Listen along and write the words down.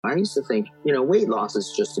I used to think, weight loss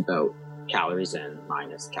is just about calories in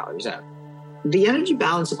minus calories out. The energy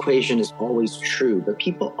balance equation is always true, but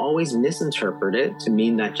people always misinterpret it to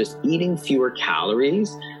mean that just eating fewer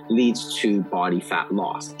calories leads to body fat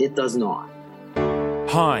loss. It does not.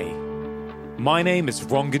 Hi, my name is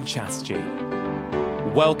Rangan Chatterjee.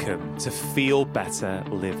 Welcome to Feel Better,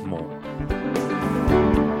 Live More.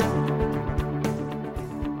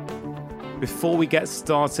 Before we get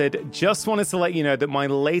started, just wanted to let you know that my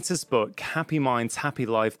latest book, Happy Minds, Happy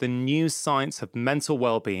Life, The New Science of Mental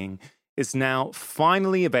Wellbeing, is now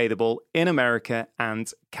finally available in America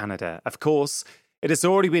and Canada. Of course, it has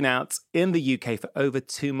already been out in the UK for over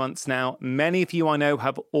 2 months now. Many of you I know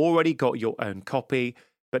have already got your own copy,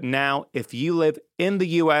 but now if you live in the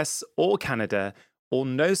US or Canada or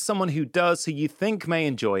know someone who does who you think may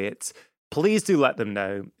enjoy it, please do let them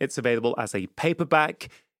know. It's available as a paperback,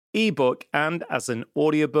 ebook, and as an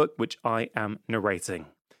audiobook, which I am narrating.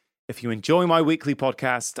 If you enjoy my weekly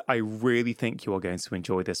podcast, I really think you are going to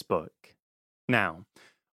enjoy this book. Now,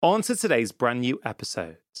 on to today's brand new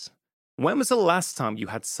episode. When was the last time you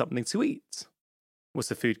had something to eat? Was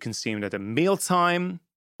the food consumed at a mealtime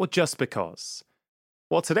or just because?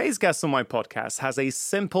 Well, today's guest on my podcast has a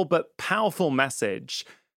simple but powerful message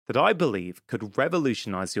that I believe could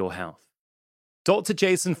revolutionize your health. Dr.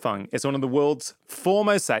 Jason Fung is one of the world's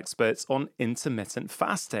foremost experts on intermittent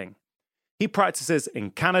fasting. He practices in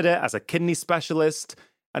Canada as a kidney specialist,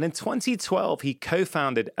 and in 2012, he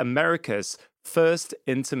co-founded America's first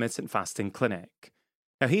intermittent fasting clinic.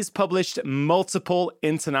 Now, he's published multiple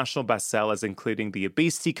international bestsellers, including The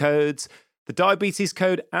Obesity Code, The Diabetes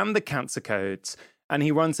Code, and The Cancer Code, and he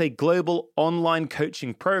runs a global online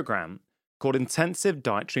coaching program called Intensive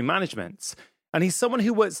Dietary Management. And he's someone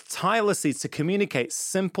who works tirelessly to communicate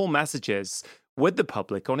simple messages with the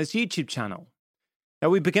public on his YouTube channel. Now,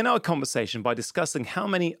 we begin our conversation by discussing how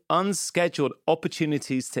many unscheduled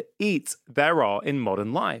opportunities to eat there are in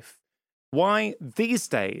modern life. Why, these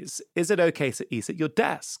days, is it okay to eat at your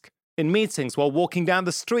desk, in meetings, while walking down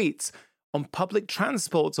the street, on public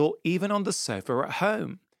transport, or even on the sofa at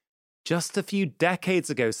home? Just a few decades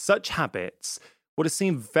ago, such habits would have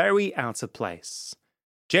seemed very out of place.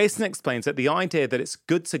 Jason explains that the idea that it's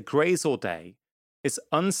good to graze all day is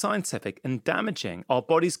unscientific and damaging. Our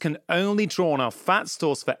bodies can only draw on our fat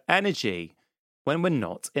stores for energy when we're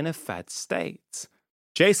not in a fed state.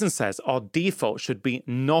 Jason says our default should be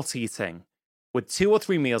not eating, with 2 or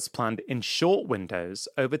 3 meals planned in short windows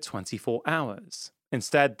over 24 hours.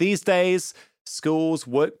 Instead, these days, schools,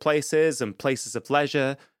 workplaces, and places of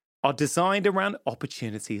leisure are designed around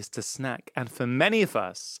opportunities to snack, and for many of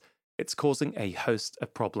us, it's causing a host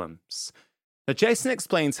of problems. Now, Jason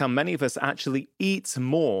explains how many of us actually eat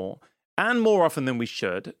more and more often than we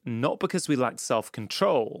should, not because we lack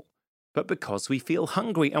self-control, but because we feel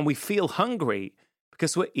hungry, and we feel hungry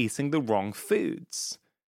because we're eating the wrong foods.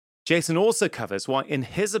 Jason also covers why, in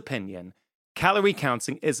his opinion, calorie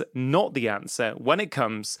counting is not the answer when it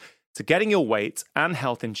comes to getting your weight and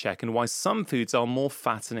health in check, and why some foods are more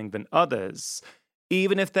fattening than others,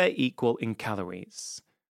 even if they're equal in calories.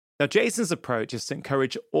 Now, Jason's approach is to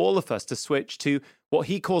encourage all of us to switch to what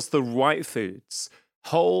he calls the right foods,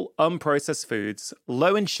 whole, unprocessed foods,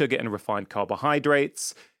 low in sugar and refined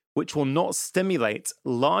carbohydrates, which will not stimulate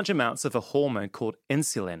large amounts of a hormone called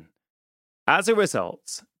insulin. As a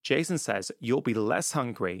result, Jason says you'll be less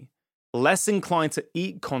hungry, less inclined to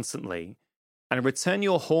eat constantly, and return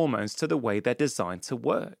your hormones to the way they're designed to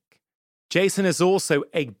work. Jason is also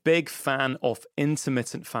a big fan of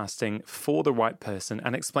intermittent fasting for the right person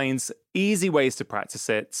and explains easy ways to practice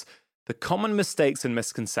it, the common mistakes and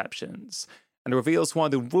misconceptions, and reveals why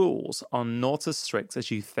the rules are not as strict as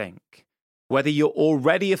you think. Whether you're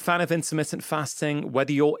already a fan of intermittent fasting,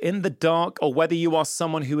 whether you're in the dark, or whether you are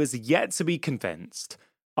someone who is yet to be convinced,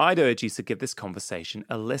 I'd urge you to give this conversation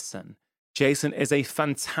a listen. Jason is a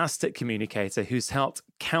fantastic communicator who's helped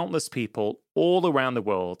countless people all around the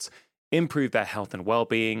world improve their health and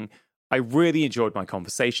well-being. I really enjoyed my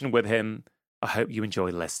conversation with him. I hope you enjoy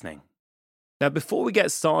listening. Now, before we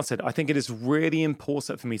get started, I think it is really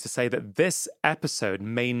important for me to say that this episode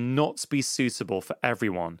may not be suitable for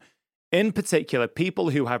everyone. In particular, people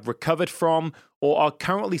who have recovered from or are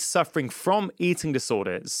currently suffering from eating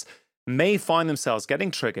disorders may find themselves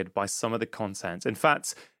getting triggered by some of the content. In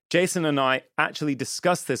fact, Jason and I actually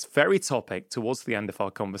discussed this very topic towards the end of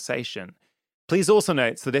our conversation. Please also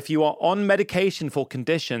note that if you are on medication for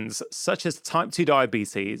conditions such as type 2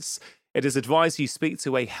 diabetes, it is advised you speak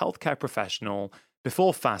to a healthcare professional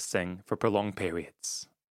before fasting for prolonged periods.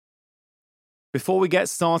 Before we get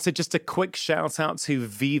started, just a quick shout out to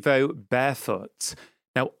Vivo Barefoot.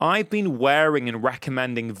 Now, I've been wearing and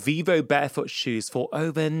recommending Vivo barefoot shoes for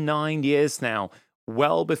over 9 years now,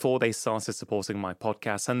 well before they started supporting my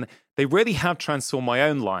podcast, and they really have transformed my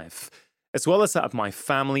own life, as well as that of my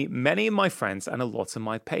family, many of my friends, and a lot of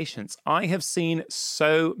my patients. I have seen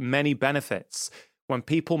so many benefits when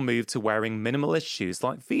people move to wearing minimalist shoes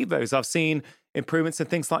like Vivos. I've seen improvements in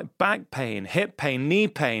things like back pain, hip pain, knee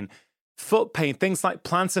pain, foot pain, things like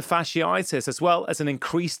plantar fasciitis, as well as an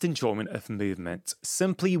increased enjoyment of movement.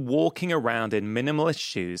 Simply walking around in minimalist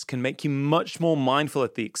shoes can make you much more mindful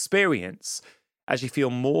of the experience as you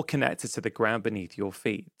feel more connected to the ground beneath your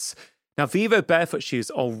feet. Now, Vivo barefoot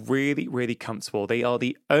shoes are really, really comfortable. They are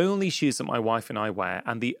the only shoes that my wife and I wear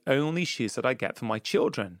and the only shoes that I get for my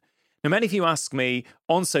children. Now, many of you ask me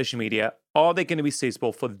on social media, are they going to be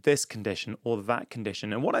suitable for this condition or that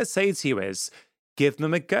condition? And what I say to you is, give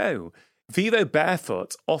them a go. Vivo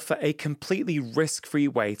Barefoot offer a completely risk-free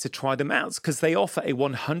way to try them out because they offer a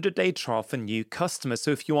 100-day trial for new customers.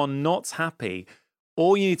 So if you are not happy,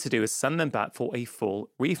 all you need to do is send them back for a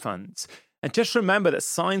full refund. And just remember that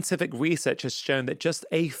scientific research has shown that just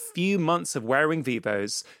a few months of wearing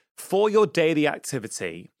Vivos for your daily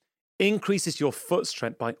activity increases your foot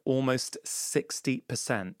strength by almost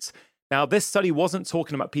 60%. Now, this study wasn't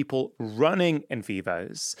talking about people running in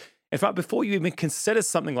Vivos. In fact, before you even consider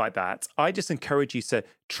something like that, I just encourage you to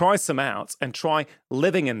try some out and try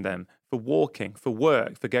living in them for walking, for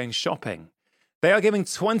work, for going shopping. They are giving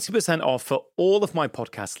 20% off for all of my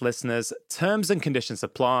podcast listeners. Terms and conditions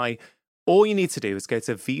apply. All you need to do is go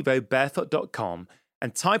to vivobarefoot.com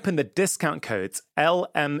and type in the discount codes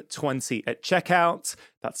LM20 at checkout.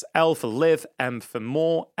 That's L for live, M for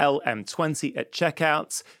more, LM20 at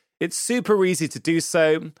checkout. It's super easy to do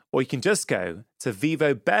so, or you can just go to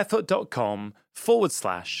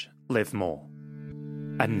vivobarefoot.com/live more.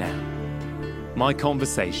 And now, my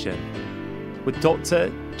conversation with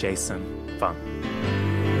Dr. Jason Fung.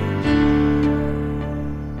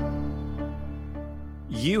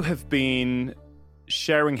 You have been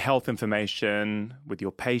sharing health information with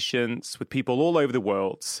your patients, with people all over the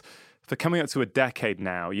world for coming up to a decade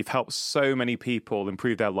now. You've helped so many people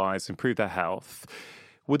improve their lives, improve their health.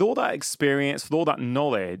 With all that experience, with all that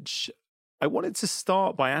knowledge, I wanted to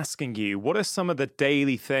start by asking you, what are some of the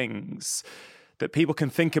daily things that people can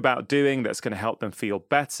think about doing that's going to help them feel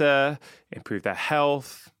better, improve their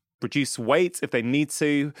health, reduce weight if they need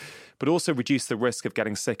to, but also reduce the risk of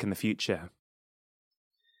getting sick in the future?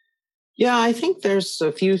 Yeah, I think there's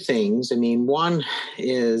a few things. I mean, one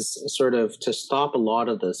is sort of to stop a lot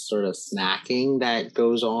of the sort of snacking that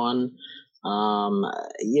goes on.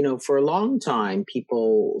 For a long time,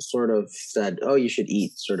 people sort of said, oh, you should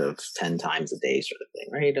eat sort of 10 times a day sort of thing,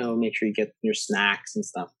 right? Oh, make sure you get your snacks and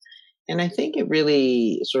stuff. And I think it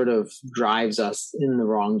really sort of drives us in the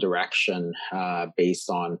wrong direction based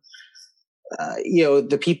on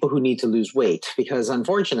the people who need to lose weight, because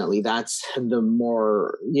unfortunately that's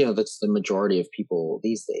that's the majority of people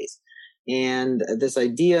these days. And this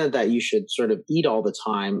idea that you should sort of eat all the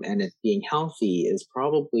time and it being healthy is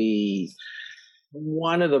probably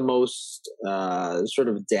one of the most sort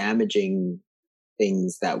of damaging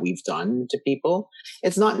things that we've done to people.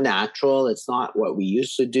 It's not natural. It's not what we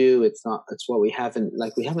used to do. It's what we haven't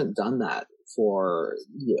done that for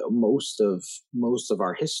most of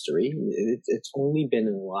our history. It's only been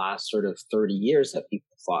in the last sort of 30 years that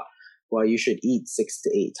people thought, well, you should eat 6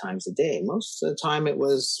 to 8 times a day. Most of the time it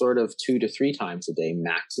was sort of 2 to 3 times a day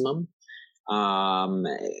maximum,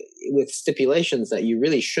 with stipulations that you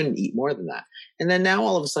really shouldn't eat more than that. And then now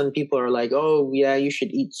all of a sudden people are like, oh yeah, you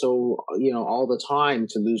should eat all the time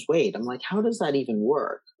to lose weight. I'm like, how does that even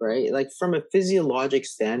work? Right? Like from a physiologic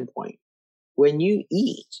standpoint, when you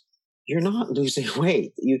eat, you're not losing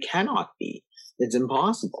weight. You cannot be. It's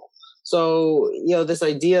impossible. So, this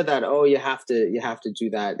idea that, oh, you have to do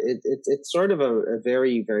that. It's sort of a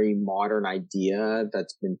very, very modern idea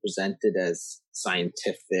that's been presented as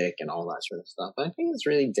scientific and all that sort of stuff. I think it's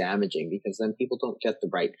really damaging because then people don't get the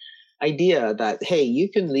right idea that, hey, you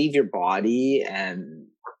can leave your body and,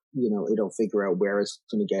 it'll figure out where it's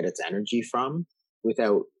going to get its energy from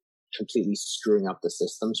without completely screwing up the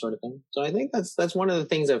system sort of thing. So I think that's one of the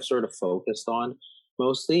things I've sort of focused on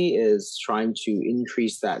mostly, is trying to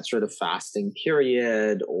increase that sort of fasting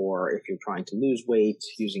period, or if you're trying to lose weight,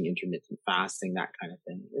 using intermittent fasting, that kind of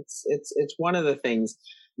thing. It's one of the things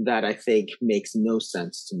that I think makes no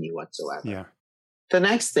sense to me whatsoever. Yeah. The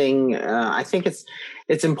next thing I think it's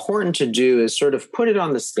important to do is sort of put it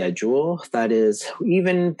on the schedule. That is,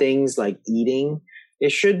 even things like eating,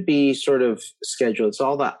 it should be sort of scheduled. It's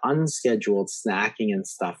all that unscheduled snacking and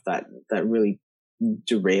stuff that really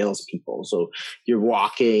derails people. So you're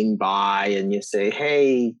walking by and you say,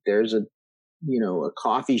 hey, there's a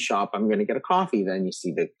coffee shop. I'm going to get a coffee. Then you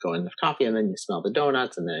see the go in the coffee and then you smell the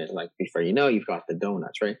donuts. And then like before you know, you've got the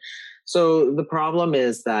donuts, right? So the problem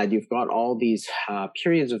is that you've got all these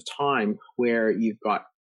periods of time where you've got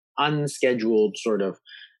unscheduled sort of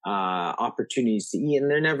opportunities to eat, and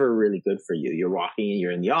they're never really good for you. You're walking,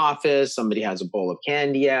 you're in the office, somebody has a bowl of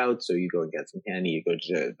candy out, so you go and get some candy, you go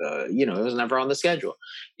to it was never on the schedule.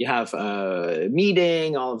 You have a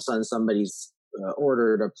meeting, all of a sudden somebody's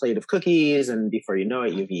ordered a plate of cookies, and before you know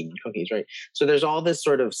it, you've eaten cookies, right? So there's all this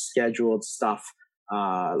sort of scheduled stuff,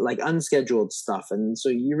 like unscheduled stuff. And so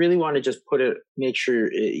you really want to just make sure,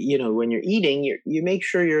 when you're eating, you make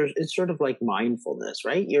sure it's sort of like mindfulness,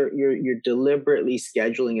 right? You're deliberately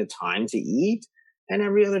scheduling a time to eat, and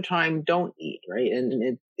every other time don't eat, right?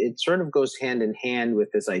 And it sort of goes hand in hand with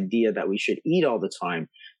this idea that we should eat all the time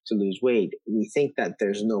to lose weight. We think that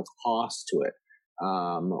there's no cost to it.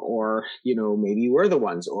 Or maybe we're the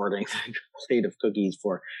ones ordering a plate of cookies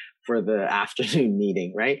for the afternoon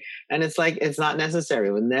meeting, right? And it's like, it's not necessary.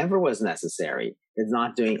 It never was necessary. It's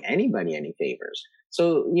not doing anybody any favors.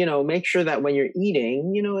 So, make sure that when you're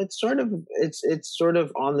eating, it's sort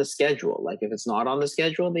of on the schedule. Like if it's not on the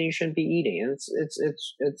schedule, then you shouldn't be eating. And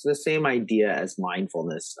it's the same idea as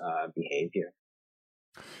mindfulness behavior.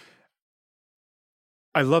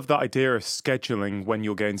 I love that idea of scheduling when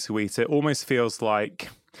you're going to eat. It almost feels like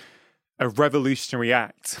a revolutionary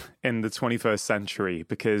act in the 21st century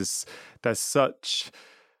because there's such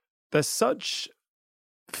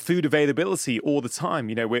food availability all the time.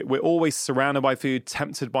 We're always surrounded by food,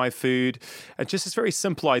 tempted by food, and just this very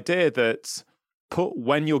simple idea that put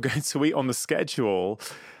when you're going to eat on the schedule.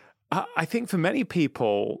 I think for many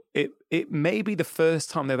people, it may be the first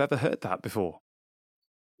time they've ever heard that before.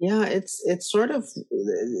 Yeah, it's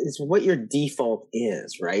what your default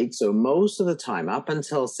is, right? So most of the time, up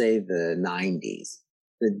until say the 90s,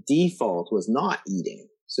 the default was not eating.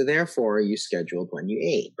 So therefore, you scheduled when you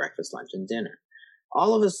ate breakfast, lunch, and dinner.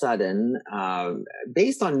 All of a sudden,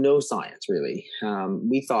 based on no science really,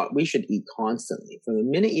 we thought we should eat constantly. From the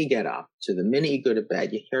minute you get up to the minute you go to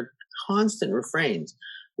bed, you hear constant refrains.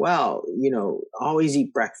 Well, always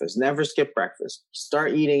eat breakfast, never skip breakfast,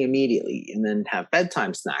 start eating immediately, and then have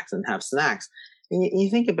bedtime snacks and have snacks. And you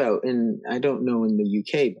think about, I don't know in the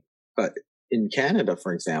UK, but in Canada,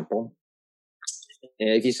 for example,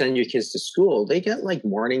 if you send your kids to school, they get like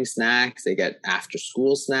morning snacks, they get after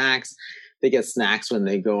school snacks, they get snacks when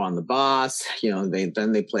they go on the bus,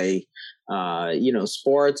 they play,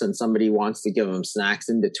 sports, and somebody wants to give them snacks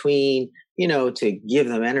in between, to give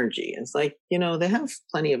them energy. It's like, they have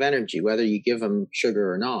plenty of energy, whether you give them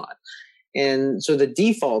sugar or not. And so the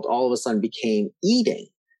default all of a sudden became eating.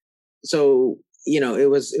 So, it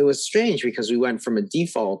was strange because we went from a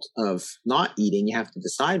default of not eating, you have to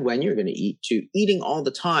decide when you're going to eat, to eating all the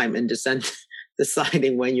time and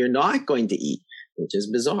deciding when you're not going to eat, which is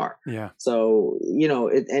bizarre. Yeah. So,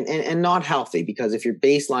 and not healthy, because if your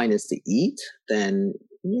baseline is to eat, then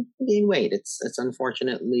you gain weight. It's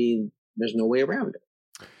unfortunately, there's no way around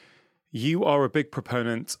it. You are a big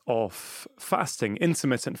proponent of fasting,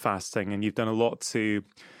 intermittent fasting, and you've done a lot to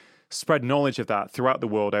spread knowledge of that throughout the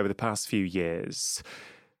world over the past few years.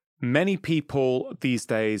 Many people these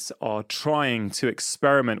days are trying to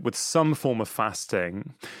experiment with some form of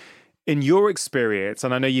fasting. In your experience,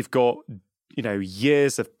 and I know you've got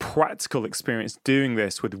years of practical experience doing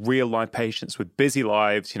this with real life patients with busy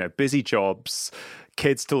lives, busy jobs,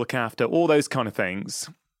 kids to look after, all those kind of things.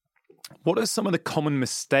 What are some of the common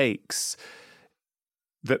mistakes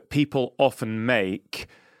that people often make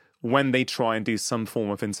when they try and do some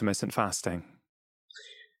form of intermittent fasting?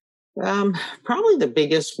 Probably the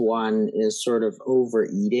biggest one is sort of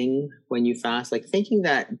overeating when you fast, like thinking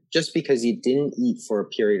that just because you didn't eat for a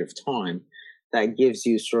period of time, that gives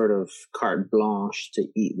you sort of carte blanche to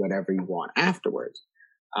eat whatever you want afterwards.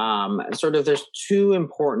 There's two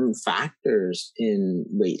important factors in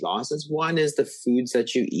weight loss. One is the foods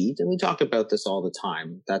that you eat. And we talk about this all the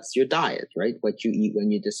time. That's your diet, right? What you eat when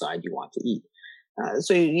you decide you want to eat.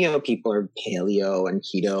 People are paleo and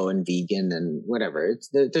keto and vegan and whatever.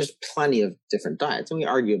 There's plenty of different diets, and we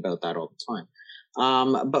argue about that all the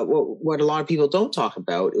time. But what a lot of people don't talk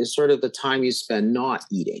about is sort of the time you spend not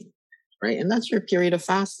eating, right? And that's your period of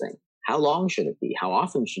fasting. How long should it be? How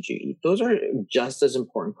often should you eat? Those are just as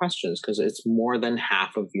important questions, because it's more than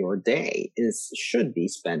half of your day should be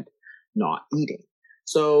spent not eating.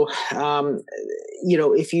 So,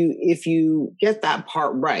 if you get that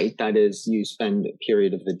part right, that is, you spend a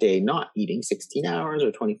period of the day not eating 16 hours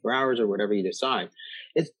or 24 hours or whatever you decide,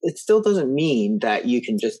 it still doesn't mean that you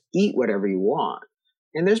can just eat whatever you want.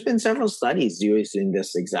 And there's been several studies using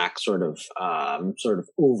this exact sort of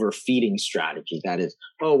overfeeding strategy. That is,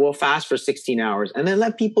 oh, we'll fast for 16 hours and then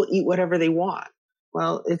let people eat whatever they want.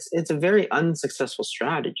 Well, it's a very unsuccessful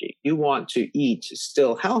strategy. You want to eat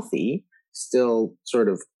still healthy, still sort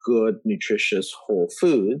of good, nutritious, whole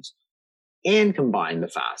foods, and combine the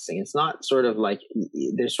fasting. It's not sort of like,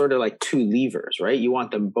 there's sort of like two levers, right? You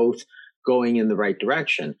want them both going in the right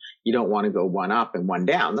direction. You don't want to go one up and one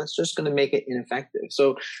down. That's just going to make it ineffective.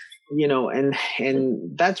 So, and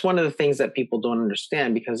that's one of the things that people don't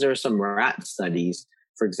understand, because there are some rat studies,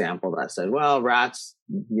 for example, that said, well, rats,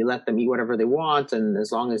 you let them eat whatever they want, and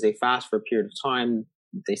as long as they fast for a period of time,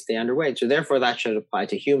 they stay underweight. So therefore, that should apply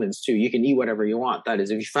to humans too. You can eat whatever you want. That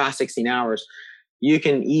is, if you fast 16 hours, you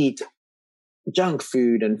can eat junk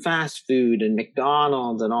food and fast food and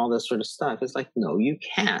McDonald's and all this sort of stuff. It's like, no, you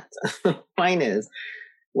can't. Point is,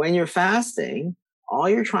 when you're fasting, all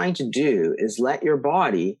you're trying to do is let your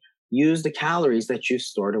body use the calories that you've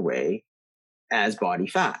stored away as body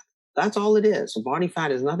fat. That's all it is. So body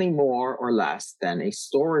fat is nothing more or less than a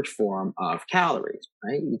storage form of calories,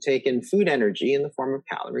 right? You take in food energy in the form of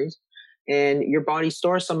calories, and your body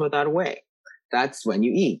stores some of that away. That's when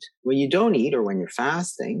you eat. When you don't eat, or when you're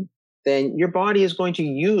fasting, then your body is going to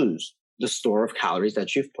use the store of calories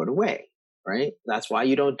that you've put away, right? That's why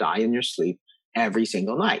you don't die in your sleep every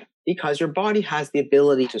single night, because your body has the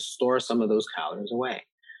ability to store some of those calories away.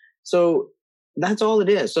 So that's all it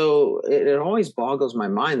is. So it always boggles my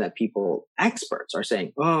mind that experts are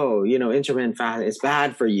saying, oh, intermittent fasting is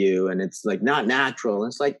bad for you and it's like not natural.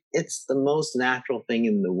 It's like, it's the most natural thing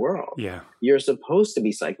in the world. Yeah. You're supposed to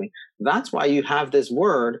be cycling. That's why you have this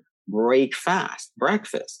word, break fast,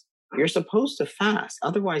 breakfast. You're supposed to fast.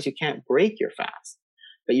 Otherwise, you can't break your fast.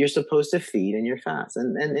 But you're supposed to feed in your fast.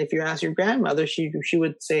 And if you ask your grandmother, she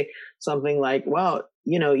would say something like, well,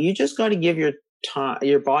 you just got to give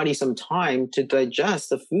your body some time to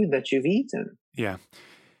digest the food that you've eaten. Yeah.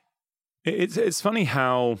 It's funny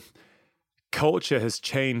how culture has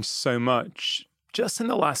changed so much just in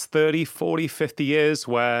the last 30, 40, 50 years,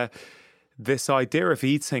 where this idea of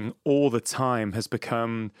eating all the time has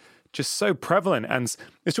become just so prevalent. And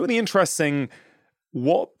it's really interesting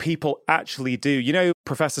what people actually do.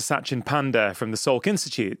 Professor Sachin Panda from the Salk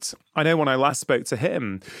Institute, I know when I last spoke to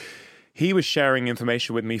him, he was sharing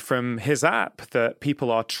information with me from his app that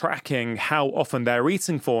people are tracking how often they're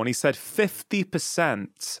eating for. And he said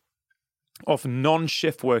 50% of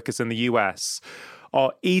non-shift workers in the US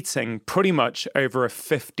are eating pretty much over a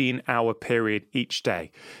 15-hour period each day.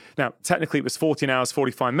 Now, technically it was 14 hours,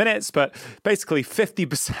 45 minutes, but basically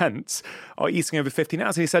 50% are eating over 15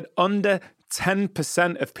 hours. And he said under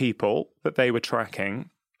 10% of people that they were tracking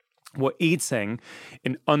were eating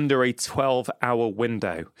in under a 12-hour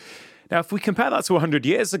window. Now, if we compare that to 100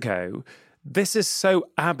 years ago, this is so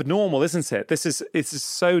abnormal, isn't it? This is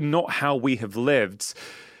so not how we have lived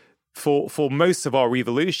for most of our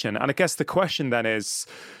evolution. And I guess the question then is,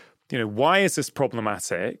 why is this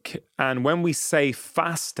problematic? And when we say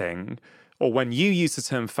fasting, or when you use the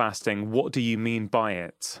term fasting, what do you mean by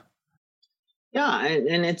it? Yeah,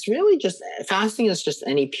 and it's really just, fasting is just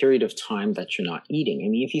any period of time that you're not eating. I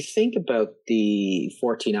mean, if you think about the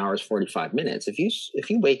 14 hours, 45 minutes, if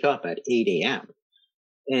you wake up at 8 a.m.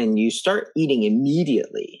 and you start eating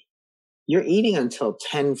immediately, you're eating until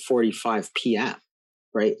 10:45 p.m.,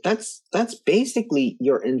 right? That's basically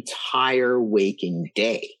your entire waking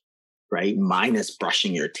day, right? Minus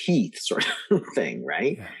brushing your teeth sort of thing,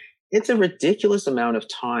 right? Yeah. It's a ridiculous amount of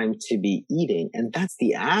time to be eating, and that's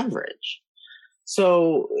the average.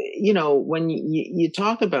 So, when you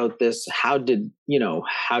talk about this, how did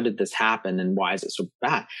this happen and why is it so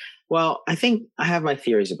bad? Well, I think I have my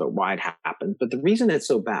theories about why it happened, but the reason it's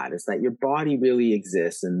so bad is that your body really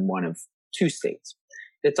exists in one of two states.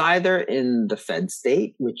 It's either in the fed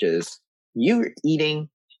state, which is you're eating,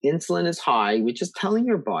 insulin is high, which is telling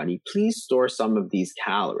your body, please store some of these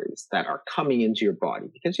calories that are coming into your body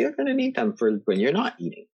because you're going to need them for when you're not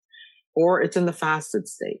eating. Or it's in the fasted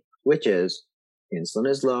state, which is insulin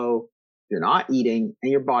is low, you're not eating,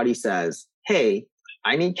 and your body says, hey,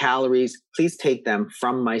 I need calories, please take them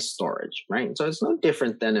from my storage, right? So it's no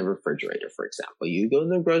different than a refrigerator, for example. You go to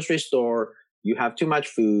the grocery store, you have too much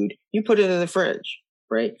food, you put it in the fridge,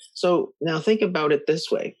 right? So now think about it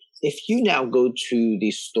this way. If you now go to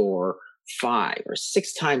the store 5 or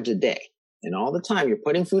 6 times a day, and all the time you're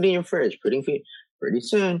putting food in your fridge, pretty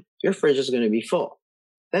soon your fridge is going to be full.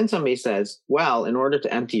 Then somebody says, well, in order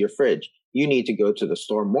to empty your fridge, you need to go to the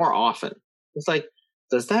store more often. It's like,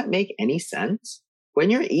 does that make any sense? When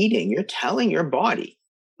you're eating, you're telling your body,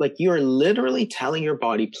 like you're literally telling your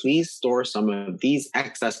body, please store some of these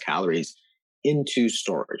excess calories into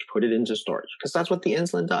storage, put it into storage, because that's what the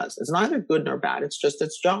insulin does. It's neither good nor bad. It's just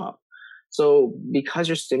its job. So because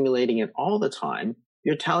you're stimulating it all the time,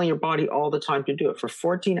 you're telling your body all the time to do it for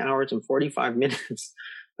 14 hours and 45 minutes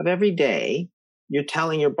of every day. You're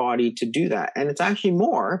telling your body to do that. And it's actually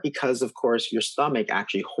more because, of course, your stomach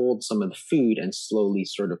actually holds some of the food and slowly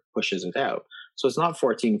sort of pushes it out. So it's not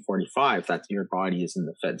 14:45 that your body is in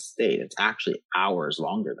the fed state. It's actually hours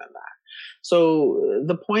longer than that. So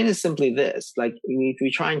the point is simply this, like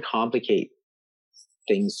we try and complicate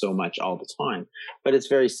things so much all the time, but it's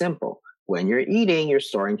very simple. When you're eating, you're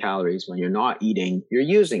storing calories. When you're not eating, you're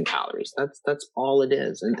using calories. That's all it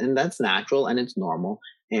is. And that's natural and it's normal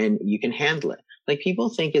and you can handle it. Like people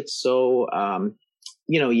think it's so,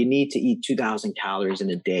 you need to eat 2,000 calories in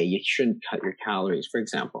a day. You shouldn't cut your calories, for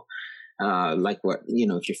example.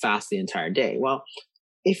 If you fast the entire day. Well,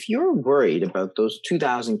 if you're worried about those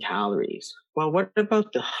 2,000 calories, well, what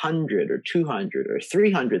about the 100 or 200 or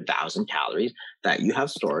 300,000 calories that you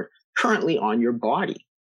have stored currently on your body?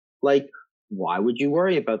 Like, why would you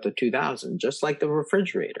worry about the 2,000? Just like the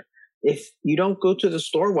refrigerator. If you don't go to the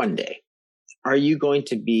store one day, are you going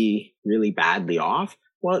to be really badly off?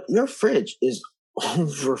 Well, your fridge is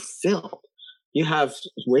overfilled. You have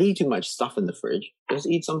way too much stuff in the fridge. Just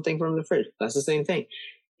eat something from the fridge. That's the same thing.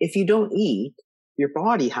 If you don't eat, your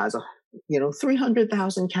body has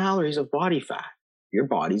 300,000 calories of body fat. Your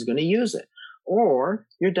body's going to use it. Or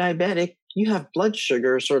you're diabetic, you have blood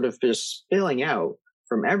sugar sort of just spilling out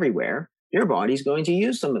from everywhere. Your body's going to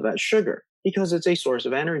use some of that sugar because it's a source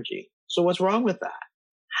of energy. So what's wrong with that?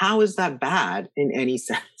 How is that bad in any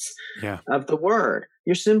sense of the word?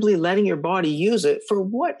 You're simply letting your body use it for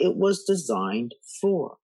what it was designed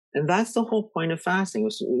for. And that's the whole point of fasting,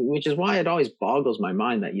 which is why it always boggles my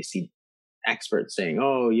mind that you see experts saying,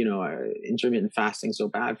 intermittent fasting is so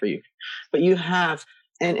bad for you. But you have,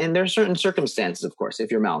 and there are certain circumstances, of course, if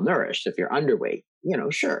you're malnourished, if you're underweight,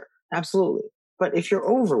 sure, absolutely. But if you're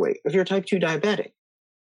overweight, if you're type 2 diabetic,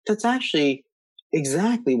 that's actually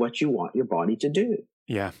exactly what you want your body to do.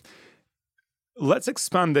 Yeah. Let's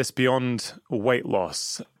expand this beyond weight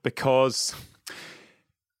loss, because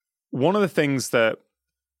one of the things that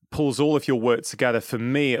pulls all of your work together, for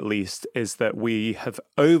me at least, is that we have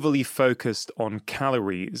overly focused on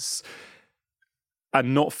calories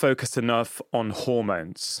and not focused enough on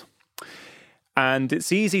hormones. And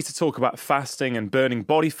it's easy to talk about fasting and burning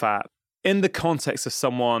body fat in the context of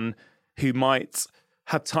someone who might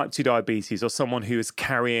have type 2 diabetes or someone who is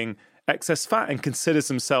carrying excess fat and considers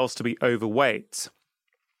themselves to be overweight.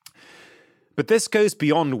 But this goes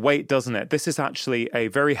beyond weight, doesn't it? This is actually a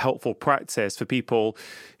very helpful practice for people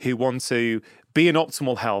who want to be in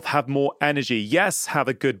optimal health, have more energy, yes, have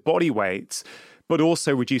a good body weight, but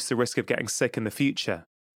also reduce the risk of getting sick in the future.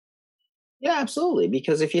 Yeah, absolutely.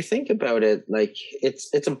 Because if you think about it, like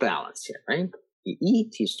it's a balance here, right? You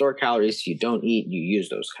eat, you store calories. You don't eat, you use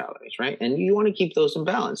those calories, right? And you want to keep those in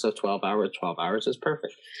balance. So 12 hours is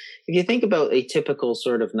perfect. If you think about a typical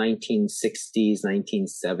sort of 1960s,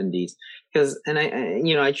 1970s,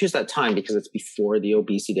 I choose that time because it's before the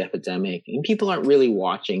obesity epidemic and people aren't really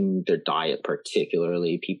watching their diet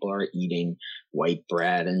particularly. People are eating white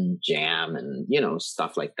bread and jam and,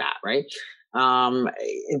 stuff like that, right?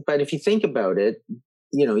 But if you think about it,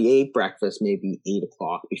 you ate breakfast maybe 8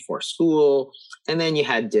 o'clock before school, and then you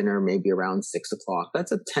had dinner maybe around 6 o'clock.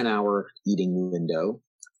 That's a 10-hour eating window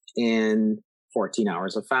and 14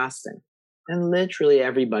 hours of fasting. And literally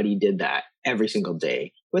everybody did that every single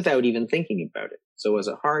day without even thinking about it. So was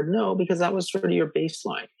it hard? No, because that was sort of your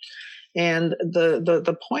baseline. And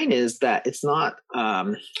the point is that it's not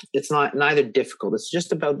neither difficult. It's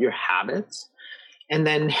just about your habits. And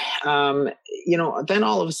then, then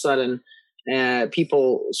all of a sudden,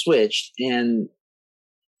 people switched and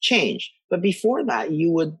changed. But before that,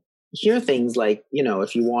 you would hear things like,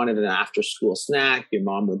 if you wanted an after school snack, your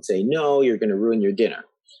mom would say, no, you're going to ruin your dinner.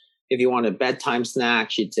 If you wanted a bedtime snack,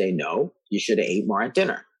 she'd say, no, you should have ate more at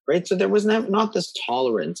dinner, right? So there was not this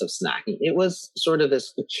tolerance of snacking. It was sort of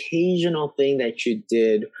this occasional thing that you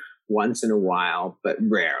did once in a while, but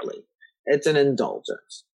rarely. It's an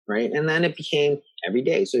indulgence. Right. And then it became every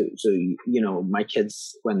day. So, my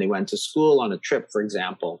kids, when they went to school on a trip, for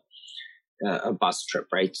example, a bus trip,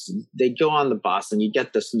 right? They'd go on the bus and you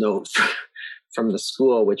get this note from the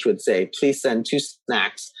school, which would say, please send 2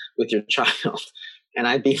 snacks with your child. And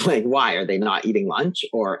I'd be like, why? Are they not eating lunch?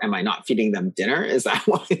 Or am I not feeding them dinner? Is that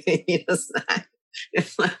why they need a snack?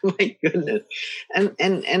 It's like, my goodness. And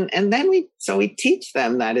then we teach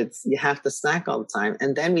them that you have to snack all the time.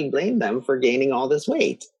 And then we blame them for gaining all this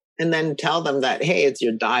weight and then tell them that, hey, it's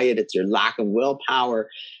your diet, it's your lack of willpower.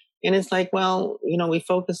 And it's like, well, we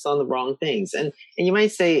focused on the wrong things. And you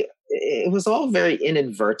might say it was all very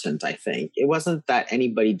inadvertent, I think. It wasn't that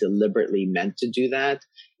anybody deliberately meant to do that.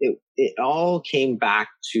 It all came back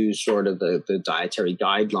to sort of the dietary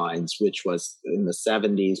guidelines, which was in the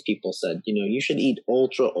 70s, people said, you should eat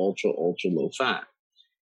ultra, ultra, ultra low fat.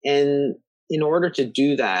 And in order to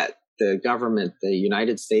do that, the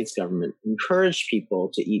United States government encouraged people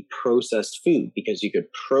to eat processed food because you could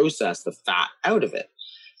process the fat out of it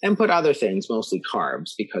and put other things, mostly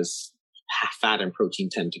carbs, because fat and protein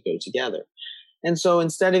tend to go together. And so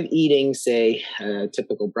instead of eating, say, a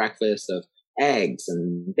typical breakfast of eggs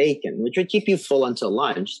and bacon, which would keep you full until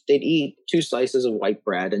lunch, they'd eat 2 slices of white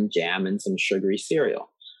bread and jam and some sugary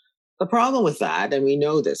cereal. The problem with that, and we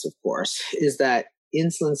know this, of course, is that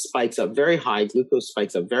insulin spikes up very high, glucose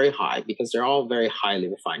spikes up very high, because they're all very highly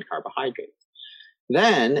refined carbohydrates.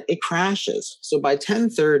 Then it crashes. So by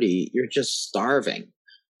 10:30, you're just starving.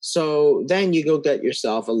 So then you go get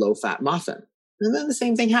yourself a low-fat muffin. And then the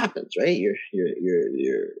same thing happens, right? Your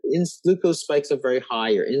glucose spikes up very high,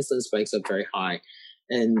 your insulin spikes up very high,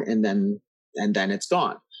 and then it's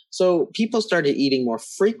gone. So people started eating more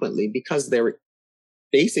frequently because they were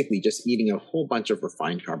basically just eating a whole bunch of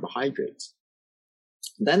refined carbohydrates.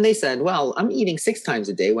 Then they said, well, I'm eating 6 times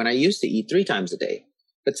a day when I used to eat 3 times a day.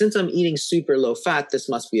 But since I'm eating super low fat, this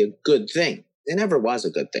must be a good thing. It never was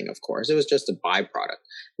a good thing, of course. It was just a byproduct.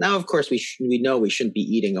 Now, of course, we know we shouldn't be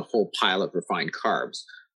eating a whole pile of refined carbs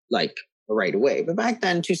like right away. But back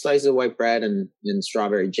then, 2 slices of white bread and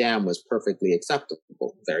strawberry jam was perfectly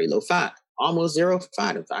acceptable. Very low fat, almost zero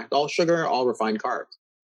fat. In fact, all sugar, all refined carbs.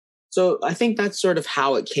 So I think that's sort of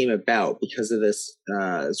how it came about, because of this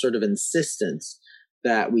sort of insistence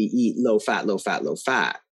that we eat low fat, low fat, low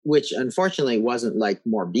fat, which unfortunately wasn't like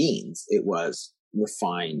more beans. It was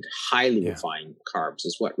refined, highly refined carbs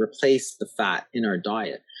is what replaced the fat in our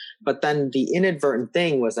diet. But then the inadvertent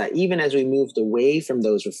thing was that even as we moved away from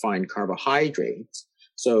those refined carbohydrates,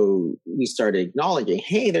 so we started acknowledging,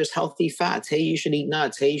 hey, there's healthy fats. Hey, you should eat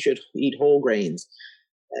nuts. Hey, you should eat whole grains.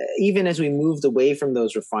 Even as we moved away from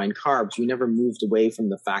those refined carbs, we never moved away from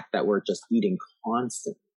the fact that we're just eating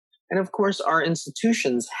constantly. And of course, our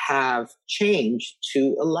institutions have changed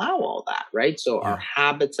to allow all that, right? So our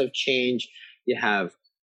habits have changed.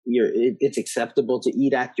 It's acceptable to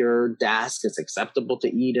eat at your desk. It's acceptable to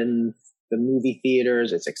eat in the movie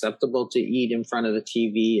theaters. It's acceptable to eat in front of the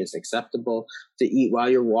TV. It's acceptable to eat while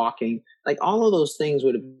you're walking. Like all of those things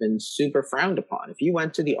would have been super frowned upon. If you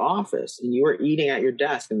went to the office and you were eating at your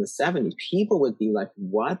desk in the 70s, people would be like,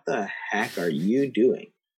 what the heck are you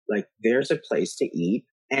doing? Like, there's a place to eat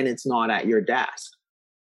and it's not at your desk.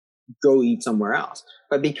 Go eat somewhere else.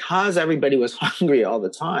 But because everybody was hungry all the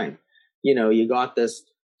time, you got this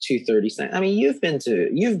 2:30 snack. I mean, you've been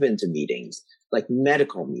to meetings, like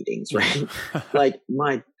medical meetings, right? Like,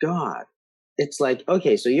 my God, it's like,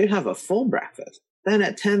 okay, so you have a full breakfast. Then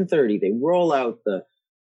at 10:30, they roll out the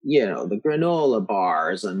granola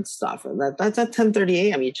bars and stuff. And that's at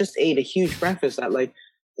 10:30 a.m. You just ate a huge breakfast at like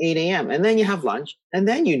 8 a.m. And then you have lunch. And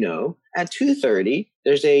then, at 2:30,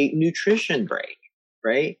 there's a nutrition break,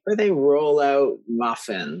 right? Where they roll out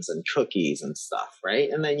muffins and cookies and stuff, right?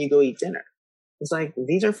 And then you go eat dinner. It's like,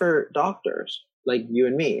 these are for doctors like you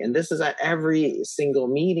and me. And this is at every single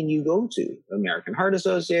meeting you go to. American Heart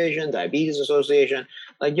Association, Diabetes Association.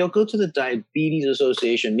 Like, you'll go to the Diabetes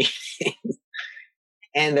Association meetings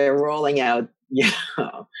and they're rolling out,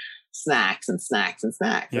 snacks and snacks and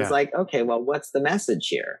snacks. Yeah. It's like, okay, well, what's the message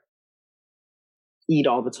here? Eat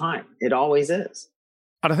all the time. It always is.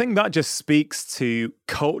 And I think that just speaks to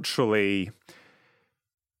culturally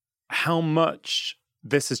how much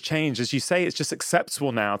this has changed. As you say, it's just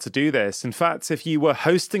acceptable now to do this. In fact, if you were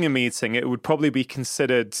hosting a meeting, it would probably be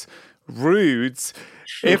considered rude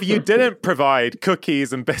if you didn't provide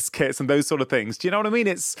cookies and biscuits and those sort of things. Do you know what I mean?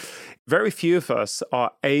 It's very few of us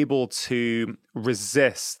are able to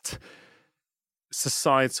resist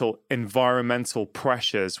societal environmental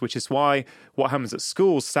pressures, which is why what happens at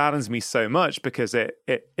school saddens me so much, because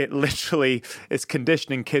it literally is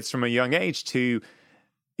conditioning kids from a young age to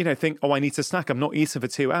think, oh, I need to snack. I'm not eating for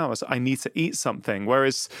 2 hours. I need to eat something.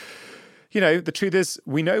 Whereas, the truth is,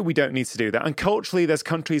 we know we don't need to do that. And culturally, there's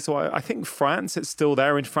countries, so I think France, it's still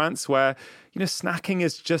there in France, where, snacking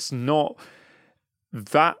is just not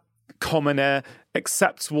that common,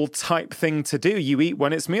 acceptable type thing to do. You eat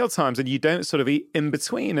when it's meal times and you don't sort of eat in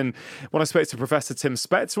between. And when I spoke to Professor Tim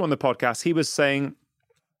Spector on the podcast, he was saying,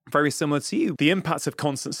 very similar to you, the impact of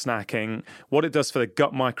constant snacking, what it does for the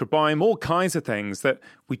gut microbiome, all kinds of things that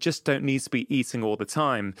we just don't need to be eating all the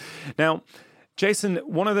time. Now, Jason,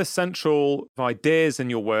 one of the central ideas in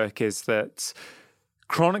your work is that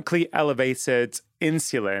Chronically elevated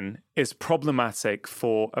insulin is problematic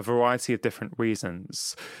for a variety of different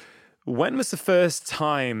reasons. When was the first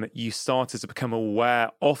time you started to become aware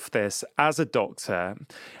of this as a doctor?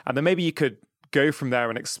 And then maybe you could go from there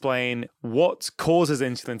and explain what causes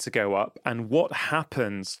insulin to go up and what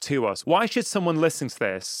happens to us. Why should someone listening to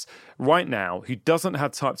this right now who doesn't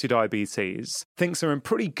have type 2 diabetes, thinks they're in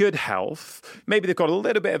pretty good health, maybe they've got a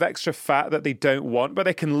little bit of extra fat that they don't want, but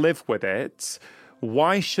they can live with it,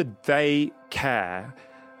 why should they care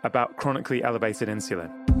about chronically elevated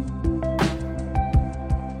insulin?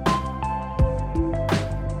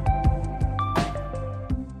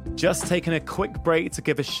 Just taking a quick break to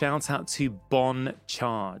give a shout out to Bon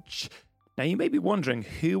Charge. Now, you may be wondering,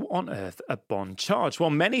 who on earth are Bon Charge?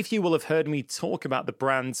 Well, many of you will have heard me talk about the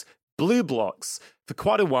brand BlueBlox for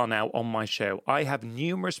quite a while now on my show. I have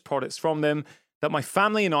numerous products from them that my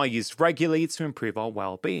family and I use regularly to improve our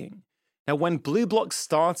well-being. Now, when BlueBlox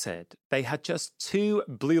started, they had just 2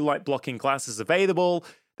 blue light blocking glasses available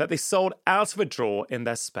that they sold out of a drawer in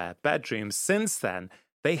their spare bedroom. Since then,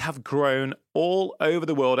 they have grown all over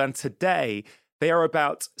the world, and today they are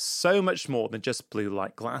about so much more than just blue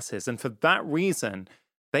light glasses. And for that reason,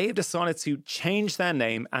 they have decided to change their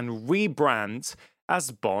name and rebrand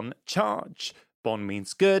as Bon Charge. Bon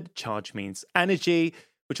means good, charge means energy,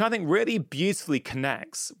 which I think really beautifully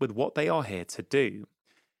connects with what they are here to do.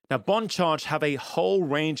 Now, Bon Charge have a whole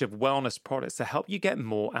range of wellness products to help you get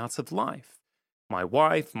more out of life. My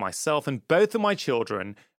wife, myself, and both of my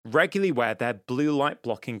children regularly wear their blue light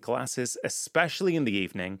blocking glasses, especially in the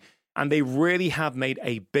evening, and they really have made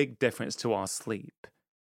a big difference to our sleep.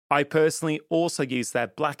 I personally also use their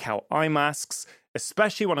blackout eye masks,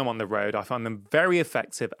 especially when I'm on the road. I find them very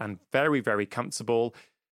effective and very, very comfortable.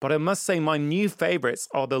 But I must say my new favorites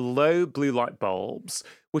are the low blue light bulbs,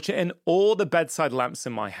 which are in all the bedside lamps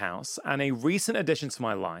in my house, and a recent addition to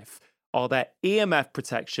my life are their EMF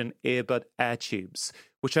protection earbud air tubes,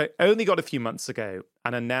 which I only got a few months ago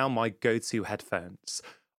and are now my go-to headphones.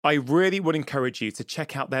 I really would encourage you to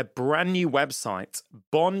check out their brand new website,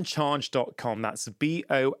 boncharge.com. That's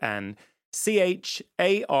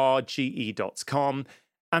BONCHARGE.com.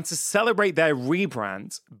 And to celebrate their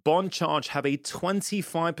rebrand, Bon Charge have a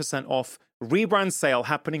 25% off rebrand sale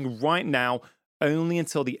happening right now, only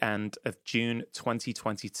until the end of June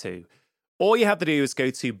 2022. All you have to do is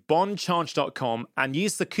go to boncharge.com and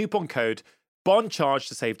use the coupon code BONCHARGE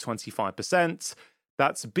to save 25%.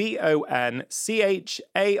 That's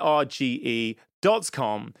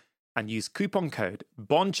BONCHARGE.com and use coupon code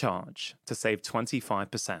BONCHARGE to save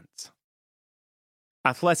 25%.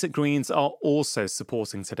 Athletic Greens are also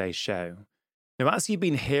supporting today's show. Now, as you've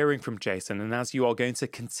been hearing from Jason, and as you are going to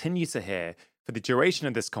continue to hear for the duration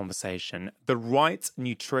of this conversation, the right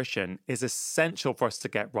nutrition is essential for us to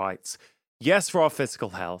get right. Yes, for our physical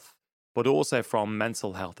health, but also for our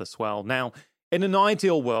mental health as well. Now, in an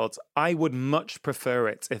ideal world, I would much prefer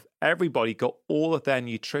it if everybody got all of their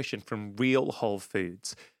nutrition from real whole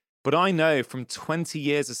foods. But I know from 20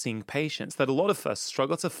 years of seeing patients that a lot of us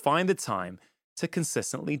struggle to find the time to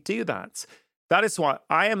consistently do that. That is why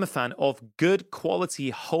I am a fan of good quality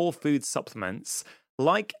whole food supplements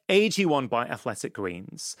like AG1 by Athletic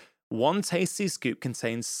Greens. One tasty scoop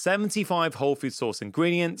contains 75 whole food source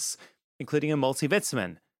ingredients, including a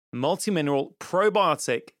multivitamin, multi-mineral,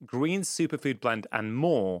 probiotic, green superfood blend, and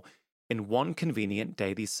more in one convenient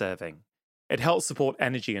daily serving. It helps support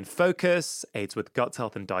energy and focus, aids with gut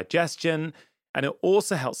health and digestion, and it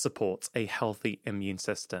also helps support a healthy immune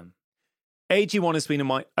system. AG1 has been in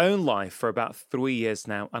my own life for about 3 years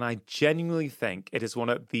now, and I genuinely think it is one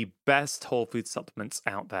of the best whole food supplements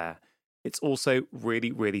out there. It's also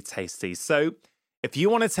really, really tasty. So if you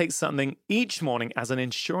want to take something each morning as an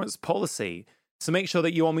insurance policy to make sure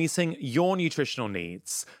that you are meeting your nutritional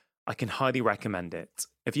needs, I can highly recommend it.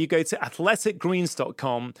 If you go to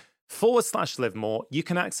athleticgreens.com/livemore, you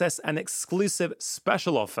can access an exclusive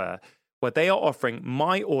special offer where they are offering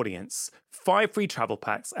my audience 5 free travel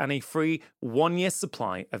packs and a free 1-year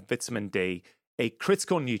supply of vitamin D, a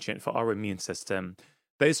critical nutrient for our immune system.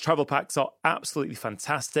 Those travel packs are absolutely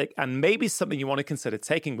fantastic and maybe something you want to consider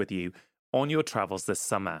taking with you on your travels this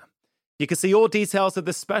summer. You can see all details of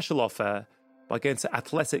this special offer by going to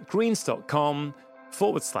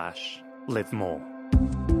athleticgreens.com/livemore.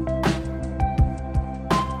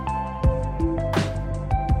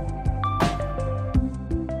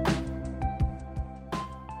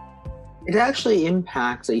 It actually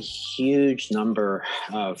impacts a huge number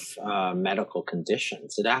of medical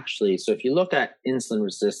conditions. So if you look at insulin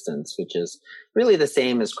resistance, which is really the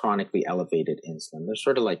same as chronically elevated insulin, they're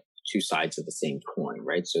sort of like two sides of the same coin,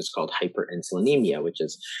 right? So it's called hyperinsulinemia, which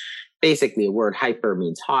is basically a word. Hyper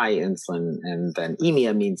means high insulin, and then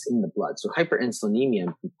emia means in the blood. So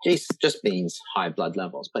hyperinsulinemia just means high blood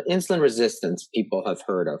levels. But insulin resistance, people have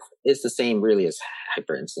heard of, is the same really as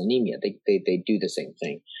hyperinsulinemia. They do the same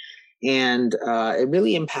thing. And it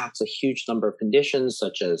really impacts a huge number of conditions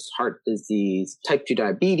such as heart disease, type 2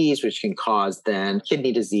 diabetes, which can cause then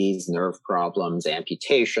kidney disease, nerve problems,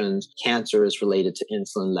 amputations. Cancer is related to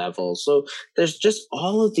insulin levels. So there's just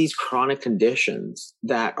all of these chronic conditions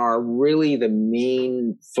that are really the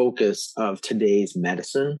main focus of today's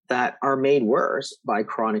medicine that are made worse by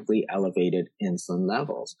chronically elevated insulin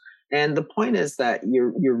levels. And the point is that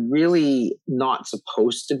you're really not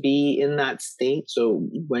supposed to be in that state. So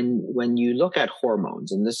when you look at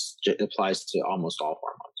hormones, and this applies to almost all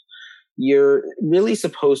hormones, you're really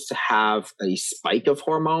supposed to have a spike of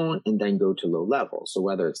hormone and then go to low levels. So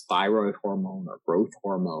whether it's thyroid hormone or growth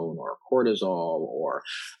hormone or cortisol or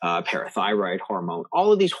parathyroid hormone,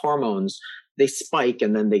 all of these hormones, they spike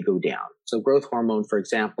and then they go down. So growth hormone, for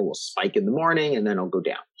example, will spike in the morning and then it'll go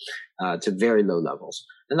down to very low levels.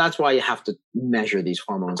 And that's why you have to measure these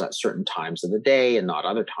hormones at certain times of the day and not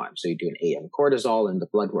other times. So you do an AM cortisol in the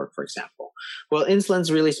blood work, for example. Well,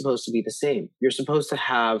 insulin's really supposed to be the same. You're supposed to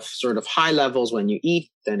have sort of high levels when you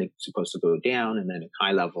eat, then it's supposed to go down, and then at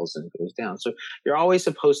high levels and it goes down. So you're always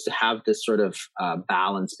supposed to have this sort of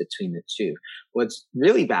balance between the two. What's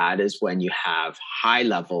really bad is when you have high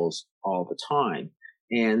levels all the time.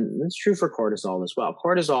 And that's true for cortisol as well.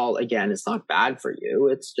 Cortisol, again, it's not bad for you.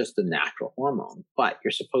 It's just a natural hormone, but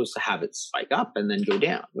you're supposed to have it spike up and then go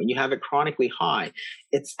down. When you have it chronically high,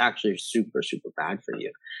 it's actually super, super bad for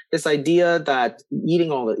you. This idea that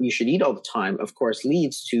you should eat all the time, of course,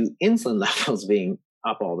 leads to insulin levels being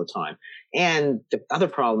up all the time. And the other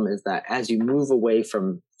problem is that as you move away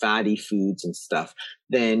from fatty foods and stuff,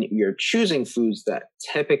 then you're choosing foods that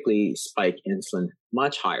typically spike insulin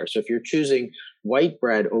much higher. So if you're choosing white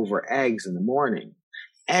bread over eggs in the morning,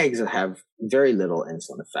 eggs have very little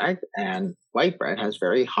insulin effect and white bread has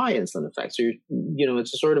very high insulin effect. So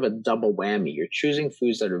it's a sort of a double whammy. You're choosing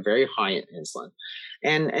foods that are very high in insulin.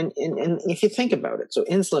 And if you think about it, so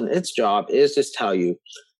insulin, its job is to tell you,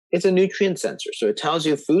 it's a nutrient sensor. So it tells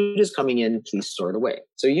you food is coming in, please store it away.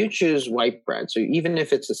 So you choose white bread. So even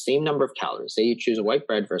if it's the same number of calories, say you choose a white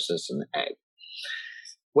bread versus an egg.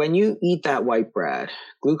 When you eat that white bread,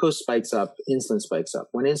 glucose spikes up, insulin spikes up.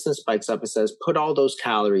 When insulin spikes up, it says put all those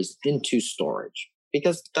calories into storage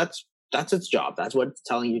because that's its job. That's what it's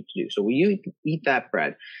telling you to do. So when you eat that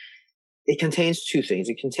bread, it contains two things.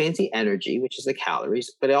 It contains the energy, which is the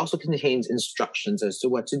calories, but it also contains instructions as to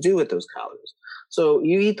what to do with those calories. So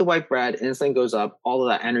you eat the white bread, insulin goes up, all of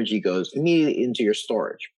that energy goes immediately into your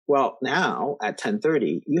storage. Well, now at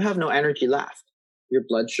 10:30, you have no energy left. Your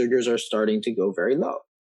blood sugars are starting to go very low.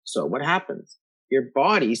 So what happens? Your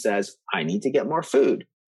body says, I need to get more food.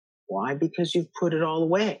 Why? Because you've put it all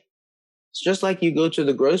away. It's just like you go to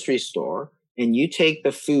the grocery store and you take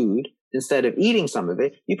the food, instead of eating some of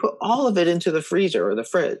it, you put all of it into the freezer or the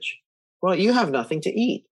fridge. Well, you have nothing to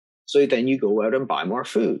eat. So then you go out and buy more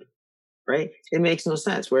food, right? It makes no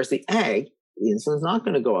sense. Whereas the egg, the insulin's not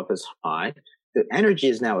going to go up as high. The energy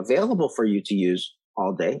is now available for you to use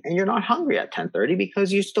all day, and you're not hungry at 10:30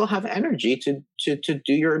 because you still have energy to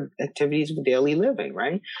do your activities of daily living,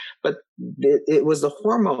 right? But it was the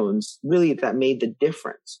hormones really that made the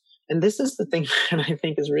difference. And this is the thing that I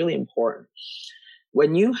think is really important.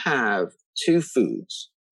 When you have two foods,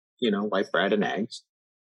 white bread and eggs,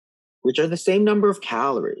 which are the same number of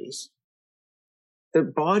calories, the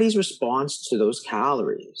body's response to those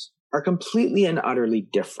calories are completely and utterly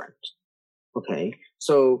different. Okay.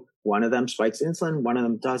 So one of them spikes insulin, one of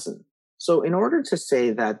them doesn't. So in order to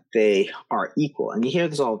say that they are equal, and you hear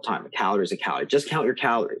this all the time, a calorie is a calorie, just count your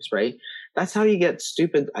calories, right? That's how you get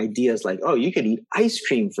stupid ideas like, oh, you could eat ice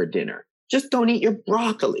cream for dinner. Just don't eat your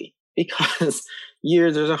broccoli because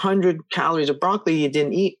there's 100 calories of broccoli you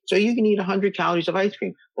didn't eat. So you can eat 100 calories of ice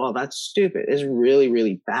cream. Well, that's stupid. It's really,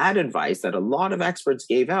 really bad advice that a lot of experts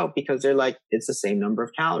gave out because they're like, it's the same number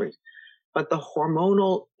of calories. But the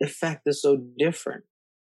hormonal effect is so different.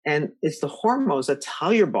 And it's the hormones that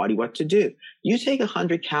tell your body what to do. You take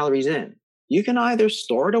 100 calories in, you can either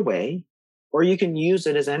store it away or you can use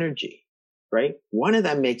it as energy, right? One of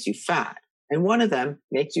them makes you fat and one of them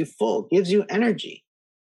makes you full, gives you energy.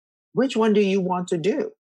 Which one do you want to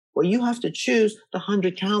do? Well, you have to choose the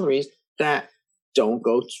 100 calories that don't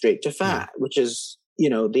go straight to fat, which is,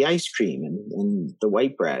 the ice cream and the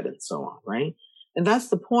white bread and so on, right? And that's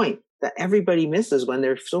the point that everybody misses when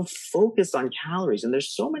they're so focused on calories. And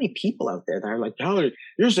there's so many people out there that are like, calories,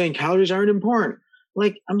 you're saying calories aren't important.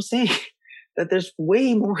 Like I'm saying that there's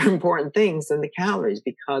way more important things than the calories,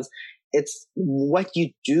 because it's what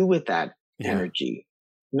you do with that energy,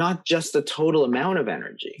 not just the total amount of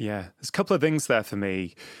energy. Yeah, there's a couple of things there for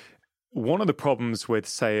me. One of the problems with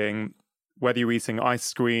saying whether you're eating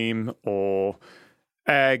ice cream or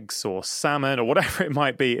eggs or salmon or whatever it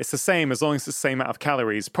might be, it's the same as long as it's the same amount of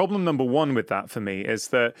calories. Problem number one with that for me is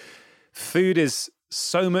that food is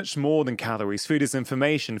so much more than calories. Food is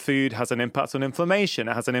information. Food has an impact on inflammation.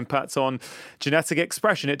 It has an impact on genetic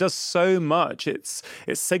expression. It does so much. It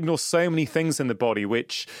signals so many things in the body,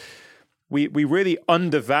 which we really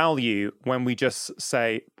undervalue when we just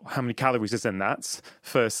say how many calories is in that,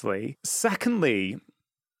 firstly. Secondly,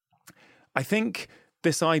 I think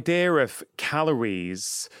this idea of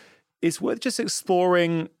calories is worth just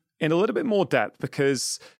exploring in a little bit more depth,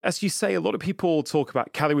 because as you say, a lot of people talk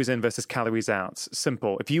about calories in versus calories out.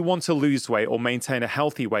 Simple. If you want to lose weight or maintain a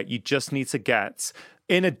healthy weight, you just need to get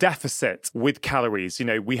in a deficit with calories. You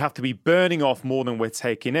know, we have to be burning off more than we're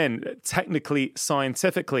taking in, technically,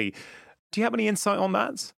 scientifically. Do you have any insight on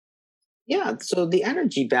that? Yeah. So the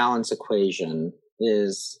energy balance equation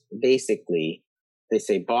is basically, they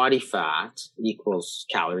say body fat equals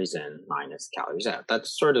calories in minus calories out.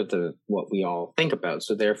 That's sort of what we all think about.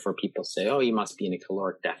 So therefore people say, oh, you must be in a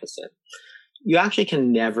caloric deficit. You actually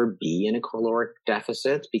can never be in a caloric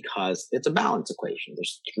deficit because it's a balance equation.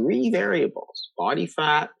 There's three variables: body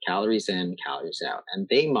fat, calories in, calories out, and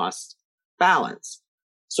they must balance.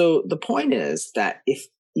 So the point is that if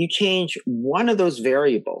you change one of those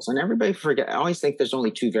variables, and everybody I always think there's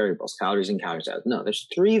only two variables, calories in, calories out. No, there's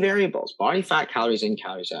three variables: body fat, calories in,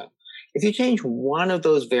 calories out. If you change one of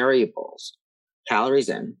those variables, calories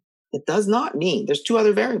in, it does not mean, there's two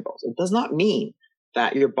other variables. It does not mean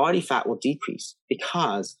that your body fat will decrease,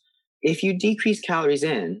 because if you decrease calories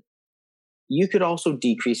in, you could also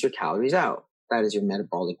decrease your calories out. That is, your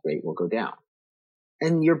metabolic rate will go down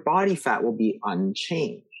and your body fat will be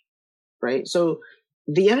unchanged, right? So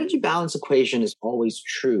the energy balance equation is always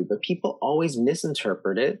true, but people always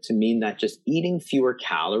misinterpret it to mean that just eating fewer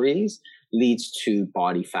calories leads to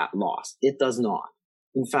body fat loss. It does not.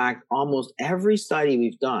 In fact, almost every study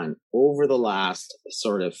we've done over the last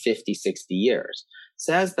sort of 50, 60 years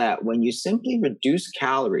says that when you simply reduce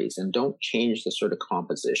calories and don't change the sort of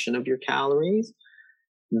composition of your calories,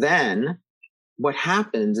 then what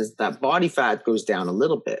happens is that body fat goes down a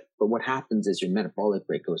little bit, but what happens is your metabolic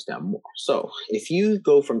rate goes down more. So if you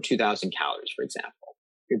go from 2,000 calories, for example,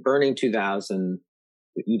 you're burning 2,000,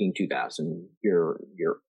 you're eating 2,000, you're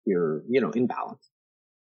in balance.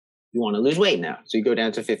 You want to lose weight now. So you go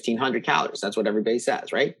down to 1,500 calories. That's what everybody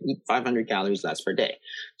says, right? Eat 500 calories less per day.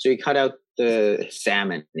 So you cut out the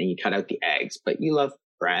salmon and you cut out the eggs, but you love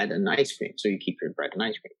bread and ice cream. So you keep your bread and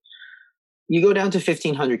ice cream. You go down to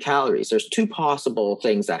 1,500 calories. There's two possible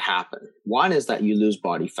things that happen. One is that you lose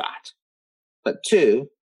body fat. But two,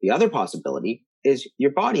 the other possibility is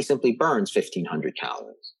your body simply burns 1,500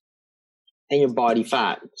 calories and your body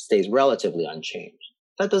fat stays relatively unchanged.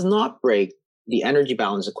 That does not break the energy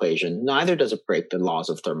balance equation. Neither does it break the laws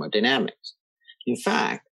of thermodynamics. In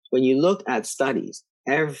fact, when you look at studies,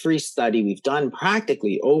 every study we've done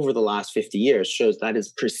practically over the last 50 years shows that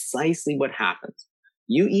is precisely what happens.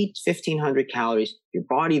 You eat 1,500 calories, your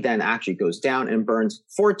body then actually goes down and burns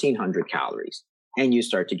 1,400 calories, and you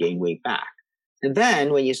start to gain weight back. And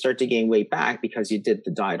then when you start to gain weight back because you did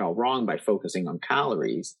the diet all wrong by focusing on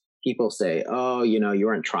calories, people say, oh, you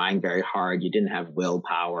weren't trying very hard, you didn't have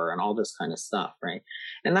willpower and all this kind of stuff, right?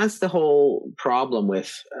 And that's the whole problem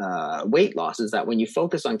with weight loss, is that when you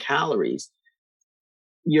focus on calories,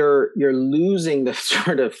 you're losing the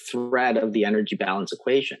sort of thread of the energy balance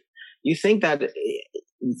equation. You think that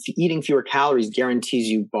eating fewer calories guarantees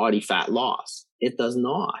you body fat loss. It does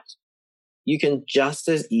not. You can just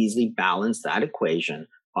as easily balance that equation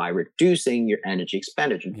by reducing your energy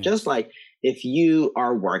expenditure. Yeah. Just like if you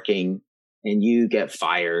are working and you get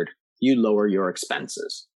fired, you lower your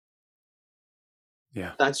expenses.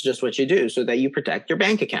 Yeah. That's just what you do so that you protect your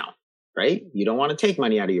bank account, right? You don't want to take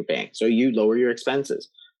money out of your bank. So you lower your expenses.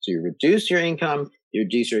 So you reduce your income, you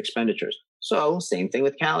reduce your expenditures. So same thing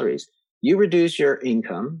with calories. You reduce your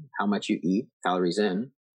income, how much you eat, calories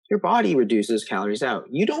in, your body reduces calories out.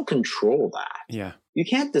 You don't control that. Yeah. You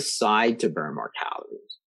can't decide to burn more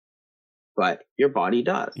calories, but your body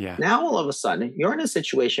does. Yeah. Now, all of a sudden, you're in a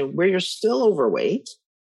situation where you're still overweight,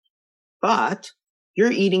 but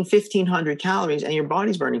you're eating 1,500 calories and your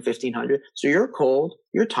body's burning 1,500. So you're cold,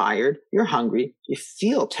 you're tired, you're hungry, you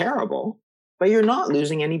feel terrible, but you're not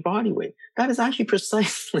losing any body weight. That is actually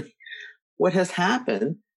precisely what has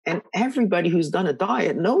happened. And everybody who's done a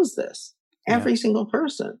diet knows this. Every single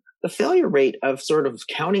person. the failure rate of sort of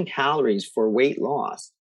counting calories for weight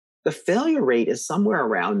loss, the failure rate is somewhere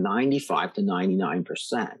around 95 to 99%.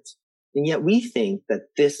 And yet we think that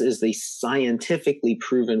this is the scientifically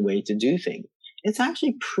proven way to do things. It's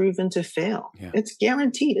actually proven to fail. Yeah. It's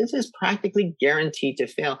guaranteed. It is practically guaranteed to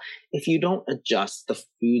fail if you don't adjust the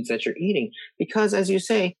foods that you're eating. Because as you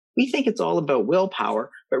say, we think it's all about willpower,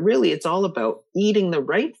 but really it's all about eating the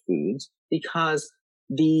right foods, because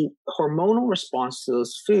the hormonal response to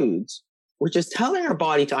those foods, which is telling our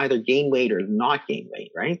body to either gain weight or not gain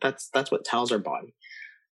weight, right? That's what tells our body.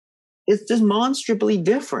 It's demonstrably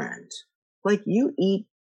different. Like, you eat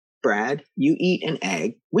bread, you eat an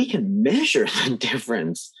egg, we can measure the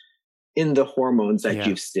difference in the hormones that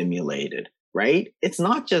you've stimulated, right? It's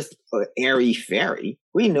not just airy-fairy.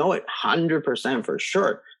 We know it 100% for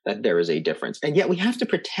sure that there is a difference. And yet we have to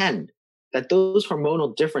pretend that those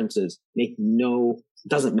hormonal differences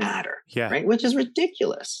doesn't matter, right? Which is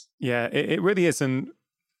ridiculous. Yeah, it really is. And,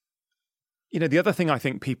 the other thing I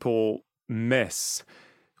think people miss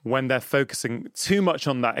when they're focusing too much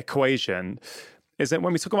on that equation is that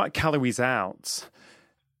when we talk about calories out,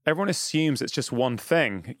 everyone assumes it's just one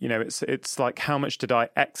thing. It's like, how much did I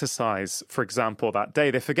exercise, for example, that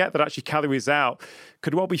day? They forget that actually calories out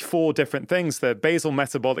could well be 4 different things. The basal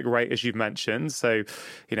metabolic rate, as you've mentioned. So,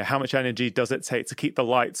 how much energy does it take to keep the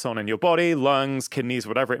lights on in your body, lungs, kidneys,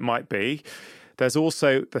 whatever it might be. There's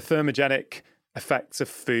also the thermogenic effects of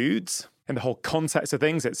foods. In the whole context of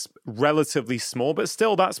things, it's relatively small, but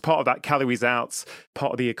still that's part of that calories out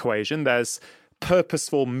part of the equation. There's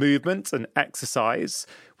purposeful movement and exercise,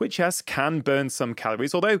 which, yes, can burn some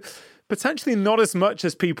calories, although potentially not as much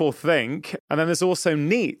as people think. And then there's also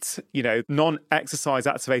NEAT, non-exercise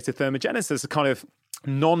activated thermogenesis, a kind of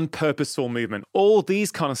non-purposeful movement. All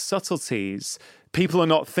these kind of subtleties people are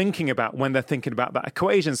not thinking about when they're thinking about that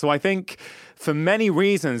equation. So I think for many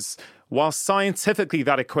reasons, while scientifically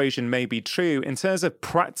that equation may be true, in terms of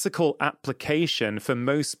practical application for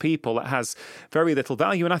most people, it has very little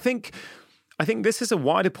value. And I think this is a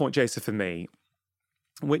wider point, Jason, for me,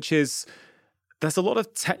 which is there's a lot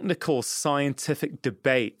of technical scientific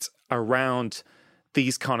debate around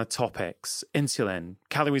these kind of topics: insulin,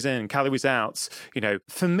 calories in, calories out.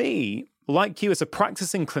 For me, like you as a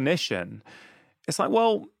practicing clinician, it's like,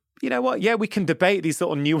 well, you know what? Yeah, we can debate these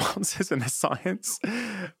little nuances in the science,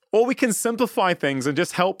 or we can simplify things and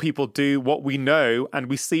just help people do what we know and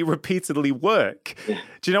we see repeatedly work. Yeah.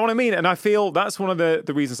 Do you know what I mean? And I feel that's one of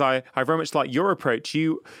the reasons I very much like your approach.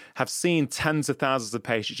 You have seen tens of thousands of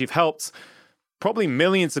patients. You've helped probably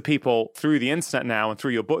millions of people through the internet now and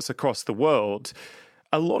through your books across the world.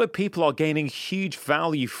 A lot of people are gaining huge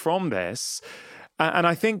value from this. And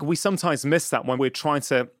I think we sometimes miss that when we're trying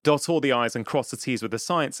to dot all the I's and cross the T's with the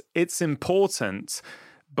science. It's important,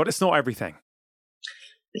 but it's not everything.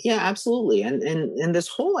 Yeah, absolutely. And this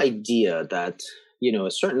whole idea that,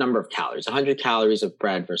 a certain number of calories, 100 calories of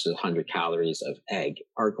bread versus 100 calories of egg,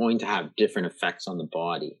 are going to have different effects on the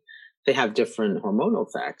body. They have different hormonal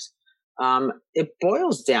effects. It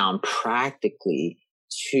boils down practically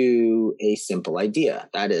to a simple idea.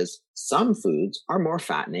 That is, some foods are more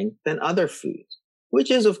fattening than other foods,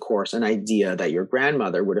 which is, of course, an idea that your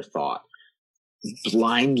grandmother would have thought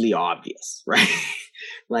blindly obvious, right?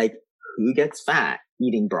 Like, who gets fat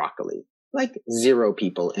eating broccoli? Like 0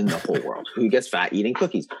 people in the whole world. Who gets fat eating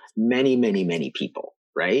cookies? Many, many, many people,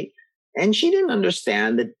 right? And she didn't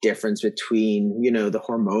understand the difference between, the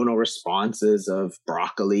hormonal responses of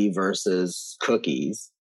broccoli versus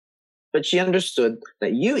cookies. But she understood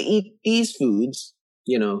that you eat these foods,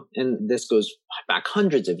 and this goes back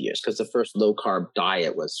hundreds of years, because the first low carb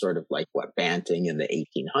diet was sort of like Banting in the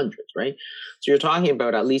 1800s, right? So you're talking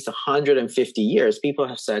about at least 150 years. People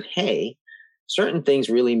have said, hey, certain things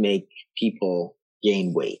really make people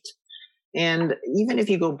gain weight. And even if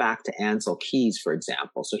you go back to Ancel Keys, for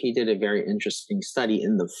example, so he did a very interesting study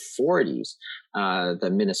in the 40s, the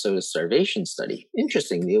Minnesota starvation study.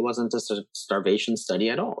 Interestingly, it wasn't a starvation study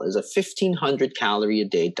at all. It was a 1,500 calorie a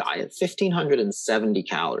day diet, 1,570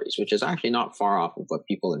 calories, which is actually not far off of what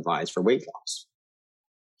people advise for weight loss.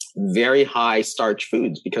 Very high starch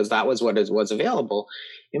foods, because that was what was available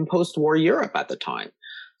in post-war Europe at the time.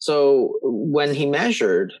 So when he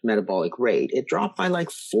measured metabolic rate, it dropped by like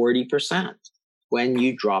 40%. When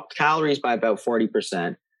you dropped calories by about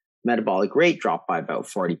 40%, metabolic rate dropped by about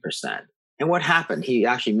 40%. And what happened? He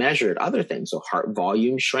actually measured other things. So heart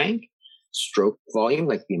volume shrank, stroke volume,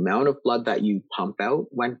 like the amount of blood that you pump out,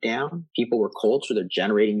 went down. People were cold, so they're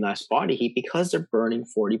generating less body heat because they're burning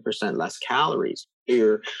 40% less calories.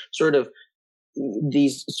 You're sort of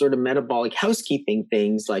these sort of metabolic housekeeping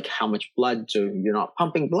things, like how much blood, so you're not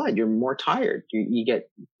pumping blood, you're more tired, you get,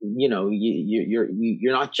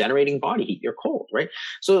 you're not generating body heat, you're cold, right?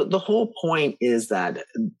 So the whole point is that,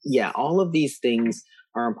 yeah, all of these things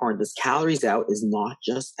are important. This calories out is not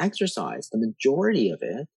just exercise. The majority of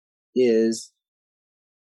it is,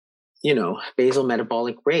 basal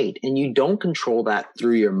metabolic rate. And you don't control that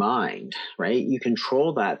through your mind, right? You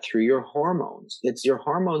control that through your hormones. It's your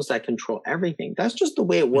hormones that control everything. That's just the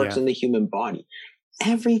way it works in the human body.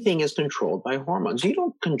 Everything is controlled by hormones. You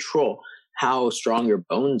don't control how strong your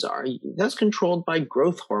bones are. That's controlled by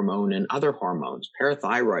growth hormone and other hormones,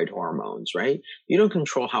 parathyroid hormones, right? You don't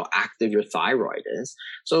control how active your thyroid is.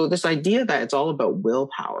 So this idea that it's all about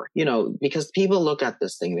willpower, because people look at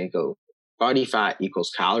this thing, they go, body fat equals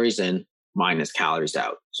calories in minus calories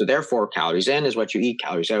out. So therefore, calories in is what you eat,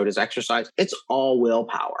 calories out is exercise. It's all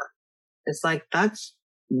willpower. It's like, that's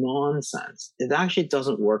nonsense. It actually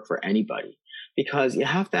doesn't work for anybody, because you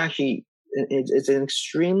have to actually, it's an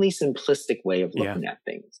extremely simplistic way of looking at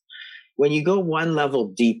things. When you go one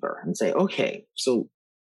level deeper and say, okay,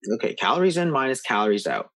 calories in minus calories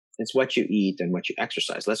out, it's what you eat and what you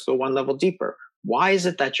exercise. Let's go one level deeper. Why is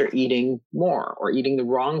it that you're eating more or eating the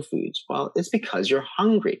wrong foods? Well, it's because you're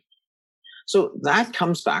hungry. So that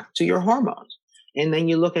comes back to your hormones. And then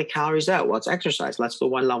you look at calories out. Well, it's exercise. Let's go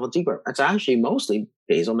one level deeper. It's actually mostly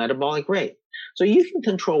basal metabolic rate. So you can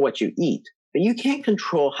control what you eat, but you can't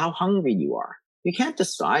control how hungry you are. You can't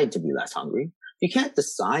decide to be less hungry. You can't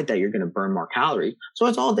decide that you're going to burn more calories. So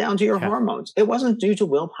it's all down to your hormones. It wasn't due to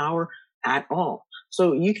willpower at all.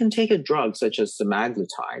 So you can take a drug such as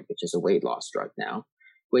semaglutide, which is a weight loss drug now.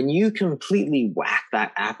 When you completely whack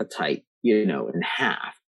that appetite, in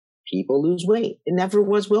half, people lose weight. It never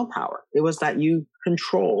was willpower. It was that you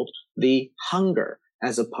controlled the hunger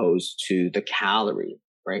as opposed to the calorie,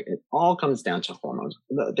 right? It all comes down to hormones.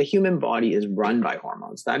 The human body is run by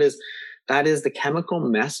hormones. That is the chemical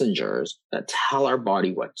messengers that tell our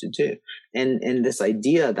body what to do. And this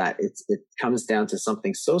idea that it comes down to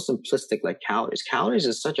something so simplistic like calories. Calories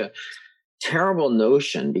is such a terrible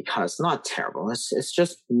notion, because not terrible. It's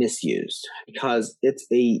just misused, because it's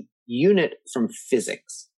a unit from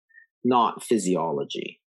physics, not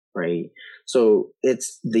physiology, right? So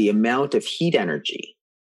it's the amount of heat energy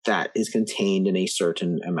that is contained in a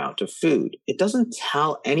certain amount of food. It doesn't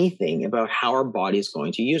tell anything about how our body is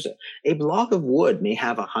going to use it. A block of wood may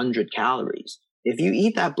have 100 calories. If you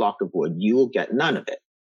eat that block of wood, you will get none of it,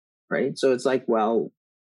 right? So it's like, well,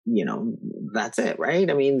 that's it, right?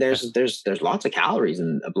 I mean, there's lots of calories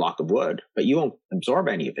in a block of wood, but you won't absorb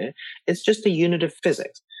any of it. It's just a unit of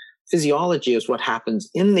physics. Physiology is what happens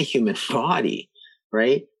in the human body,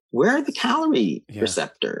 right? Where are the calorie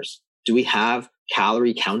receptors? Do we have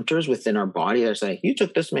calorie counters within our body that say, you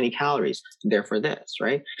took this many calories, therefore this,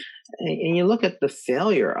 right? And you look at the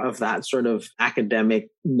failure of that sort of academic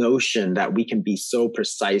notion that we can be so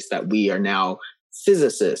precise that we are now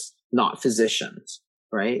physicists, not physicians,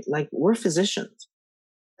 right? Like, we're physicians.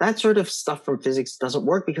 That sort of stuff from physics doesn't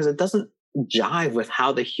work because it doesn't jive with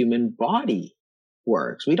how the human body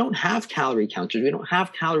works. We don't have calorie counters. We don't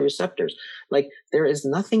have calorie receptors. Like, there is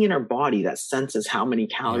nothing in our body that senses how many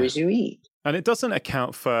calories you eat. And it doesn't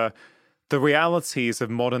account for the realities of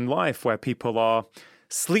modern life, where people are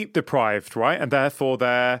sleep deprived, right? And therefore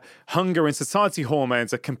their hunger and satiety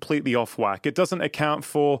hormones are completely off whack. It doesn't account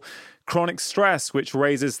for chronic stress, which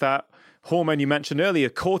raises that hormone you mentioned earlier,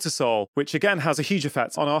 cortisol, which again has a huge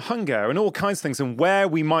effect on our hunger and all kinds of things, and where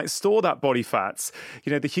we might store that body fats.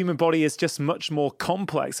 The human body is just much more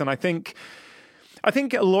complex. And I think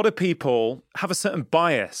a lot of people have a certain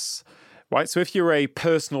bias, right? So if you're a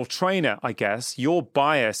personal trainer, I guess, your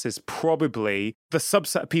bias is probably the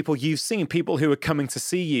subset of people you've seen, people who are coming to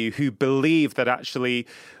see you who believe that actually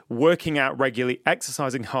working out regularly,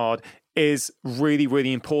 exercising hard is really,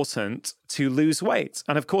 really important to lose weight.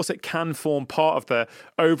 And of course, it can form part of the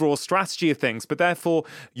overall strategy of things, but therefore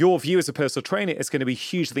your view as a personal trainer is going to be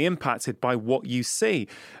hugely impacted by what you see.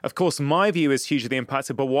 Of course, my view is hugely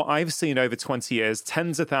impacted by what I've seen over 20 years,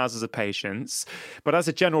 tens of thousands of patients. But as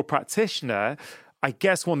a general practitioner, I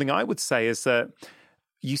guess one thing I would say is that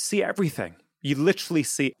you see everything. You literally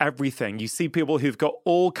see everything. You see people who've got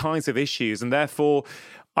all kinds of issues, and therefore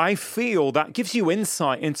I feel that gives you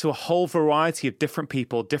insight into a whole variety of different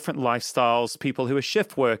people, different lifestyles, people who are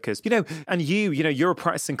shift workers, and you're a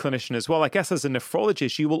practicing clinician as well. I guess as a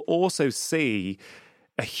nephrologist, you will also see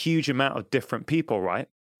a huge amount of different people, right?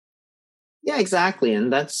 Yeah, exactly.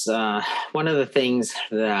 And that's one of the things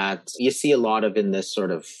that you see a lot of in this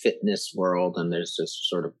sort of fitness world. And there's this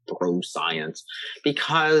sort of bro science,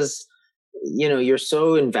 because you're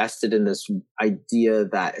so invested in this idea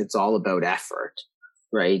that it's all about effort,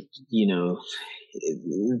 right?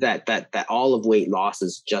 That all of weight loss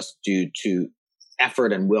is just due to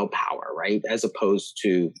effort and willpower, right? As opposed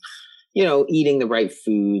to, eating the right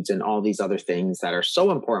foods and all these other things that are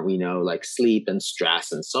so important, we know, like sleep and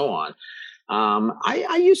stress and so on.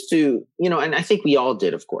 I used to, and I think we all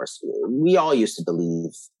did, of course, we all used to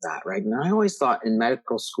believe that, right? And I always thought in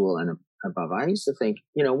medical school and above, I used to think,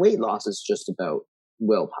 weight loss is just about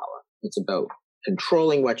willpower. It's about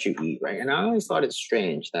controlling what you eat, right? And I always thought it's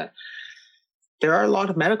strange that there are a lot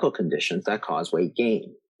of medical conditions that cause weight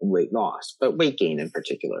gain and weight loss, but weight gain in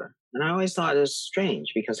particular. And I always thought it was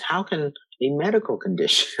strange because how can a medical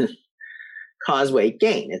condition cause weight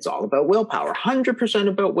gain? It's all about willpower, 100%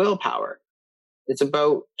 about willpower. It's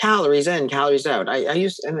about calories in, calories out.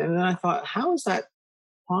 And then I thought, how is that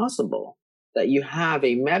possible that you have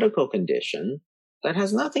a medical condition that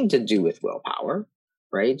has nothing to do with willpower,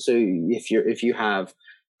 right? So if you have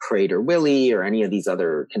Prader-Willi or any of these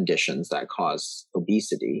other conditions that cause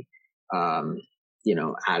obesity,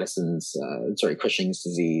 Cushing's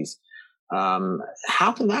disease,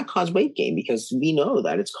 how can that cause weight gain? Because we know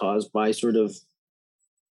that it's caused by sort of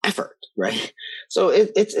effort, right? So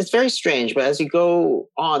it's very strange. But as you go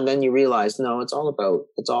on, then you realize, no, it's all about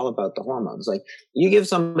the hormones. Like you give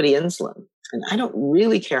somebody insulin, and I don't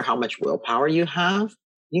really care how much willpower you have,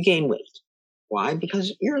 you gain weight. Why?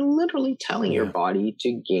 Because you're literally telling your body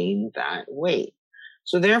to gain that weight.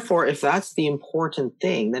 So therefore, if that's the important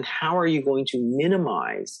thing, then how are you going to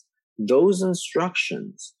minimize those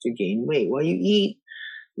instructions to gain weight? Well, you eat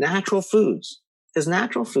natural foods. Because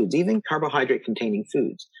natural foods, even carbohydrate containing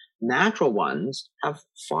foods, natural ones have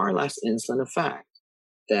far less insulin effect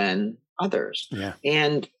than others. Yeah.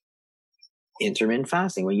 And intermittent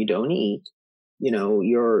fasting, when you don't eat,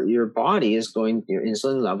 your body is your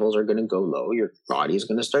insulin levels are going to go low. Your body is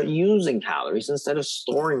going to start using calories instead of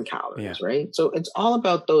storing calories, right? So it's all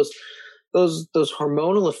about those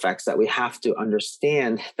hormonal effects that we have to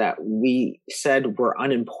understand that we said were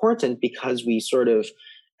unimportant because we sort of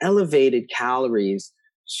elevated calories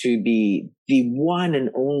to be the one and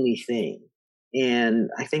only thing. And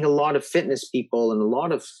I think a lot of fitness people and a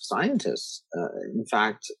lot of scientists, in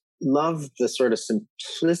fact, love the sort of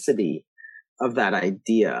simplicity of that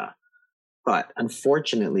idea. But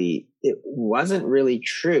unfortunately, it wasn't really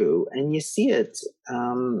true. And you see it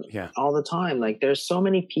all the time. Like there's so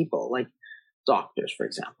many people, like doctors, for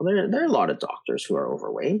example. There are a lot of doctors who are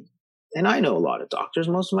overweight. And I know a lot of doctors.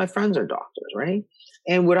 Most of my friends are doctors, right?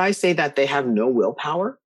 And would I say that they have no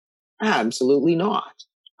willpower? Absolutely not.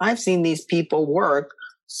 I've seen these people work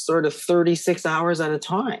sort of 36 hours at a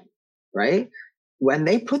time, right? When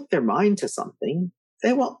they put their mind to something,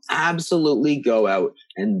 they will absolutely go out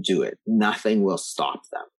and do it. Nothing will stop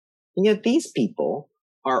them. And yet these people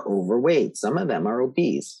are overweight. Some of them are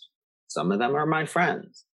obese. Some of them are my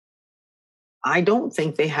friends. I don't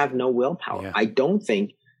think they have no willpower. Yeah. I don't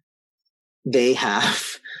think they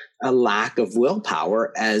have a lack of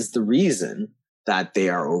willpower as the reason that they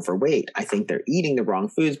are overweight. I think they're eating the wrong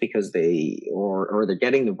foods because or they're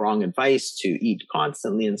getting the wrong advice to eat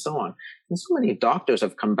constantly and so on. And so many doctors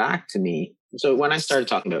have come back to me. So when I started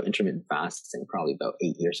talking about intermittent fasting, probably about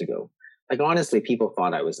 8 years ago, like honestly, people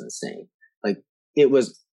thought I was insane. Like it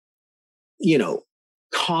was,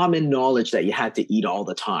 common knowledge that you had to eat all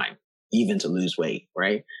the time, even to lose weight,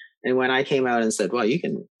 right? And when I came out and said, well, you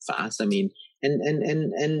can fast, I mean,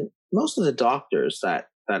 and most of the doctors that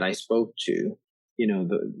I spoke to,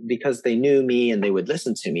 because they knew me and they would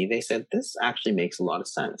listen to me, they said, this actually makes a lot of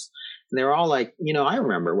sense. And they were all like, I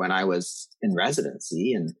remember when I was in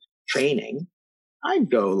residency and training,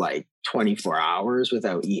 I'd go like 24 hours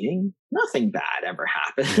without eating. Nothing bad ever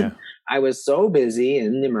happened. Yeah. I was so busy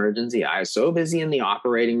in the emergency. I was so busy in the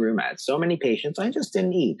operating room. I had so many patients. I just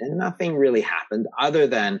didn't eat and nothing really happened other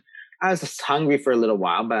than I was just hungry for a little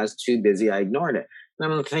while, but I was too busy. I ignored it.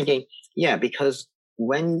 And I'm thinking, because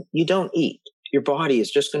when you don't eat, your body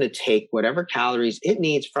is just going to take whatever calories it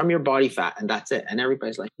needs from your body fat, and that's it. And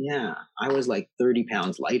everybody's like, I was like 30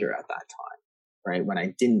 pounds lighter at that time, right? When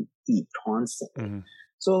I didn't eat constantly. Mm-hmm.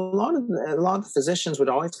 So a lot of physicians would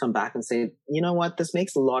always come back and say, you know what, this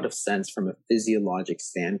makes a lot of sense from a physiologic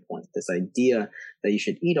standpoint. This idea that you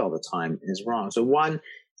should eat all the time is wrong. So one,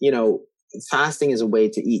 fasting is a way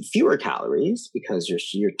to eat fewer calories because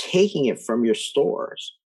you're taking it from your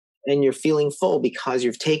stores and you're feeling full because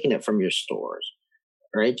you've taken it from your stores.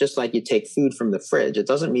 right? Just like you take food from the fridge, it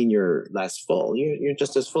doesn't mean you're less full. You're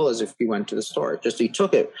just as full as if you went to the store. Just you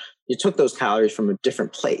took those calories from a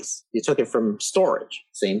different place. You took it from storage.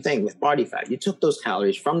 Same thing with body fat. You took those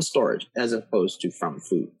calories from storage as opposed to from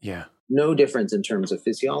food. Yeah. No difference in terms of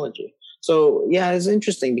physiology. So yeah, it's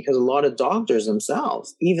interesting because a lot of doctors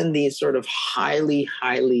themselves, even these sort of highly,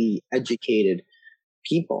 highly educated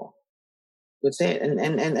people, would say it.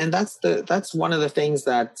 And that's one of the things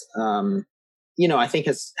that I think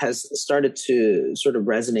has started to sort of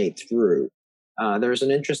resonate through. There's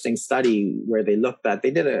an interesting study where they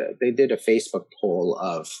did a Facebook poll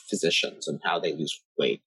of physicians and how they lose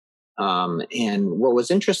weight. And what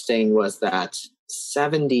was interesting was that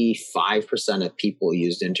 75% of people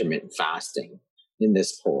used intermittent fasting in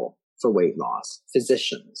this poll for weight loss,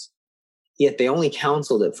 physicians. Yet they only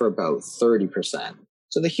counseled it for about 30%.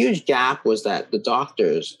 So the huge gap was that the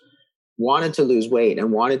doctors wanted to lose weight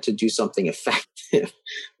and wanted to do something effective,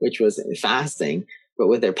 which was fasting. But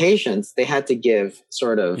with their patients, they had to give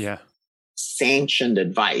sort of sanctioned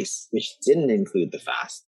advice, which didn't include the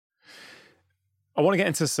fast. I want to get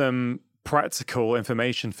into some practical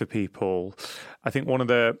information for people. I think one of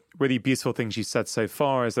the really beautiful things you said so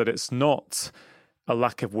far is that it's not a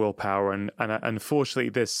lack of willpower. And unfortunately,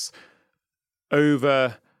 this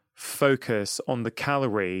over focus on the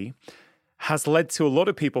calorie has led to a lot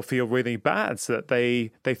of people feel really bad, so that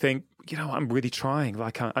they think, I'm really trying,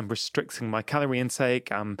 like I'm restricting my calorie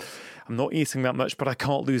intake, I'm not eating that much, but I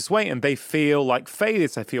can't lose weight. And they feel like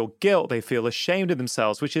failures, they feel guilt, they feel ashamed of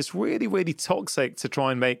themselves, which is really, really toxic to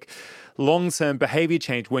try and make long-term behavior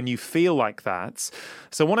change when you feel like that.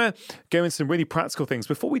 So I want to go into some really practical things.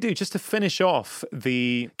 Before we do, just to finish off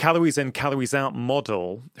the calories in, calories out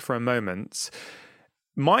model for a moment,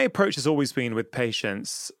 my approach has always been with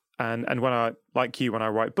patients, and when I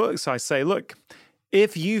write books, I say, look,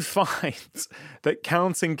 if you find that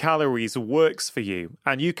counting calories works for you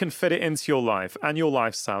and you can fit it into your life and your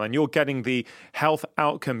lifestyle and you're getting the health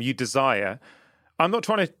outcome you desire, I'm not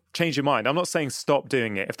trying to change your mind. I'm not saying stop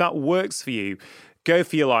doing it. If that works for you, go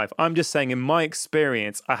for your life. I'm just saying, in my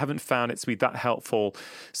experience, I haven't found it to be that helpful,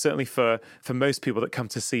 certainly for most people that come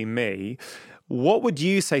to see me. What would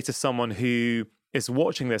you say to someone who is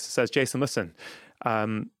watching this and says, Jason, listen,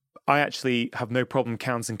 I actually have no problem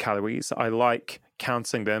counting calories. I like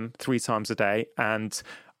counting them 3 times a day, and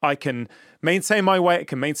I can maintain my weight, I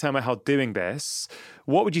can maintain my health doing this.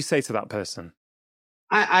 What would you say to that person?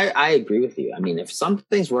 I agree with you. I mean, if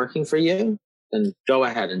something's working for you, then go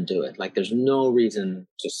ahead and do it. Like, there's no reason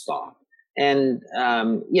to stop. And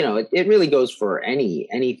it really goes for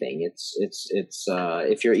anything. It's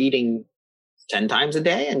if you're eating 10 times a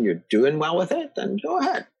day and you're doing well with it, then go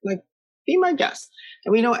ahead. Like, be my guest.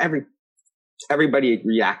 And we know everybody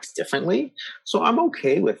reacts differently, so I'm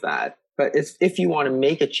okay with that. But if you want to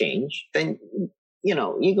make a change, then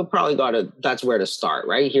you could probably that's where to start,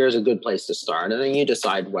 right? Here's a good place to start, and then you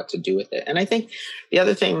decide what to do with it. And I think the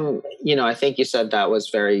other thing, I think you said that was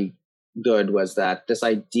very good, was that this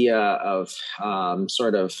idea of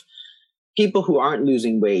sort of people who aren't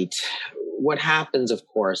losing weight. What happens, of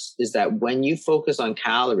course, is that when you focus on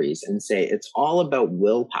calories and say it's all about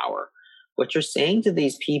willpower, what you're saying to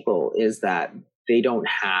these people is that they don't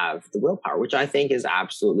have the willpower, which I think is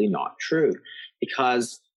absolutely not true,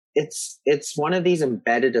 because it's one of these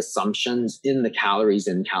embedded assumptions in the calories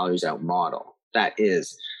in, calories out model that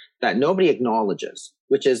nobody acknowledges,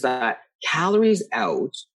 which is that calories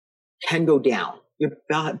out can go down. Your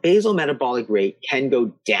basal metabolic rate can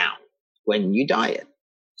go down when you diet.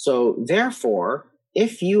 So therefore,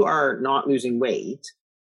 if you are not losing weight,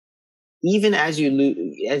 even as you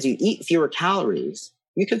eat fewer calories,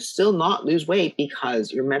 you could still not lose weight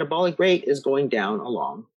because your metabolic rate is going down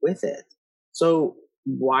along with it. So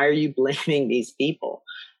why are you blaming these people?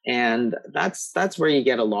 And that's where you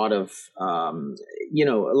get a lot of, a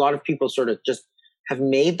lot of people sort of just have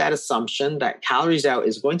made that assumption that calories out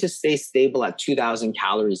is going to stay stable at 2,000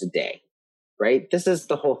 calories a day, right? This is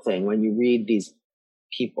the whole thing. When you read these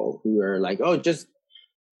people who are like, oh, just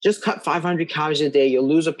cut 500 calories a day, you'll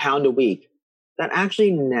lose a pound a week. That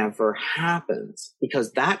actually never happens,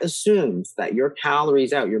 because that assumes that your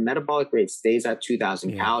calories out, your metabolic rate stays at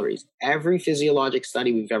 2,000 calories. Every physiologic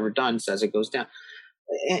study we've ever done says it goes down.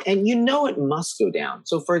 And it must go down.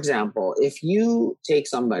 So for example, if you take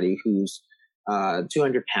somebody who's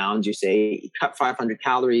 200 pounds, you say cut 500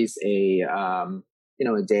 calories a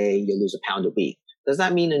day, you'll lose a pound a week. Does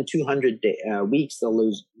that mean in 200 weeks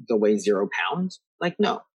they'll weigh 0 pounds? Like,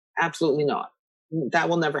 no, absolutely not. That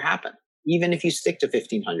will never happen, even if you stick to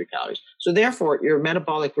 1,500 calories. So therefore, your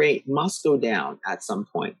metabolic rate must go down at some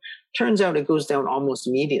point. Turns out it goes down almost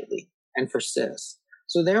immediately and persists.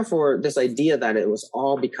 So therefore, this idea that it was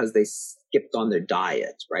all because they skipped on their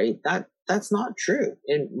diet, right? That's not true.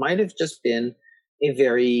 It might have just been a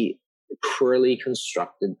very poorly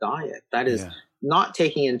constructed diet. That is not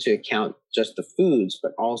taking into account just the foods,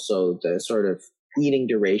 but also the sort of eating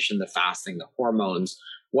duration, the fasting, the hormones,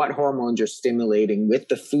 what hormones you're stimulating with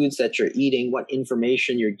the foods that you're eating, what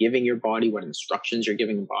information you're giving your body, what instructions you're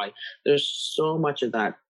giving your body. There's so much of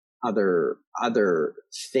that other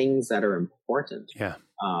things that are important.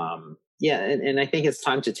 And I think it's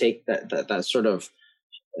time to take that sort of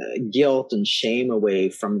guilt and shame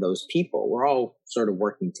away from those people. We're all sort of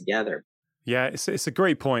working together. Yeah, it's a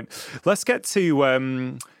great point. Let's get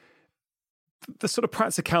to the sort of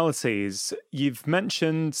practicalities. You've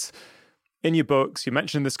mentioned in your books, you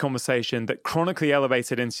mentioned in this conversation that chronically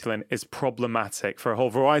elevated insulin is problematic for a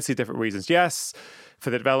whole variety of different reasons. Yes, for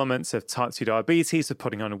the development of type 2 diabetes, for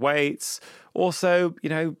putting on weight. Also,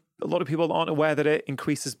 a lot of people aren't aware that it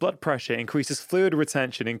increases blood pressure, increases fluid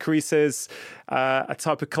retention, increases a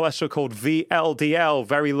type of cholesterol called VLDL,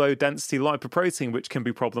 very low density lipoprotein, which can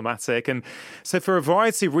be problematic. And so for a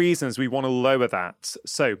variety of reasons, we want to lower that.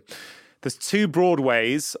 So there's two broad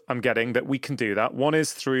ways I'm getting that we can do that. One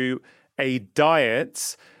is through a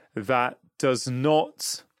diet that does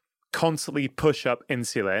not constantly push up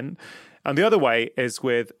insulin. And the other way is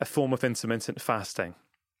with a form of intermittent fasting,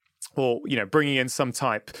 or bringing in some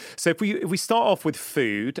type. So if we start off with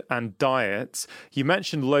food and diet, you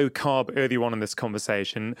mentioned low carb earlier on in this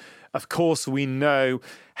conversation. Of course, we know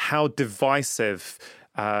how divisive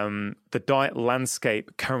the diet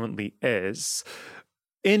landscape currently is.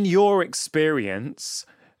 In your experience,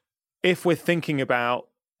 if we're thinking about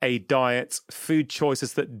a diet, food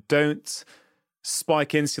choices that don't spike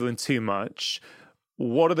insulin too much,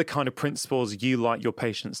 what are the kind of principles you like your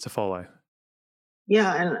patients to follow?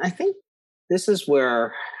 Yeah, and I think this is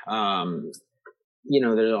where,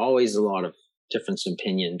 there's always a lot of difference in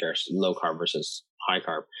opinion versus low carb versus high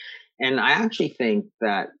carb. And I actually think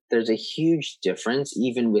that there's a huge difference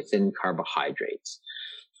even within carbohydrates.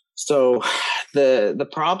 So the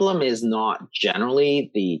problem is not generally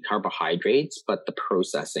the carbohydrates, but the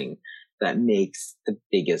processing that makes the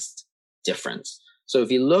biggest difference. So if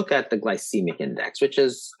you look at the glycemic index, which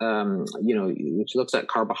is, which looks at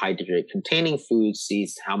carbohydrate containing foods,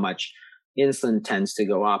 sees how much insulin tends to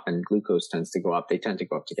go up and glucose tends to go up. They tend to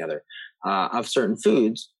go up together of certain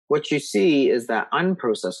foods. What you see is that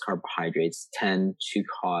unprocessed carbohydrates tend to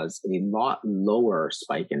cause a lot lower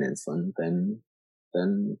spike in insulin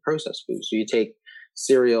than processed foods. So you take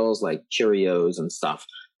cereals like Cheerios and stuff,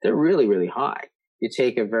 they're really, really high. You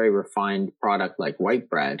take a very refined product like white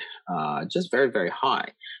bread, just very, very high.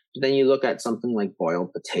 But then you look at something like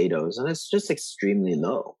boiled potatoes, and it's just extremely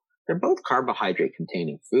low. They're both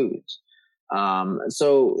carbohydrate-containing foods.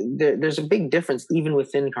 So there's a big difference even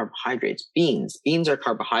within carbohydrates. Beans are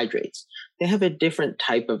carbohydrates. They have a different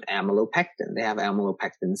type of amylopectin. They have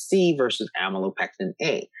amylopectin C versus amylopectin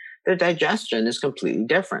A. Their digestion is completely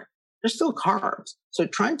different. They're still carbs. So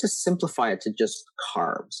trying to simplify it to just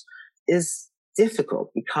carbs is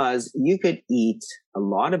difficult because you could eat a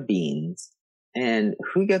lot of beans, and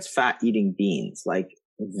who gets fat eating beans? Like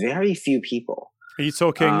very few people. Are you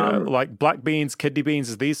talking like black beans, kidney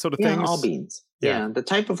beans, these sort of things? Yeah, all beans. Yeah. The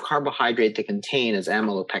type of carbohydrate they contain is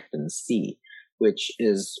amylopectin C, which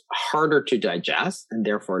is harder to digest and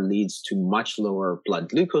therefore leads to much lower blood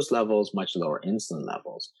glucose levels, much lower insulin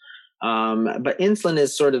levels. But insulin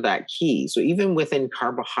is sort of that key. So even within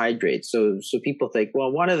carbohydrates, so people think,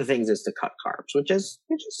 well, one of the things is to cut carbs, which is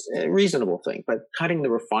a reasonable thing, but cutting the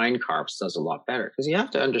refined carbs does a lot better, because you have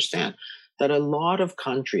to understand that a lot of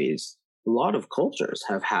countries, a lot of cultures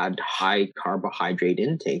have had high carbohydrate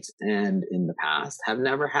intakes, and in the past have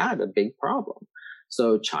never had a big problem.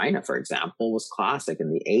 So China, for example, was classic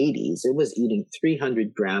in the 80s. It was eating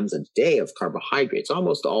 300 grams a day of carbohydrates,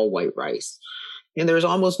 almost all white rice. And there was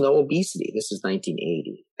almost no obesity. This is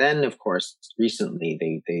 1980. Then, of course, recently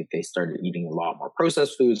they started eating a lot more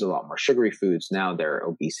processed foods, a lot more sugary foods. Now their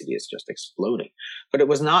obesity is just exploding. But it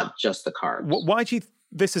was not just the carbs. Why do you?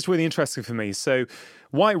 This is really interesting for me. So,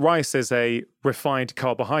 white rice is a refined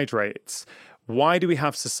carbohydrate. Why do we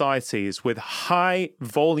have societies with high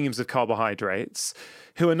volumes of carbohydrates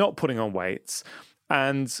who are not putting on weight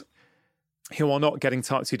and who are not getting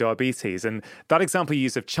type 2 diabetes? And that example you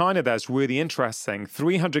use of China there is really interesting.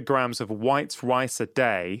 300 grams of white rice a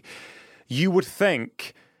day, you would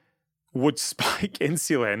think would spike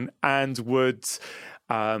insulin and would,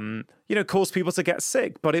 cause people to get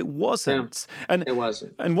sick, but it wasn't. Yeah, and it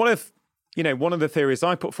wasn't. And one of the theories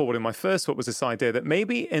I put forward in my first book was this idea that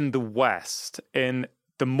maybe in the West, in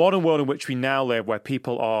the modern world in which we now live, where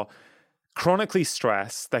people are chronically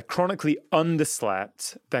stressed, they're chronically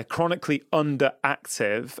underslept, they're chronically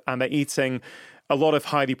underactive, and they're eating a lot of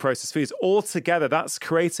highly processed foods. Altogether, that's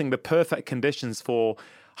creating the perfect conditions for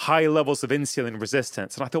high levels of insulin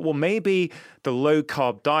resistance. And I thought, well, maybe the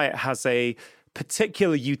low-carb diet has a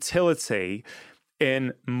particular utility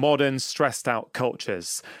in modern stressed out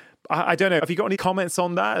cultures. I don't know. Have you got any comments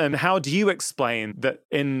on that? And how do you explain that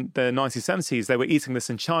in the 1970s, they were eating this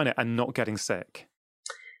in China and not getting sick?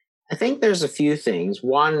 I think there's a few things.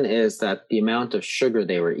 One is that the amount of sugar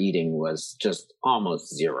they were eating was just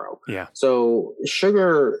almost zero. Yeah. So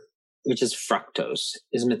sugar, which is fructose,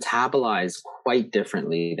 is metabolized quite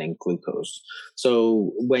differently than glucose.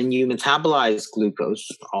 So when you metabolize glucose,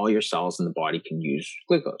 all your cells in the body can use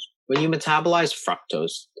glucose. When you metabolize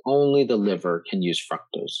fructose, only the liver can use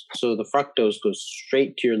fructose. So the fructose goes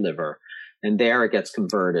straight to your liver, and there it gets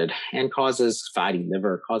converted and causes fatty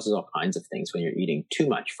liver, causes all kinds of things when you're eating too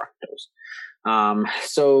much fructose.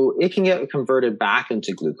 So it can get converted back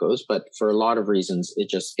into glucose, but for a lot of reasons, it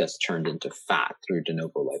just gets turned into fat through de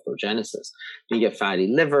novo lipogenesis. You get fatty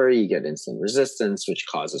liver, you get insulin resistance, which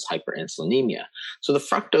causes hyperinsulinemia. So the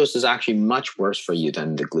fructose is actually much worse for you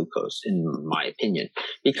than the glucose, in my opinion,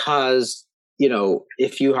 because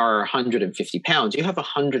if you are 150 pounds, you have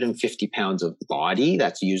 150 pounds of body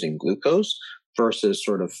that's using glucose versus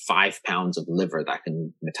sort of 5 pounds of liver that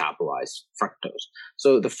can metabolize fructose.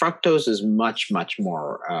 So the fructose is much, much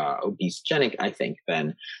more obesogenic, I think,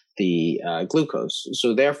 than the glucose.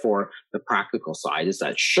 So therefore, the practical side is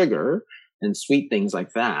that sugar and sweet things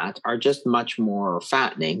like that are just much more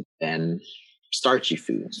fattening than starchy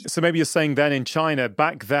foods. So maybe you're saying then in China,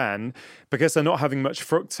 back then, because they're not having much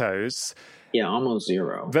fructose, yeah, almost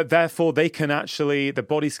zero. That therefore they can actually, the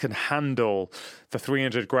bodies can handle the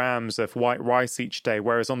 300 grams of white rice each day.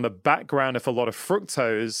 Whereas on the background of a lot of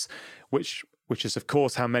fructose, which is of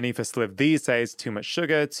course how many of us live these days, too much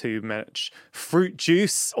sugar, too much fruit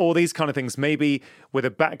juice, all these kind of things, maybe with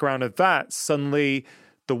a background of that, suddenly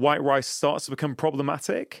the white rice starts to become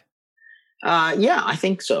problematic? Yeah, I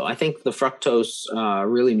think so. I think the fructose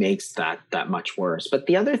really makes that much worse. But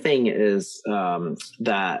the other thing is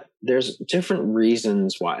that there's different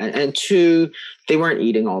reasons why. And two, they weren't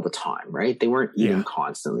eating all the time, right? They weren't eating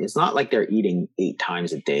constantly. It's not like they're eating 8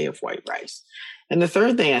 times a day of white rice. And the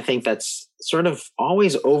third thing I think that's sort of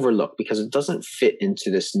always overlooked because it doesn't fit into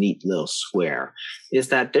this neat little square is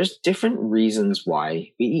that there's different reasons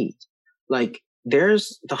why we eat. Like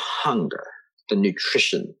there's the hunger, the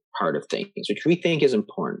nutrition part of things, which we think is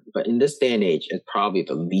important. But in this day and age, it's probably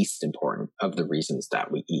the least important of the reasons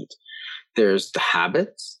that we eat. There's the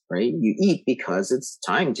habits, right? You eat because it's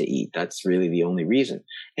time to eat. That's really the only reason.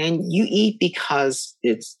 And you eat because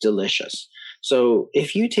it's delicious. So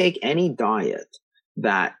if you take any diet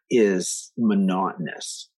that is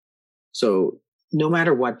monotonous, so no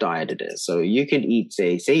matter what diet it is, so you could eat,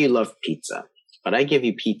 say you love pizza, but I give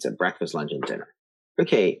you pizza, breakfast, lunch, and dinner.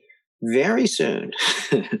 Okay. Very soon,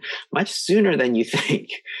 much sooner than you think,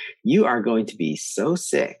 you are going to be so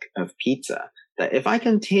sick of pizza that if I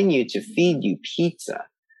continue to feed you pizza,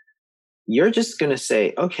 you're just going to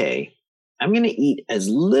say, okay, I'm going to eat as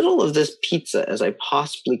little of this pizza as I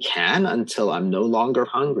possibly can until I'm no longer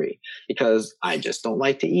hungry because I just don't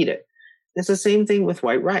like to eat it. It's the same thing with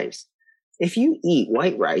white rice. If you eat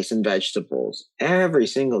white rice and vegetables every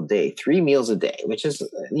single day, 3 meals a day, which is,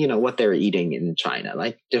 what they're eating in China,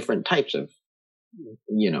 like different types of,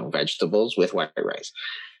 vegetables with white rice,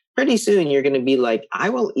 pretty soon you're going to be like, I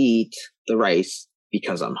will eat the rice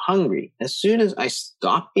because I'm hungry. As soon as I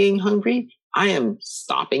stop being hungry, I am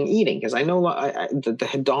stopping eating because I know the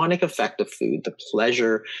hedonic effect of food, the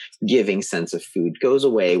pleasure-giving sense of food goes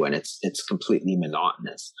away when it's completely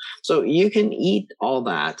monotonous. So you can eat all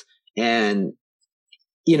that. And,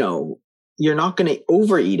 you're not going to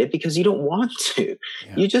overeat it because you don't want to.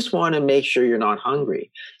 Yeah. You just want to make sure you're not hungry.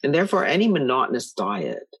 And therefore, any monotonous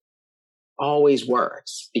diet always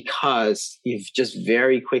works because you've just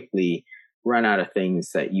very quickly run out of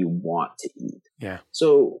things that you want to eat. Yeah.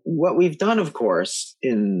 So what we've done, of course,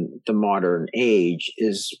 in the modern age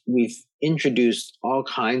is we've introduced all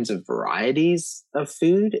kinds of varieties of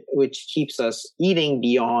food, which keeps us eating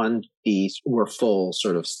beyond the we're full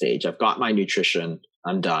sort of stage. I've got my nutrition.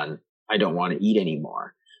 I'm done. I don't want to eat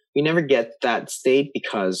anymore. We never get that state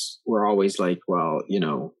because we're always like, well,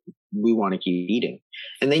 we want to keep eating.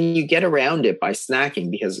 And then you get around it by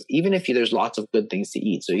snacking because even if there's lots of good things to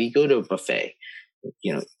eat, so you go to a buffet,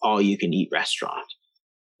 all you can eat restaurant,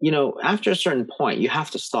 after a certain point, you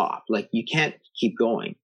have to stop. Like you can't keep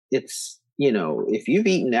going. It's, if you've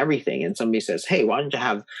eaten everything and somebody says, hey, why don't you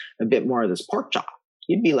have a bit more of this pork chop?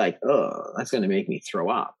 You'd be like, oh, that's going to make me throw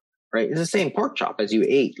up. right? It's the same pork chop as you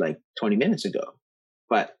ate like 20 minutes ago,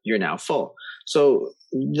 but you're now full. So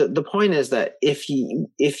the point is that if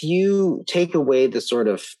you take away the sort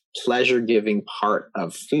of pleasure-giving part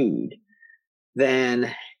of food,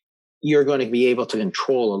 then you're going to be able to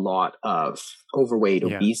control a lot of overweight,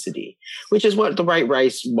 obesity, which is what the white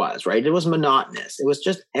rice was, right? It was monotonous. It was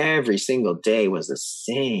just every single day was the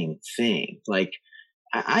same thing. Like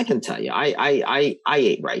I can tell you, I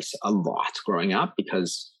ate rice a lot growing up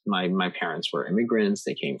because my parents were immigrants.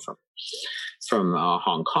 They came from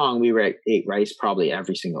Hong Kong. We ate rice probably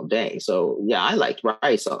every single day. So yeah, I liked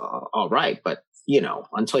rice all right, but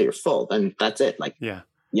until you're full, then that's it. Like,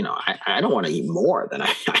 I don't want to eat more than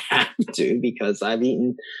I have to because I've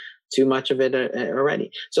eaten too much of it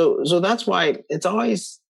already. So that's why it's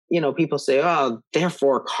always, people say, oh,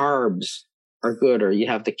 therefore carbs are good, or you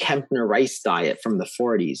have the Kempner rice diet from the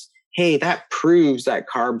 40s. Hey, that proves that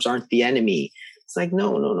carbs aren't the enemy. It's like,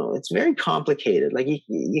 no. It's very complicated. Like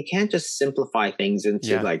you can't just simplify things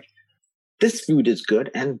into like, this food is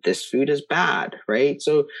good and this food is bad, right?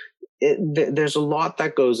 So there's a lot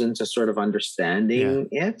that goes into sort of understanding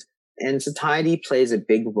it, and satiety plays a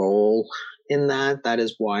big role in that. That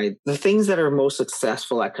is why the things that are most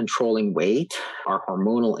successful at controlling weight are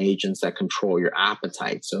hormonal agents that control your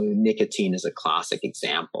appetite. So nicotine is a classic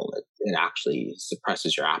example. It actually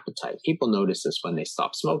suppresses your appetite. People notice this when they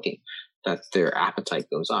stop smoking, that their appetite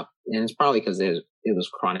goes up. And it's probably because it was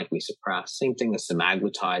chronically suppressed. Same thing with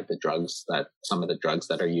semaglutide, some of the drugs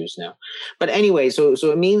that are used now. But anyway, so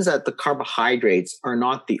it means that the carbohydrates are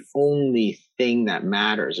not the only thing that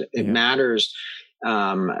matters. It matters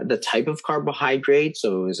the type of carbohydrate.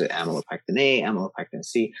 So is it amylopectin A, amylopectin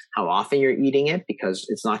C, how often you're eating it, because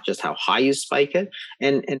it's not just how high you spike it,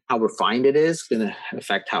 and how refined it is going to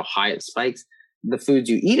affect how high it spikes. The foods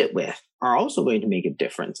you eat it with are also going to make a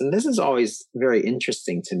difference. And this is always very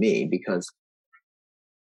interesting to me, because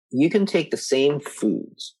you can take the same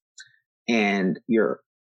foods and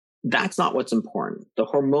that's not what's important. The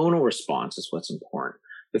hormonal response is what's important.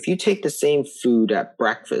 If you take the same food at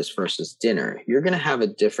breakfast versus dinner, you're going to have a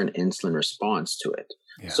different insulin response to it.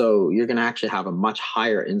 Yeah. So you're going to actually have a much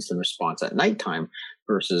higher insulin response at nighttime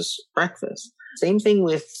versus breakfast. Same thing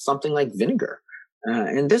with something like vinegar.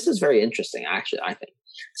 And this is very interesting, actually, I think.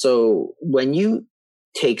 So when you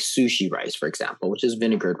take sushi rice, for example, which is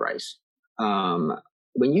vinegared rice,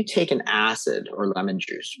 when you take an acid or lemon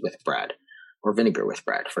juice with bread, or vinegar with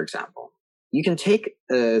bread, for example, you can take,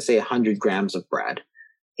 say, 100 grams of bread,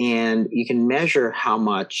 and you can measure how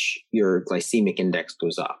much your glycemic index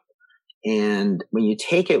goes up. And when you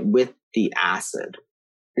take it with the acid,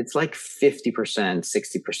 it's like 50%,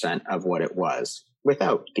 60% of what it was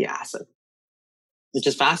without the acid, which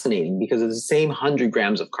is fascinating because it's the same 100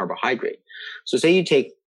 grams of carbohydrate. So say you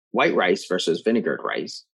take white rice versus vinegared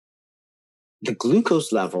rice, the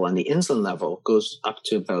glucose level and the insulin level goes up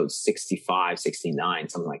to about 65, 69,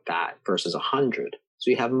 something like that, versus 100.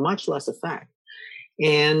 So you have much less effect.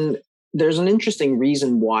 And there's an interesting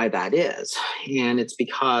reason why that is. And it's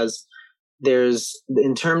because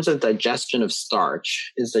in terms of digestion of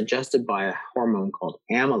starch, is digested by a hormone called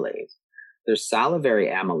amylase. There's salivary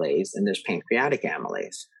amylase and there's pancreatic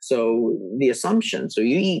amylase. So the assumption, so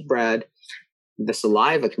you eat bread, the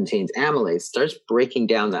saliva contains amylase, starts breaking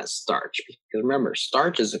down that starch. Because remember,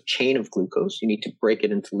 starch is a chain of glucose. You need to break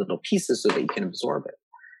it into little pieces so that you can absorb it.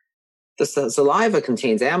 The saliva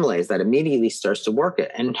contains amylase that immediately starts to work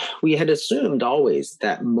it. And we had assumed always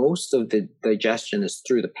that most of the digestion is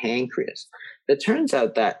through the pancreas. It turns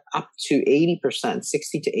out that up to 80%,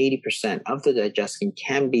 60 to 80% of the digestion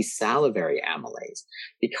can be salivary amylase,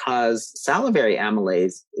 because salivary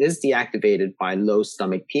amylase is deactivated by low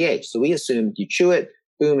stomach pH. So we assumed you chew it,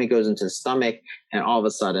 boom, it goes into the stomach, and all of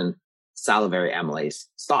a sudden salivary amylase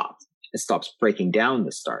stops. It stops breaking down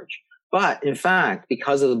the starch. But in fact,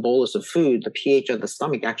 because of the bolus of food, the pH of the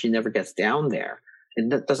stomach actually never gets down there.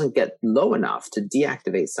 It doesn't get low enough to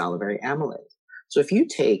deactivate salivary amylase. So if you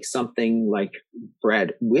take something like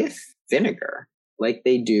bread with vinegar, like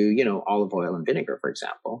they do, olive oil and vinegar, for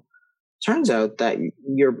example, turns out that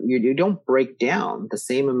you don't break down the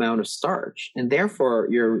same amount of starch, and therefore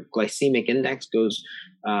your glycemic index goes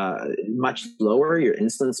much lower, your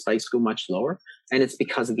insulin spikes go much lower, and it's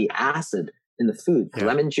because of the acid in the food. Yeah.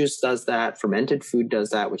 Lemon juice does that. Fermented food does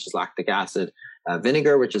that, which is lactic acid.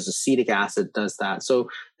 Vinegar, which is acetic acid, does that. So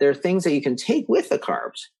there are things that you can take with the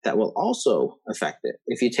carbs that will also affect it.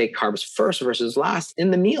 If you take carbs first versus last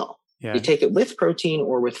in the meal, you take it with protein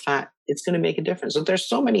or with fat, it's going to make a difference. So there's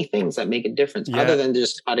so many things that make a difference other Yeah. than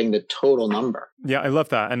just cutting the total number. Yeah, I love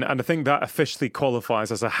that. And I think that officially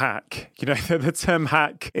qualifies as a hack. The term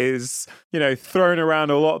hack is, thrown around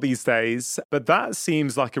a lot these days, but that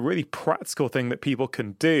seems like a really practical thing that people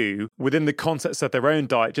can do within the context of their own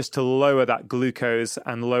diet just to lower that glucose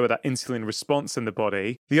and lower that insulin response in the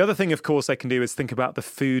body. The other thing, of course, they can do is think about the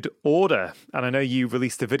food order. And I know you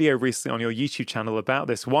released a video recently on your YouTube channel about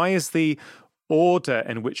this. Why is the order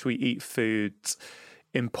in which we eat foods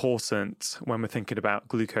important when we're thinking about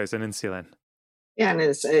glucose and insulin? Yeah, and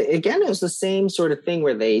it was the same sort of thing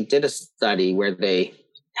where they did a study where they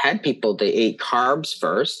had people, they ate carbs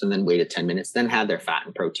first and then waited 10 minutes, then had their fat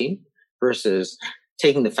and protein, versus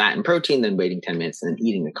taking the fat and protein, then waiting 10 minutes and then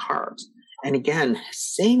eating the carbs. And again,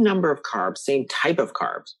 same number of carbs, same type of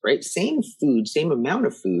carbs, right? Same food, same amount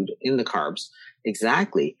of food in the carbs,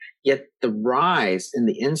 exactly. Yet the rise in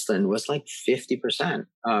the insulin was like 50%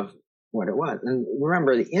 of what it was. And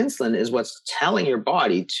remember, the insulin is what's telling your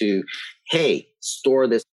body to, hey, store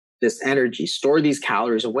this energy, store these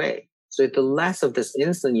calories away. So the less of this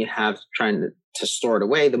insulin you have trying to store it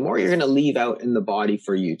away, the more you're going to leave out in the body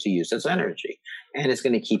for you to use as energy. And it's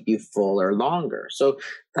going to keep you fuller longer. So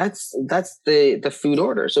that's the food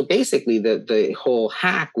order. So basically the whole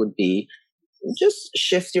hack would be just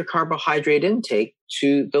shift your carbohydrate intake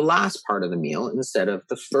to the last part of the meal instead of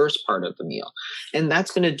the first part of the meal. And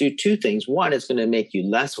that's going to do two things. One, it's going to make you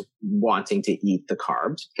less wanting to eat the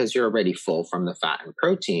carbs because you're already full from the fat and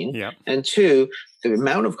protein. Yeah. And two, the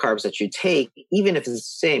amount of carbs that you take, even if it's the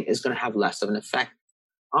same, is going to have less of an effect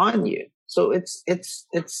on you. So this is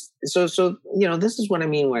what I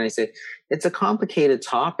mean when I say it's a complicated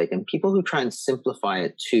topic, and people who try and simplify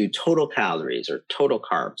it to total calories or total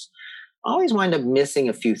carbs always wind up missing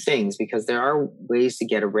a few things, because there are ways to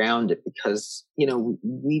get around it, because,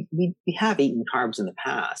 we have eaten carbs in the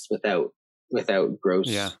past without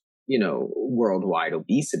gross, worldwide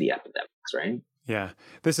obesity epidemics, right? Yeah.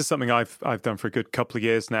 This is something I've done for a good couple of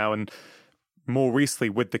years now, and more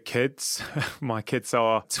recently with the kids. My kids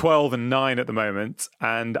are 12 and 9 at the moment,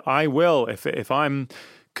 and I will, if I'm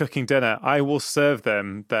cooking dinner, I will serve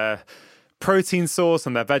them their protein sauce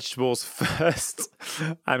and their vegetables first.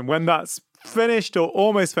 And when that's finished or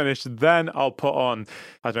almost finished, then I'll put on,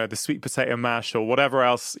 I don't know, the sweet potato mash or whatever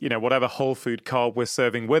else, whatever whole food carb we're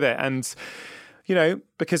serving with it. And,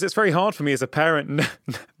 because it's very hard for me as a parent,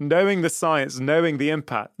 knowing the science, knowing the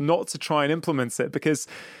impact, not to try and implement it, because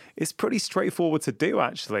it's pretty straightforward to do,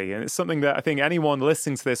 actually. And it's something that I think anyone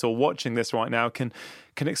listening to this or watching this right now can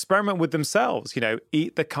experiment with themselves,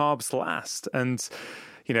 eat the carbs last. And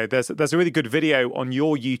there's a really good video on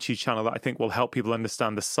your YouTube channel that I think will help people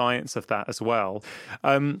understand the science of that as well.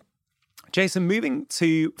 Jason, moving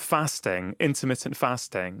to fasting, intermittent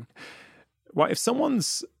fasting, right? If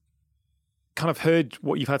someone's kind of heard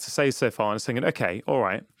what you've had to say so far and is thinking, okay, all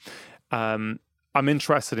right, I'm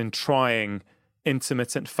interested in trying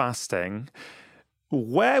intermittent fasting,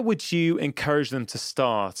 where would you encourage them to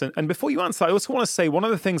start? And before you answer, I also want to say one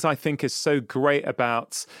of the things I think is so great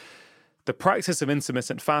about the practice of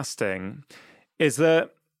intermittent fasting is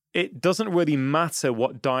that it doesn't really matter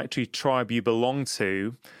what dietary tribe you belong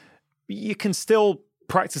to. You can still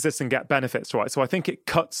practice this and get benefits, right? So I think it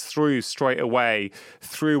cuts through straight away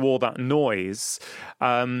through all that noise.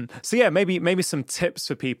 Maybe some tips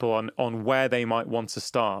for people on where they might want to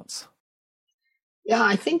start. Yeah,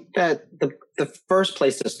 I think that the first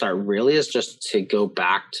place to start really is just to go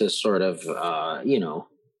back to sort of,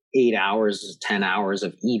 8 hours, 10 hours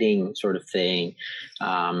of eating sort of thing.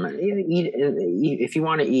 If you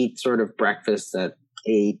want to eat sort of breakfast at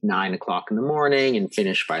 8, 9 o'clock in the morning and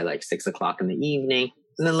finish by like 6 o'clock in the evening,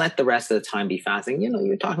 and then let the rest of the time be fasting,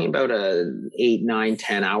 you're talking about a 8, 9,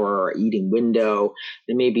 10 hour eating window,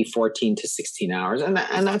 and maybe 14 to 16 hours. And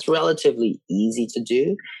that's relatively easy to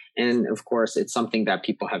do. And of course, it's something that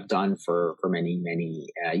people have done for many, many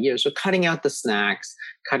years. So cutting out the snacks,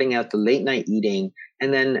 cutting out the late night eating.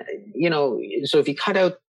 And then, so if you cut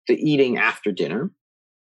out the eating after dinner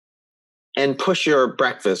and push your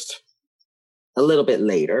breakfast a little bit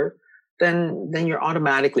later, then you're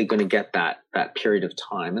automatically going to get that period of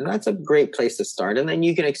time. And that's a great place to start. And then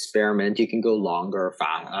you can experiment. You can go longer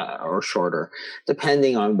or shorter,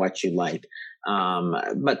 depending on what you like.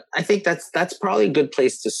 But I think that's probably a good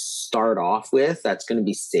place to start off with. That's going to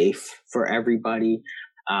be safe for everybody.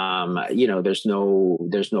 There's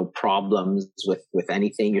no problems with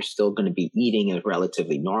anything. You're still going to be eating a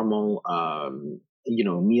relatively normal,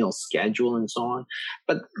 meal schedule and so on.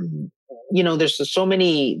 But, there's so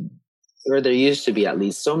many, or there used to be at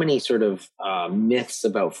least so many sort of myths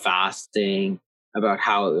about fasting about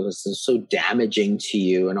how it was so damaging to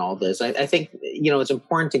you and all this. I think, it's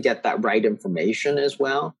important to get that right information as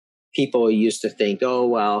well. People used to think, oh,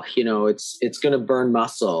 well, it's going to burn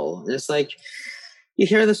muscle. And it's like, you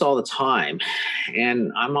hear this all the time.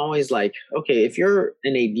 And I'm always like, okay, if you're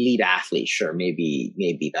an elite athlete, sure,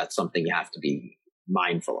 maybe that's something you have to be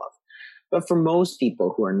mindful of. But for most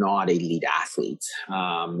people who are not elite athletes,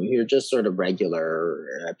 you're just sort of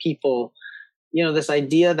regular people, this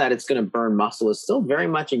idea that it's going to burn muscle is still very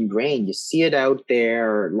much ingrained. You see it out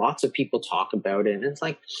there. Lots of people talk about it. And it's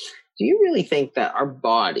like, do you really think that our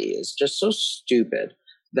body is just so stupid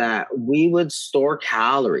that we would store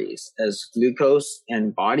calories as glucose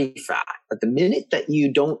and body fat, but the minute that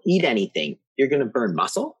you don't eat anything, you're going to burn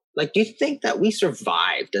muscle? Like, do you think that we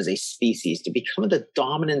survived as a species to become the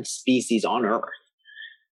dominant species on Earth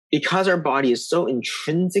because our body is so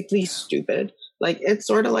intrinsically stupid? Like, it's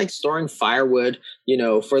sort of like storing firewood,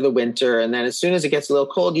 for the winter. And then as soon as it gets a little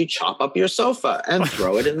cold, you chop up your sofa and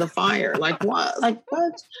throw it in the fire. Like, what? Like,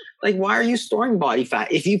 what? Like, why are you storing body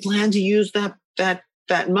fat if you plan to use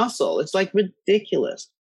that muscle? It's like ridiculous.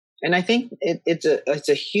 And I think it's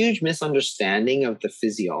a huge misunderstanding of the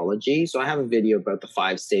physiology. So I have a video about the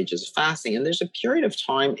 5 stages of fasting, and there's a period of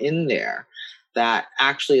time in there that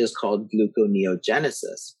actually is called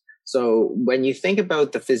gluconeogenesis. So when you think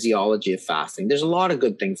about the physiology of fasting, there's a lot of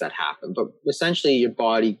good things that happen, but essentially your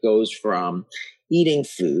body goes from eating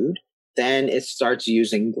food, then it starts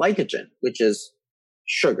using glycogen, which is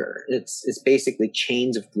sugar. It's basically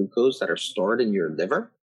chains of glucose that are stored in your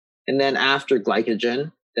liver. And then after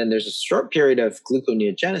glycogen, then there's a short period of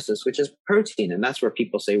gluconeogenesis, which is protein. And that's where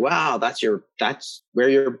people say, wow, that's where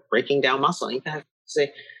you're breaking down muscle. And you have to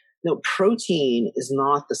say, no, protein is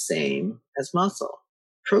not the same as muscle.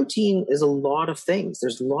 Protein is a lot of things.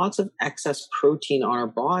 There's lots of excess protein on our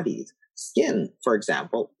bodies. Skin, for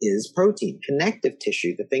example, is protein. Connective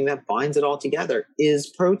tissue, the thing that binds it all together,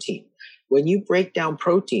 is protein. When you break down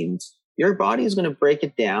proteins, your body is going to break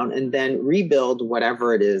it down and then rebuild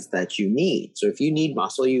whatever it is that you need. So if you need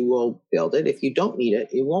muscle, you will build it. If you don't need it,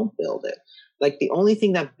 you won't build it. Like, the only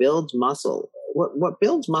thing that builds muscle, what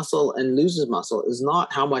builds muscle and loses muscle is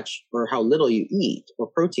not how much or how little you eat or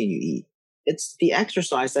protein you eat. It's the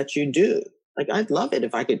exercise that you do. Like, I'd love it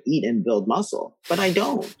if I could eat and build muscle, but I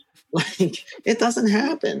don't. Like, it doesn't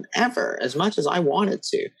happen ever as much as I want it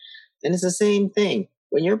to. And it's the same thing.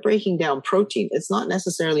 When you're breaking down protein, it's not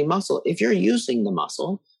necessarily muscle. If you're using the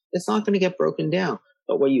muscle, it's not going to get broken down.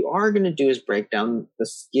 But what you are going to do is break down the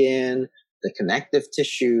skin, the connective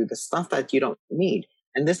tissue, the stuff that you don't need.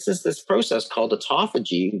 And this is this process called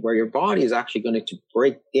autophagy, where your body is actually going to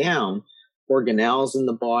break down organelles in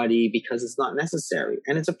the body because it's not necessary.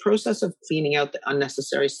 And it's a process of cleaning out the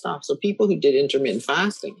unnecessary stuff. So people who did intermittent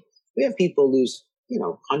fasting, we have people lose,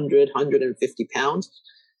 100, 150 pounds.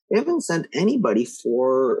 They haven't sent anybody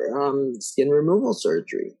for skin removal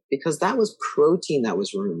surgery because that was protein that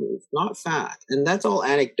was removed, not fat. And that's all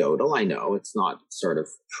anecdotal. I know it's not sort of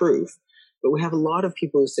proof, but we have a lot of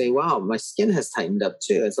people who say, wow, my skin has tightened up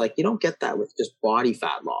too. It's like, you don't get that with just body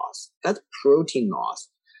fat loss. That's protein loss.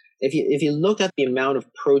 If you look at the amount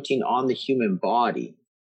of protein on the human body,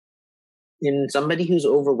 in somebody who's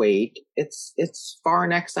overweight, it's far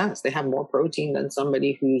in excess. They have more protein than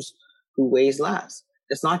somebody who weighs less.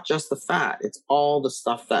 It's not just the fat. It's all the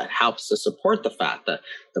stuff that helps to support the fat,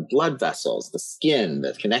 the blood vessels, the skin,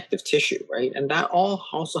 the connective tissue, right? And that all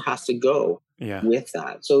also has to go with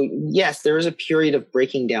that. So yes, there is a period of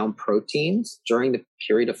breaking down proteins during the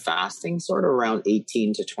period of fasting, sort of around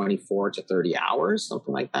 18 to 24 to 30 hours,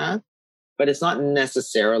 something like that. But it's not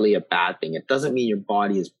necessarily a bad thing. It doesn't mean your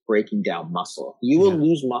body is breaking down muscle. You will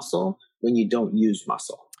lose muscle when you don't use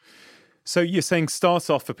muscle. So you're saying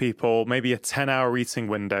start off for people, maybe a 10-hour eating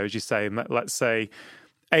window, as you say. Let's say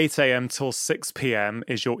 8 a.m. till 6 p.m.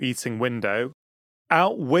 is your eating window.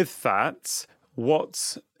 Out with that,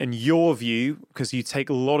 what, in your view, because you take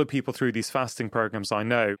a lot of people through these fasting programs, I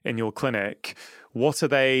know, in your clinic, what are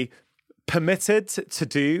they permitted to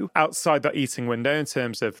do outside that eating window in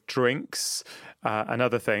terms of drinks and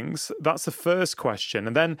other things? That's the first question.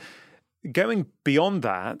 And then going beyond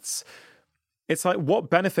that, it's like, what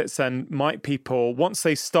benefits then might people, once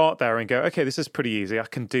they start there and go, okay, this is pretty easy, I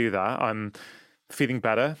can do that, I'm feeling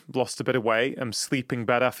better, lost a bit of weight, I'm sleeping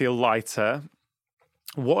better, I feel lighter.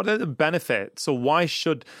 What are the benefits, or why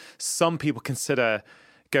should some people consider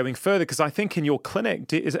going further? Because I think in your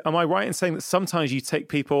clinic, am I right in saying that sometimes you take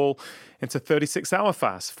people into 36-hour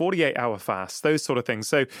fasts, 48-hour fasts, those sort of things?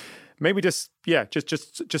 So maybe just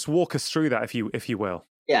walk us through that, if you will.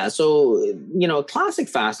 Yeah, so, classic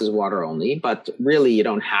fast is water only, but really you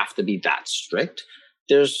don't have to be that strict.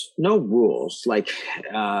 there's no rules. Like,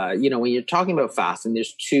 when you're talking about fasting,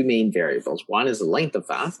 there's two main variables. One is the length of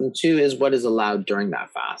fast, and two is what is allowed during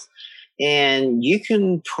that fast. And you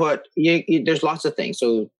can put, there's lots of things.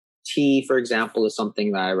 So tea, for example, is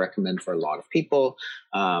something that I recommend for a lot of people.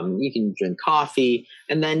 You can drink coffee,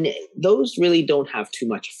 and then those really don't have too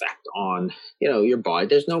much effect on, your body.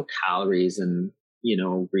 There's no calories in,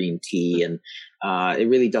 green tea, and it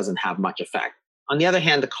really doesn't have much effect. On the other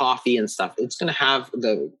hand, the coffee and stuff, it's going to have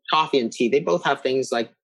the coffee and tea. They both have things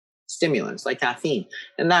like stimulants, like caffeine,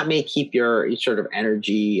 and that may keep your sort of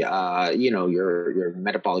energy, your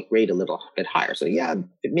metabolic rate a little bit higher. So yeah,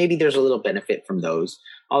 maybe there's a little benefit from those,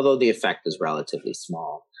 although the effect is relatively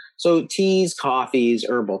small. So teas, coffees,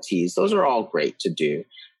 herbal teas, those are all great to do.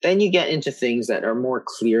 Then you get into things that are more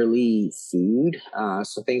clearly food.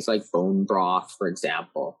 So things like bone broth, for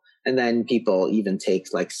example. And then people even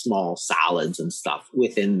take like small salads and stuff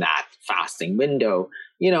within that fasting window,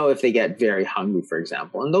 if they get very hungry, for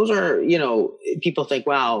example. And those are, people think,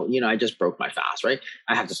 wow, I just broke my fast, right?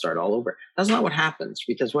 I have to start all over. That's not what happens,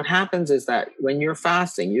 because what happens is that when you're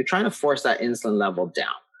fasting, you're trying to force that insulin level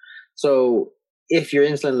down. So if your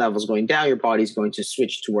insulin level is going down, your body's going to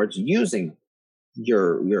switch towards using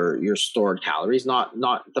your stored calories, not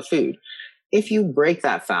the food. If you break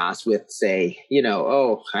that fast with, say,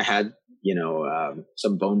 I had,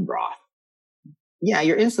 some bone broth. Yeah,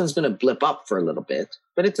 your insulin's going to blip up for a little bit,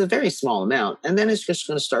 but it's a very small amount. And then it's just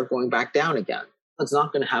going to start going back down again. It's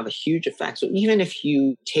not going to have a huge effect. So even if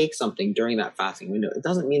you take something during that fasting window, it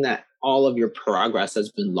doesn't mean that all of your progress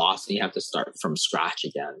has been lost and you have to start from scratch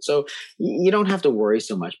again. So you don't have to worry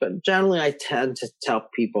so much. But generally, I tend to tell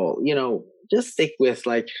people, just stick with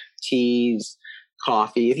like teas,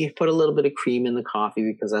 coffee. If you put a little bit of cream in the coffee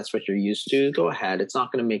because that's what you're used to, go ahead. It's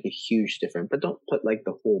not going to make a huge difference, but don't put like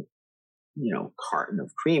the whole, carton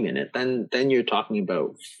of cream in it. Then you're talking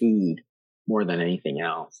about food more than anything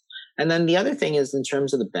else. And then the other thing is in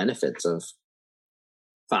terms of the benefits of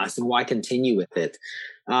fasting, why continue with it?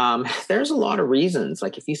 There's a lot of reasons.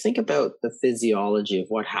 Like if you think about the physiology of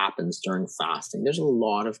what happens during fasting, there's a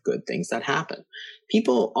lot of good things that happen.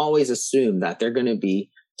 People always assume that they're going to be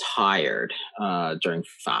tired during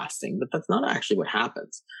fasting, but that's not actually what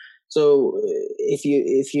happens. So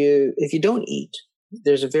if you don't eat,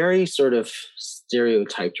 there's a very sort of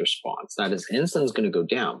stereotyped response. That is, insulin is going to go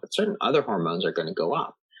down, but certain other hormones are going to go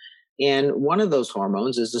up. And one of those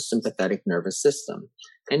hormones is the sympathetic nervous system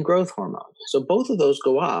and growth hormone. So both of those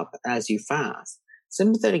go up as you fast.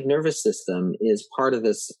 Sympathetic nervous system is part of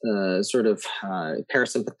this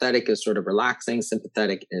parasympathetic is sort of relaxing.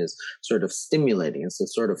 Sympathetic is sort of stimulating. It's a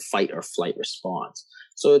sort of fight or flight response.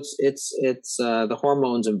 So it's the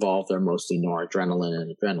hormones involved are mostly noradrenaline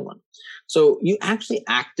and adrenaline. So you actually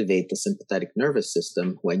activate the sympathetic nervous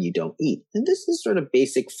system when you don't eat. And this is sort of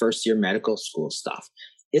basic first year medical school stuff.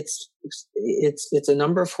 It's a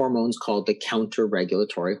number of hormones called the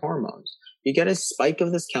counter-regulatory hormones. You get a spike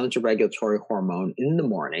of this counter-regulatory hormone in the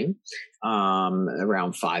morning,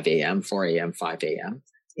 around 5 a.m., 4 a.m., 5 a.m.,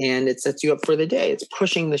 and it sets you up for the day. It's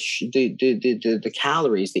pushing the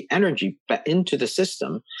calories, the energy into the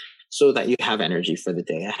system so that you have energy for the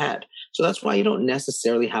day ahead. So that's why you don't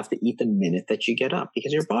necessarily have to eat the minute that you get up,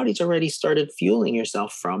 because your body's already started fueling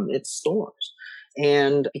yourself from its stores.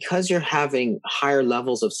 And because you're having higher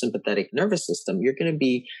levels of sympathetic nervous system, you're going to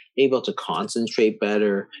be able to concentrate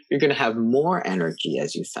better. You're going to have more energy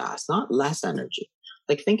as you fast, not less energy.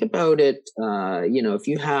 Like think about it, if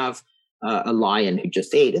you have a lion who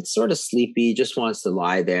just ate, it's sort of sleepy, just wants to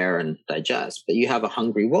lie there and digest. But you have a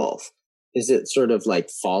hungry wolf. Is it sort of like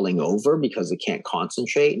falling over because it can't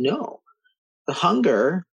concentrate? No. The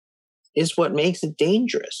hunger is what makes it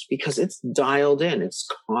dangerous, because it's dialed in, it's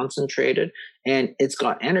concentrated, and it's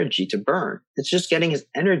got energy to burn. It's just getting its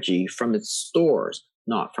energy from its stores,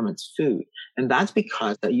 not from its food. And that's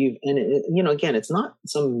because that again, it's not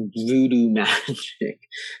some voodoo magic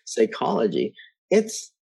psychology.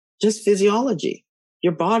 It's just physiology.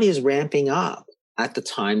 Your body is ramping up at the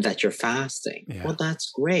time that you're fasting. Yeah. Well,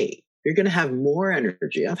 that's great. You're going to have more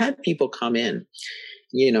energy. I've had people come in,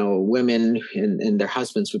 women and their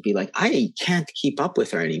husbands would be like, I can't keep up with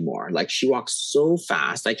her anymore. Like she walks so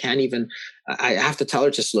fast. I have to tell her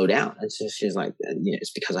to slow down. And so she's like,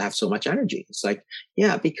 it's because I have so much energy. It's like,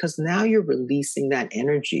 yeah, because now you're releasing that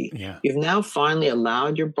energy. Yeah. You've now finally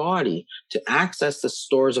allowed your body to access the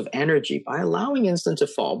stores of energy by allowing insulin to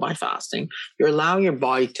fall by fasting. You're allowing your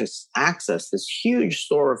body to access this huge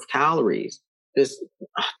store of calories, this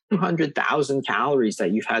 200,000 calories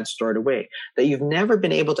that you've had stored away that you've never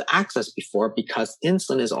been able to access before because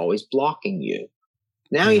insulin is always blocking you.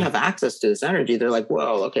 Now you have access to this energy. They're like,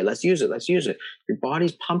 well, okay, let's use it. Let's use it. Your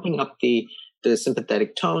body's pumping up the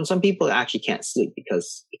sympathetic tone. Some people actually can't sleep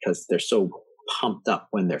because they're so pumped up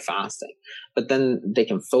when they're fasting, but then they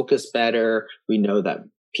can focus better. We know that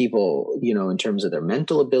people, in terms of their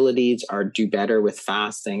mental abilities, do better with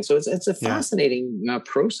fasting. So it's a fascinating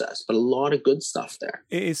process, but a lot of good stuff there.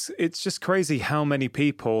 It's just crazy how many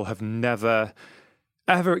people have never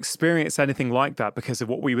ever experienced anything like that because of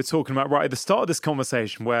what we were talking about right at the start of this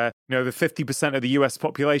conversation, where the 50% of the US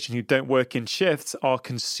population who don't work in shifts are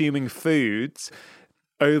consuming foods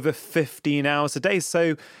over 15 hours a day.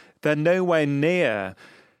 So they're nowhere near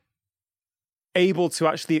able to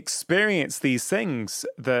actually experience these things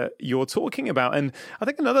that you're talking about. And I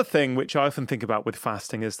think another thing which I often think about with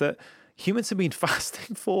fasting is that humans have been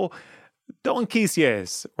fasting for donkey's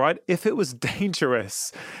years, right? If it was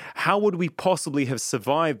dangerous, how would we possibly have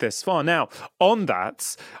survived this far? Now, on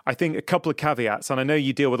that, I think a couple of caveats, and I know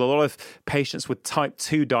you deal with a lot of patients with type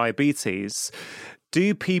 2 diabetes.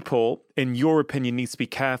 Do people, in your opinion, need to be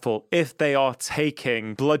careful if they are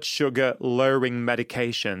taking blood sugar lowering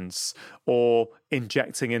medications or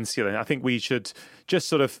injecting insulin? I think we should just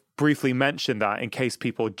sort of briefly mention that in case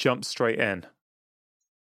people jump straight in.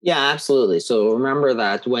 Yeah, absolutely. So remember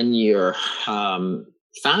that when you're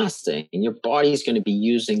fasting, your body's going to be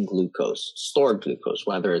using glucose, stored glucose,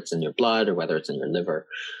 whether it's in your blood or whether it's in your liver.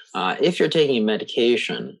 If you're taking a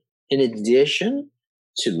medication, in addition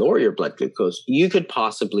to lower your blood glucose, you could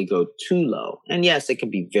possibly go too low. And yes, it can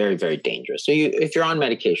be very, very dangerous. So if you're on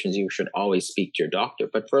medications, you should always speak to your doctor.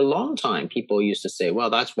 But for a long time, people used to say, well,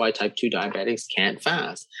 that's why type 2 diabetics can't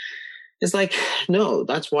fast. It's like, no,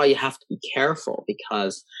 that's why you have to be careful,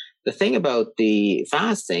 because the thing about the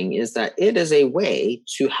fasting is that it is a way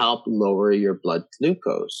to help lower your blood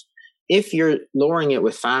glucose. If you're lowering it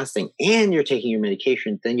with fasting and you're taking your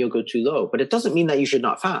medication, then you'll go too low. But it doesn't mean that you should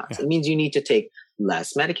not fast. It means you need to take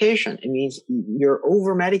less medication. It means you're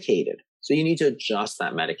over medicated. So you need to adjust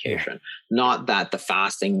that medication, not that the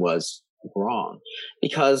fasting was wrong,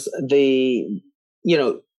 because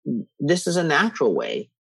this is a natural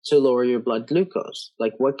way to lower your blood glucose.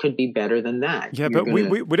 Like, what could be better than that? Yeah, but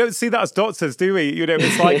we don't see that as doctors, do we?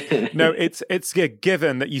 It's like, no, it's a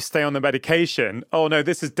given that you stay on the medication. Oh, no,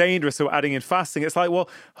 this is dangerous, so we're adding in fasting. It's like, well,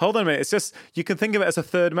 hold on a minute. It's just, you can think of it as a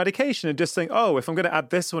third medication and just think, oh, if I'm going to add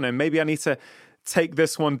this one in, maybe I need to take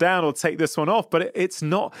this one down or take this one off. But it's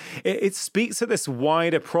not, it speaks to this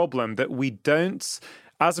wider problem that we don't,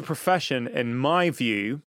 as a profession, in my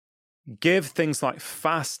view, give things like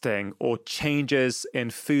fasting or changes in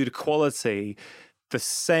food quality the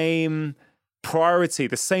same priority,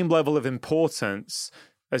 the same level of importance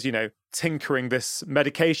as, tinkering this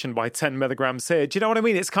medication by 10 milligrams here. Do you know what I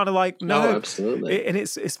mean? It's kind of like, no, absolutely. And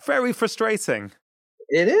it's very frustrating.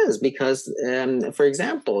 It is, because, for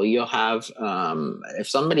example, you'll have, if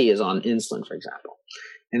somebody is on insulin, for example,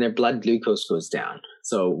 and their blood glucose goes down.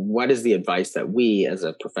 So what is the advice that we as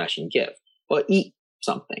a profession give? Well, eat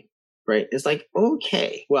something. Right? It's like,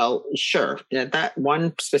 okay, well, sure. At that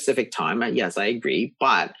one specific time, yes, I agree.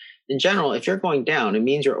 But in general, if you're going down, it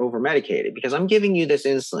means you're over medicated, because I'm giving you this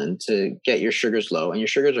insulin to get your sugars low, and your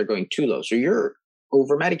sugars are going too low. So you're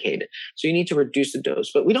over medicated. So you need to reduce the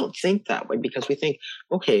dose. But we don't think that way, because we think,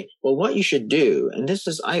 okay, well, what you should do, and this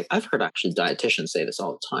is, I've heard actually dietitians say this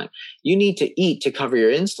all the time, you need to eat to cover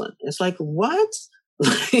your insulin. It's like, what?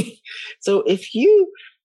 So if you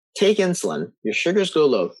take insulin, your sugars go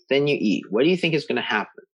low, then you eat. What do you think is going to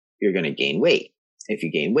happen? You're going to gain weight. If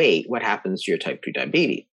you gain weight, what happens to your type 2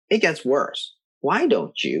 diabetes? It gets worse. Why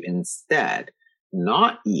don't you instead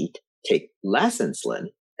not eat, take less insulin,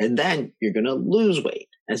 and then you're going to lose weight?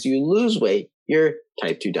 As you lose weight, your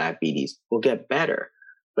type 2 diabetes will get better.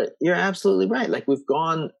 But you're absolutely right. Like, we've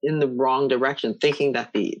gone in the wrong direction, thinking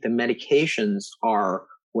that the medications are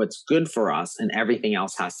what's good for us and everything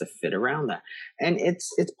else has to fit around that. And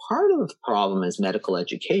it's part of the problem is medical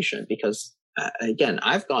education, because again,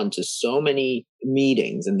 I've gone to so many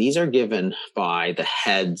meetings, and these are given by the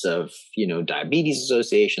heads of, diabetes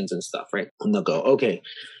associations and stuff, right? And they'll go, okay,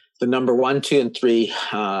 the number 1, 2, and 3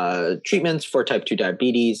 treatments for type 2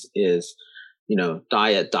 diabetes is,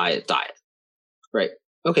 diet, right?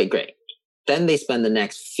 Okay, great. Then they spend the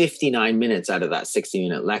next 59 minutes out of that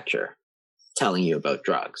 60-minute lecture telling you about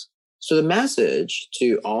drugs. So the message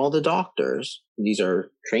to all the doctors, these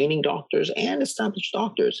are training doctors and established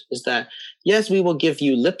doctors, is that, yes, we will give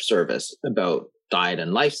you lip service about diet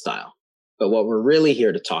and lifestyle, but what we're really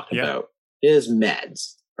here to talk about is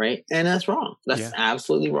meds, right? And that's wrong. That's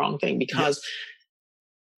absolutely wrong thing, because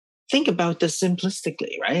think about this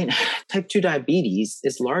simplistically, right? Type 2 diabetes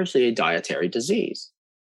is largely a dietary disease.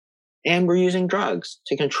 And we're using drugs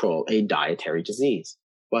to control a dietary disease.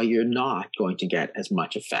 Well, you're not going to get as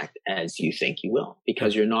much effect as you think you will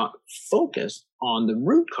because you're not focused on the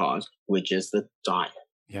root cause, which is the diet.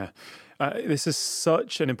 Yeah. This is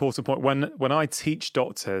such an important point. When I teach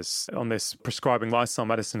doctors on this prescribing lifestyle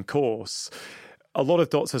medicine course, a lot of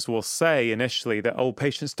doctors will say initially that,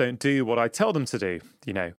 patients don't do what I tell them to do,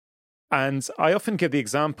 And I often give the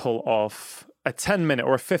example of a 10-minute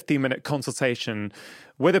or a 15-minute consultation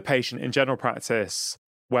with a patient in general practice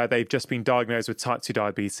where they've just been diagnosed with type 2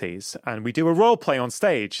 diabetes. And we do a role play on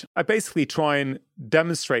stage. I basically try and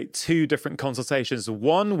demonstrate 2 different consultations.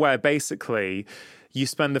 One where basically you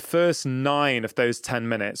spend the first 9 of those 10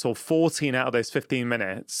 minutes or 14 out of those 15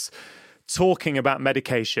 minutes talking about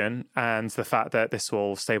medication and the fact that this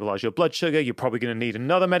will stabilize your blood sugar. You're probably going to need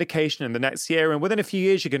another medication in the next year. And within a few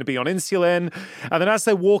years, you're going to be on insulin. And then as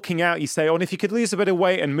they're walking out, you say, and if you could lose a bit of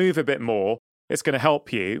weight and move a bit more, it's going to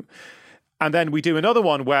help you. And then we do another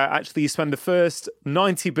one where actually you spend the first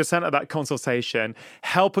 90% of that consultation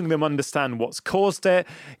helping them understand what's caused it,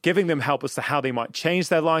 giving them help as to how they might change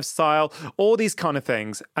their lifestyle, all these kind of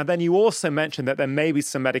things. And then you also mentioned that there may be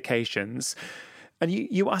some medications. And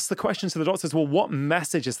you ask the questions to the doctors, well, what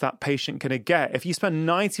message is that patient going to get? If you spend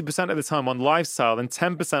 90% of the time on lifestyle and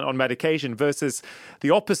 10% on medication versus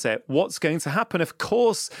the opposite, what's going to happen? Of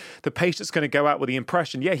course, the patient's going to go out with the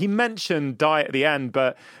impression, he mentioned diet at the end,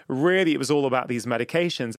 but really it was all about these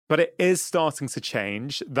medications. But it is starting to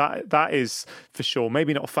change. That is for sure.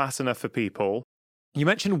 Maybe not fast enough for people. You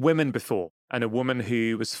mentioned women before, and a woman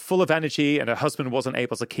who was full of energy and her husband wasn't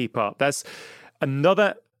able to keep up. There's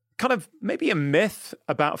another kind of maybe a myth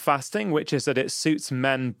about fasting, which is that it suits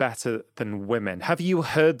men better than women. Have you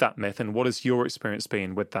heard that myth, and what has your experience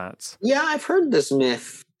been with that? Yeah, I've heard this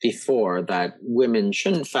myth before that women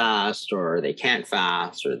shouldn't fast or they can't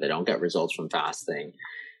fast or they don't get results from fasting.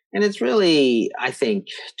 And it's really, I think,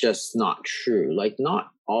 just not true. Like, not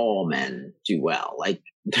all men do well. Like,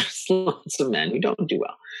 there's lots of men who don't do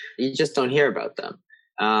well. You just don't hear about them.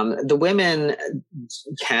 The women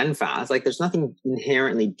can fast. Like, there's nothing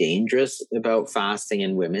inherently dangerous about fasting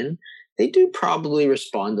in women. They do probably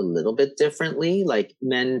respond a little bit differently. Like,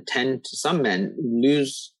 some men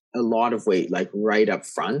lose a lot of weight, like right up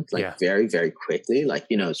front, like very, very quickly, like,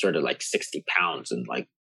 sort of like 60 pounds in like,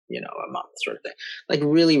 a month sort of thing, like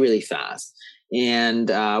really, really fast. And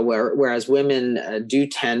whereas women do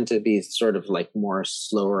tend to be sort of like more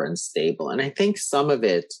slower and stable. And I think some of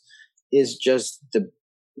it is just the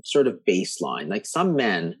sort of baseline. Like, some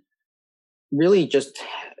men really just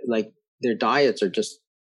like their diets are just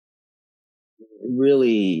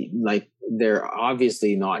really like, they're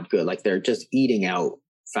obviously not good. Like, they're just eating out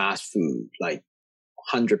fast food, like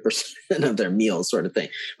 100% of their meals sort of thing.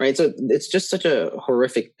 Right. So it's just such a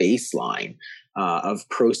horrific baseline of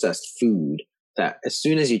processed food that as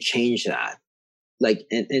soon as you change that, like,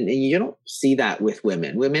 and you don't see that with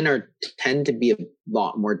women. Women tend to be a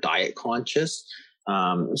lot more diet conscious.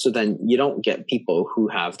 So then you don't get people who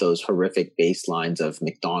have those horrific baselines of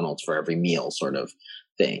McDonald's for every meal sort of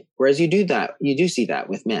thing. Whereas you do see that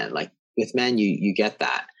with men. Like, with men, you get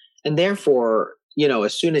that. And therefore,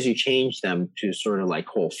 as soon as you change them to sort of like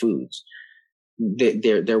whole foods,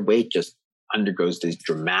 their weight just undergoes these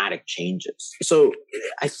dramatic changes. So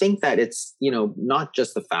I think that it's, not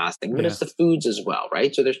just the fasting, but it's the foods as well,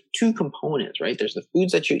 right? So there's 2 components, right? There's the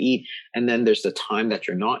foods that you eat, and then there's the time that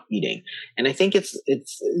you're not eating. And I think it's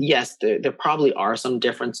yes, there probably are some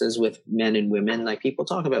differences with men and women. Like, people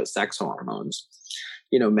talk about sex hormones,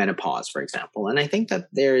 menopause, for example. And I think that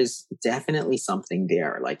there is definitely something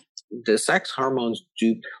there. Like, the sex hormones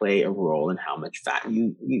do play a role in how much fat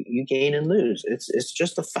you gain and lose. It's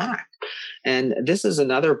just a fact. And this is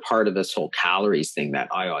another part of this whole calories thing that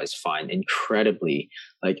I always find incredibly,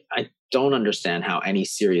 like, I don't understand how any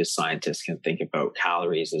serious scientist can think about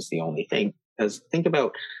calories as the only thing. Because think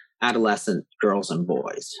about adolescent girls and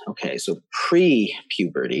boys. Okay, so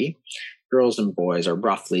pre-puberty, girls and boys are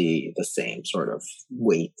roughly the same sort of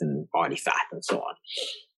weight and body fat and so on.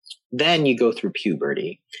 Then you go through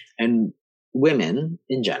puberty, and women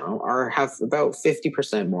in general have about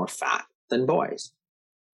 50% more fat than boys.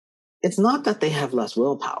 It's not that they have less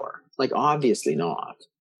willpower, like, obviously not.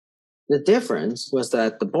 The difference was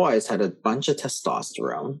that the boys had a bunch of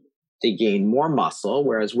testosterone. They gain more muscle,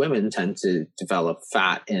 whereas women tend to develop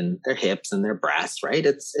fat in their hips and their breasts, right?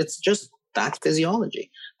 It's just, that's physiology.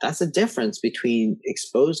 That's the difference between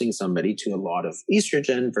exposing somebody to a lot of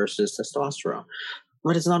estrogen versus testosterone.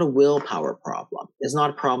 But it's not a willpower problem. It's not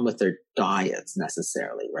a problem with their diets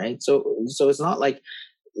necessarily, right? So it's not like,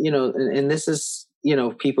 and this is,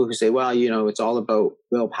 people who say, well, it's all about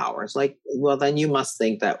willpower. It's like, well, then you must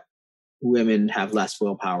think that women have less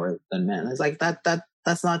willpower than men. It's like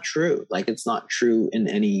that's not true. Like, it's not true in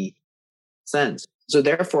any sense. So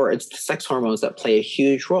therefore, it's the sex hormones that play a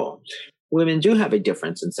huge role. Women do have a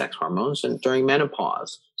difference in sex hormones and during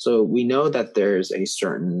menopause. So we know that there's a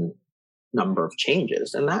certain number of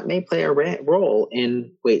changes, and that may play a role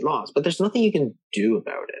in weight loss, but there's nothing you can do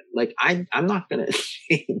about it. Like, I'm not going to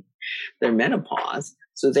change their menopause.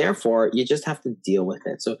 So therefore, you just have to deal with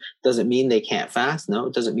it. So does it mean they can't fast? No.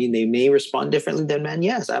 Does it mean they may respond differently than men?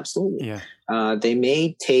 Yes, absolutely. Yeah. They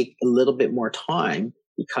may take a little bit more time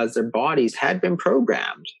because their bodies had been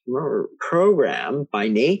programmed by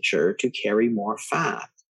nature to carry more fat.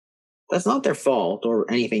 That's not their fault or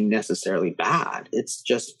anything necessarily bad. It's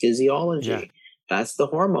just physiology. Yeah. That's the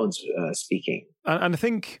hormones speaking. And I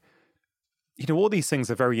think, all these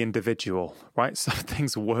things are very individual, right? Some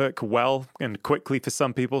things work well and quickly for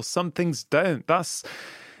some people. Some things don't.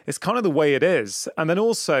 It's kind of the way it is. And then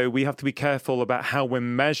also we have to be careful about how we're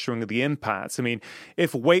measuring the impact. I mean,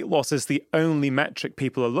 if weight loss is the only metric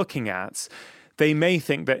people are looking at, they may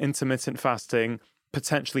think that intermittent fasting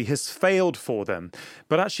potentially has failed for them.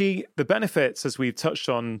 But actually, the benefits, as we've touched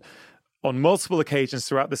on multiple occasions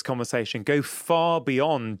throughout this conversation, go far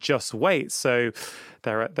beyond just weight. So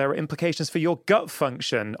there are implications for your gut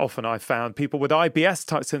function. Often I've found people with IBS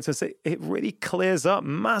type symptoms, it really clears up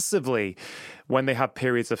massively when they have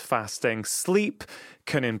periods of fasting. Sleep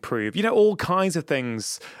can improve, all kinds of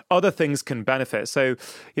things, other things can benefit. So,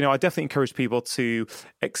 I definitely encourage people to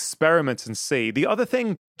experiment and see. The other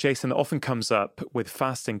thing, Jason, that often comes up with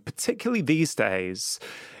fasting, particularly these days,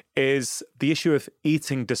 is the issue of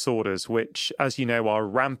eating disorders, which, as you know, are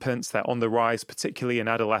rampant. They're on the rise, particularly in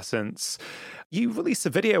adolescents. You released a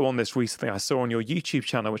video on this recently, I saw on your YouTube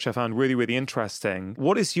channel, which I found really, really interesting.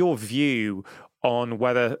 What is your view on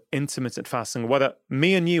whether intermittent fasting, whether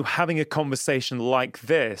me and you having a conversation like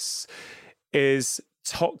this is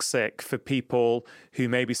toxic for people who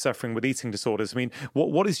may be suffering with eating disorders? I mean,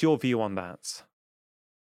 what is your view on that?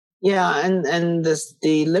 Yeah, and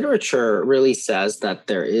the literature really says that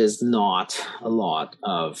there is not a lot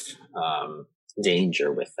of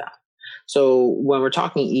danger with that. So when we're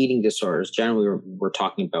talking eating disorders, generally we're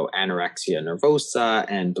talking about anorexia nervosa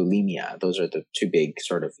and bulimia. Those are the two big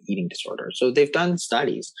sort of eating disorders. So they've done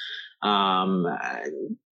studies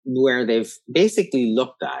where they've basically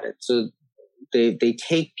looked at it. So they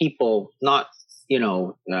take people not.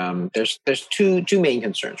 There's two main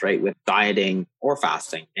concerns, right, with dieting or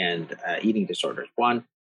fasting and eating disorders. One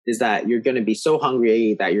is that you're going to be so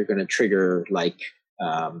hungry that you're going to trigger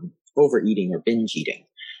overeating or binge eating.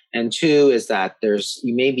 And two is that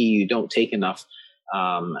you don't take enough,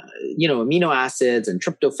 amino acids and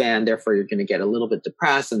tryptophan. Therefore, you're going to get a little bit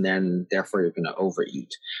depressed, and then therefore you're going to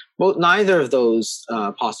overeat. Well, neither of those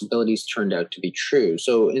possibilities turned out to be true.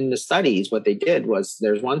 So in the studies, what they did was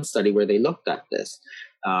there's one study where they looked at this,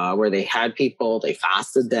 where they had people, they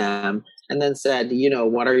fasted them, and then said,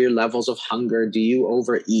 what are your levels of hunger? Do you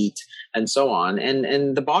overeat? And so on.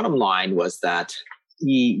 And the bottom line was that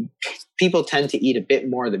people tend to eat a bit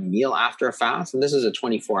more of the meal after a fast, and this is a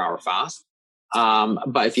 24-hour fast.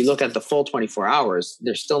 But if you look at the full 24 hours,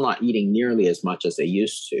 they're still not eating nearly as much as they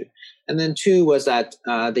used to. And then two was that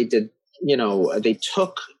they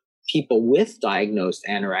took people with diagnosed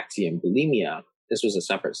anorexia and bulimia. This was a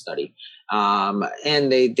separate study.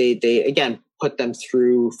 And they again put them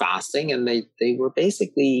through fasting, and they were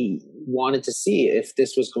basically wanted to see if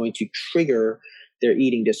this was going to trigger their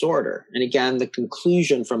eating disorder. And again, the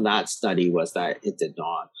conclusion from that study was that it did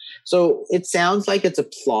not. So it sounds like it's a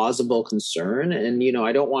plausible concern. And,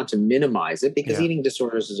 I don't want to minimize it because eating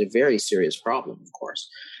disorders is a very serious problem, of course.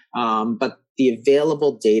 But the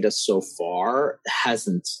available data so far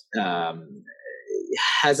hasn't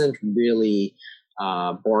really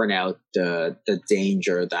borne out the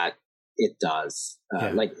danger that it does.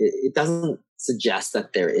 It doesn't suggest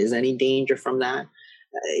that there is any danger from that.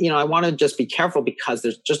 I want to just be careful because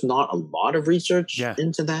there's just not a lot of research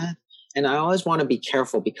into that. And I always want to be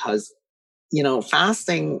careful because,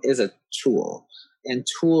 fasting is a tool, and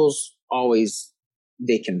tools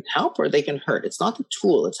they can help or they can hurt. It's not the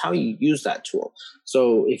tool. It's how you use that tool.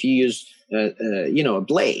 So if you use, a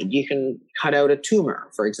blade, you can cut out a tumor,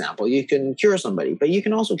 for example. You can cure somebody, but you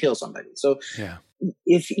can also kill somebody. So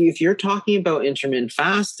if you're talking about intermittent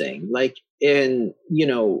fasting,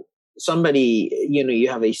 somebody, you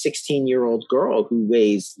have a 16-year-old girl who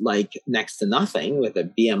weighs next to nothing with a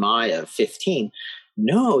BMI of 15.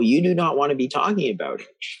 No, you do not want to be talking about it.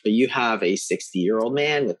 But you have a 60-year-old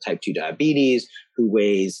man with type 2 diabetes who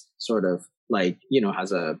weighs sort of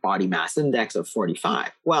has a body mass index of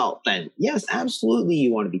 45. Well, then yes, absolutely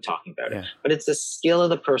you want to be talking about it. But it's the skill of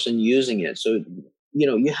the person using it. So,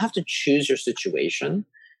 you have to choose your situation.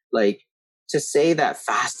 Like, to say that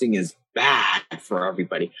fasting is bad for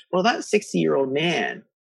everybody. Well, that 60-year-old man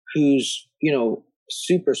who's,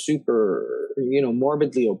 super,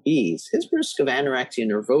 morbidly obese, his risk of anorexia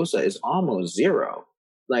nervosa is almost zero.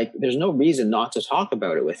 Like, there's no reason not to talk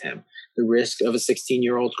about it with him. The risk of a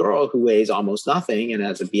 16-year-old girl who weighs almost nothing and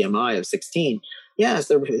has a BMI of 16, yes,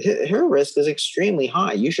 her risk is extremely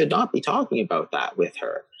high. You should not be talking about that with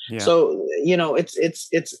her. Yeah. So,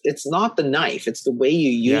 it's not the knife. It's the way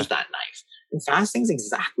you use that knife. And fasting's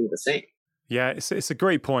exactly the same. Yeah, it's a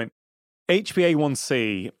great point.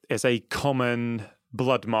 HbA1c is a common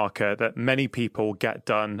blood marker that many people get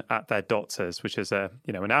done at their doctors, which is an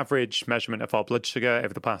average measurement of our blood sugar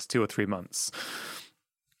over the past 2 or 3 months.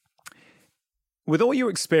 With all your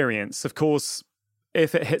experience, of course,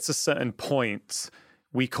 if it hits a certain point,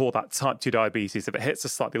 we call that type 2 diabetes. If it hits a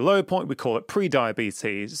slightly lower point, we call it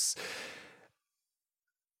pre-diabetes.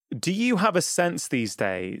 Do you have a sense these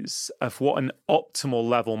days of what an optimal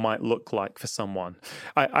level might look like for someone?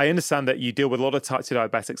 I understand that you deal with a lot of type 2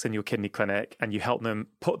 diabetics in your kidney clinic and you help them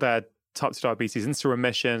put their type 2 diabetes into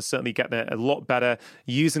remission, certainly get a lot better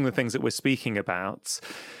using the things that we're speaking about.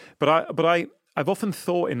 But I've often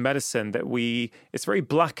thought in medicine that it's very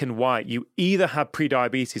black and white. You either have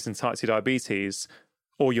pre-diabetes and type 2 diabetes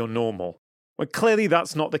or you're normal. Well, clearly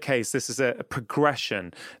that's not the case. This is a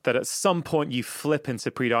progression that at some point you flip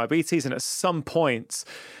into prediabetes and at some point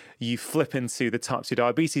you flip into the type 2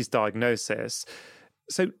 diabetes diagnosis.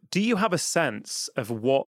 So do you have a sense of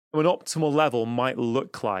what an optimal level might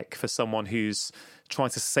look like for someone who's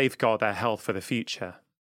trying to safeguard their health for the future?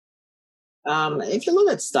 If you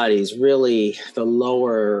look at studies, really the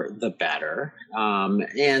lower the better.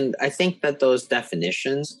 And I think that those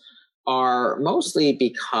definitions are mostly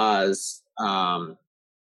because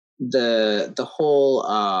the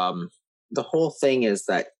whole thing is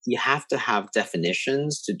that you have to have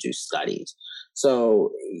definitions to do studies. So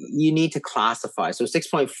you need to classify. So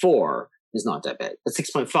 6.4 is not diabetic, but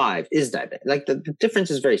 6.5 is diabetic. Like the difference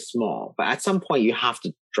is very small, but at some point you have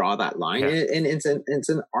to draw that line, and it's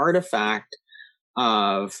an artifact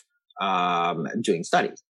of doing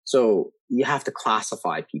studies. So you have to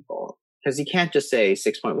classify people. Because you can't just say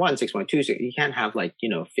 6.1, 6.2. You can't have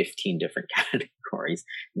 15 different categories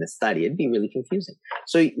in the study. It'd be really confusing.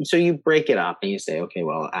 So you break it up and you say, okay,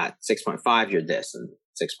 well, at 6.5, you're this, and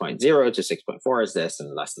 6.0 to 6.4 is this,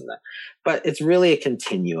 and less than that. But it's really a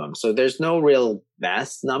continuum. So there's no real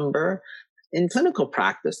best number. In clinical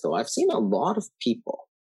practice, though, I've seen a lot of people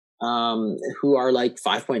who are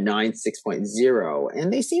 5.9, 6.0,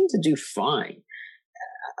 and they seem to do fine.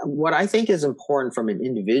 What I think is important from an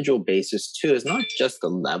individual basis too is not just the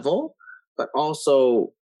level, but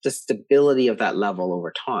also the stability of that level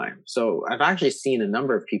over time. So I've actually seen a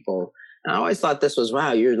number of people, and I always thought this was,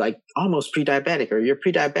 wow, you're almost pre-diabetic or you're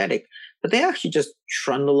pre-diabetic, but they actually just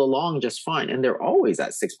trundle along just fine. And they're always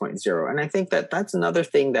at 6.0. And I think that that's another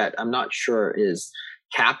thing that I'm not sure is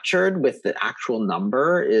captured with the actual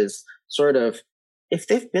number is sort of, if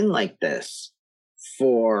they've been like this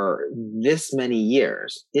for this many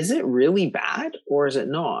years, is it really bad or is it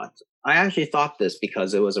not? I actually thought this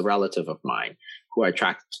because it was a relative of mine who I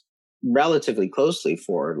tracked relatively closely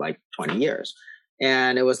for 20 years.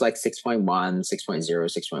 And it was 6.1, 6.0,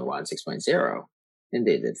 6.1, 6.0. And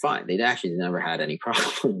they did fine. They'd actually never had any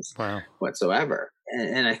problems whatsoever.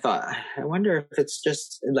 And I thought, I wonder if it's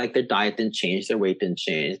just their diet didn't change, their weight didn't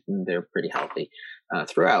change, and they're pretty healthy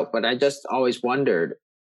throughout. But I just always wondered,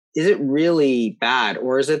 is it really bad,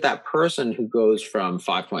 or is it that person who goes from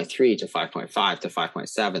 5.3 to 5.5 to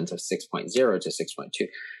 5.7 to 6.0 to 6.2?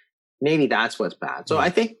 Maybe that's what's bad. So I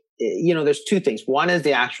think, there's two things. One is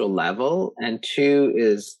the actual level, and two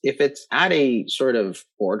is if it's at a sort of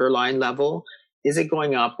borderline level, is it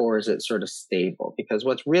going up or is it sort of stable? Because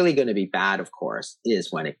what's really going to be bad, of course,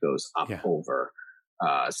 is when it goes up over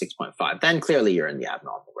 6.5, then clearly you're in the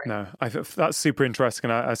abnormal range. No, that's super interesting.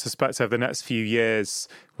 And I suspect over the next few years,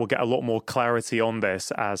 we'll get a lot more clarity on this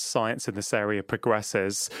as science in this area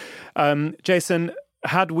progresses. Jason,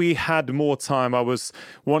 had we had more time, I was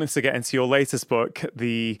wanting to get into your latest book,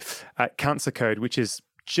 The Cancer Code, which is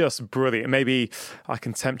just brilliant. Maybe I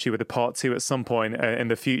can tempt you with a part 2 at some point in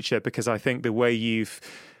the future, because I think the way you've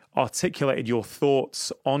articulated your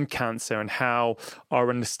thoughts on cancer and how our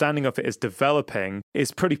understanding of it is developing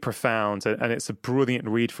is pretty profound, and it's a brilliant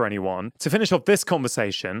read for anyone. To finish off this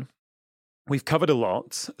conversation, we've covered a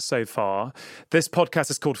lot so far. This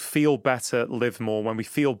podcast is called Feel Better, Live More. When we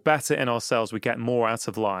feel better in ourselves, we get more out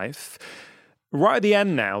of life. Right at the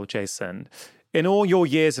end now, Jason, in all your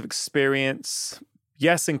years of experience,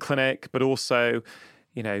 yes, in clinic, but also,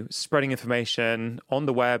 spreading information on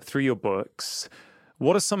the web through your books,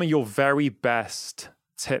 what are some of your very best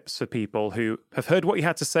tips for people who have heard what you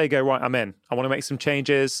had to say, go, right, I'm in. I want to make some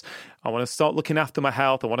changes. I want to start looking after my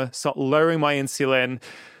health. I want to start lowering my insulin.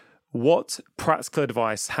 What practical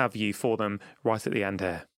advice have you for them right at the end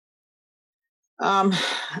here?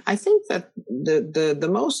 I think that the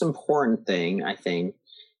most important thing,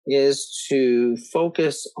 is to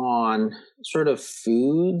focus on sort of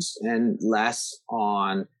foods and less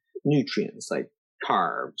on nutrients like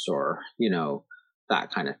carbs or, that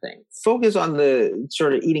kind of thing. Focus on the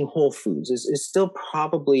sort of eating whole foods is still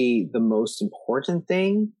probably the most important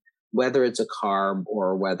thing, whether it's a carb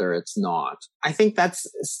or whether it's not. I think that's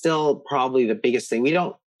still probably the biggest thing. We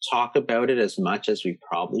don't talk about it as much as we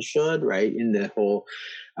probably should, right? In the whole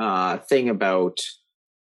thing about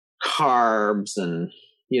carbs and,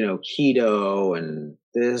 keto and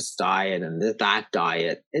this diet and that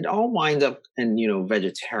diet, it all winds up in,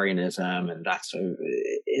 vegetarianism. And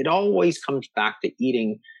it always comes back to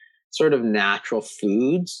eating sort of natural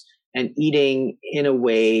foods and eating in a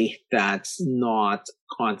way that's not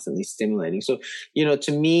constantly stimulating. So,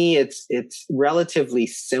 to me, it's relatively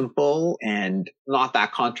simple and not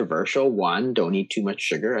that controversial. One, don't eat too much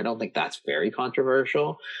sugar. I don't think that's very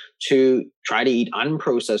controversial. Two, try to eat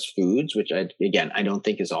unprocessed foods, which I don't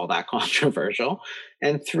think is all that controversial.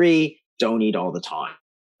 And three, don't eat all the time.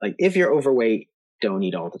 Like if you're overweight, don't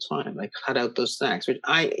eat all the time. Like cut out those snacks, which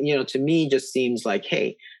to me just seems like,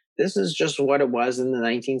 hey, this is just what it was in the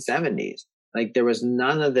 1970s. Like there was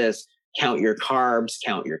none of this count your carbs,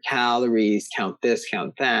 count your calories, count this,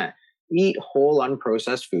 count that. Eat whole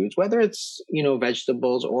unprocessed foods, whether it's,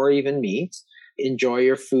 vegetables or even meats. Enjoy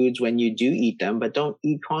your foods when you do eat them, but don't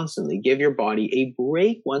eat constantly. Give your body a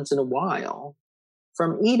break once in a while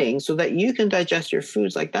from eating so that you can digest your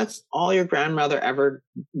foods. Like that's all your grandmother ever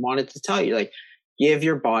wanted to tell you. Like give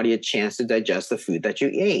your body a chance to digest the food that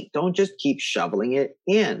you ate. Don't just keep shoveling it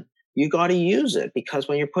in. You got to use it because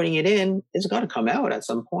when you're putting it in, it's got to come out at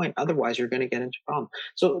some point. Otherwise, you're going to get into problems.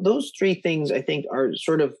 So those three things, I think, are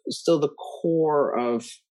sort of still the core of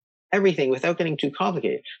everything without getting too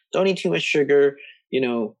complicated. Don't eat too much sugar,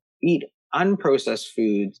 eat unprocessed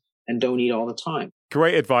foods and don't eat all the time.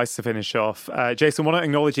 Great advice to finish off. Jason, I want to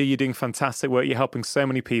acknowledge you. You're doing fantastic work. You're helping so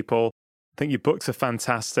many people. I think your books are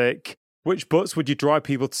fantastic. Which books would you drive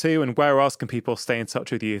people to and where else can people stay in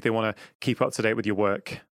touch with you if they want to keep up to date with your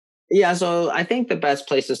work? Yeah, so I think the best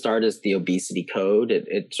place to start is the Obesity Code.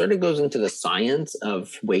 It sort of goes into the science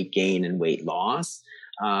of weight gain and weight loss.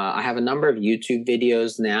 I have a number of YouTube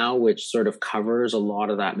videos now, which sort of covers a lot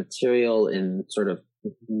of that material in sort of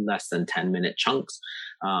less than 10-minute chunks.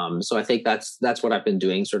 So I think that's what I've been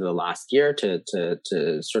doing sort of the last year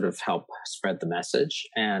to sort of help spread the message.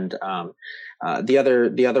 And the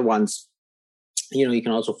other ones, you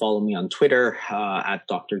can also follow me on Twitter at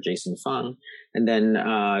Dr. Jason Fung. And then,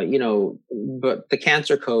 but the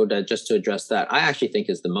Cancer Code, just to address that, I actually think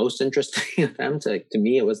is the most interesting of them. To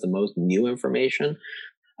me, it was the most new information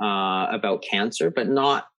about cancer, but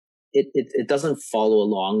not, it doesn't follow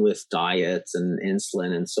along with diets and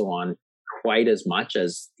insulin and so on quite as much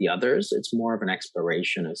as the others. It's more of an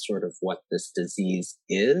exploration of sort of what this disease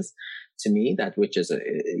is to me, which is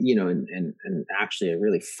and actually a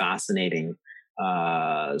really fascinating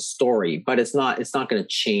story, but it's not going to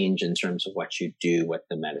change in terms of what you do, what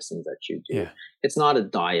the medicines that you do. Yeah. It's not a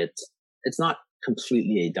diet. It's not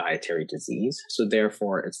completely a dietary disease. So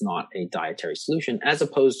therefore it's not a dietary solution as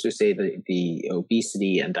opposed to say the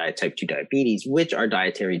obesity and type 2 diabetes, which are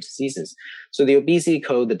dietary diseases. So the Obesity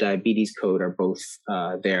Code, the Diabetes Code are both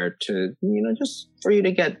there to, just for you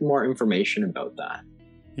to get more information about that.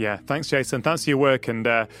 Yeah. Thanks, Jason. Thanks for your work and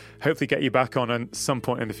hopefully get you back on at some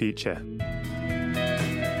point in the future.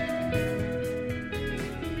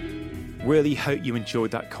 Really hope you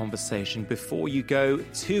enjoyed that conversation. Before you go,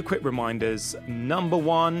 2 quick reminders. Number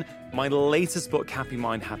 1, my latest book, Happy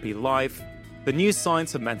Mind, Happy Life. The New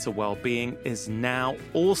Science of Mental Wellbeing is now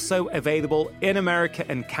also available in America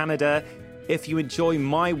and Canada. If you enjoy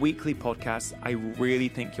my weekly podcast, I really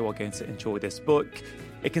think you are going to enjoy this book.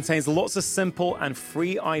 It contains lots of simple and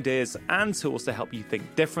free ideas and tools to help you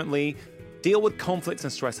think differently, deal with conflict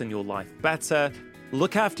and stress in your life better,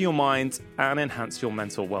 look after your mind, and enhance your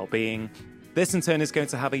mental well-being. This in turn is going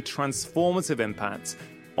to have a transformative impact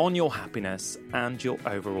on your happiness and your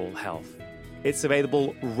overall health. It's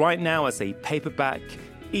available right now as a paperback,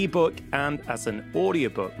 ebook, and as an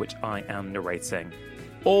audiobook, which I am narrating.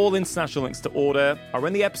 All international links to order are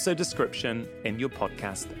in the episode description in your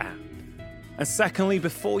podcast app. And secondly,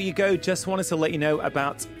 before you go, just wanted to let you know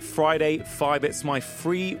about Friday 5. It's my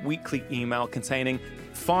free weekly email containing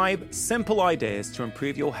 5 simple ideas to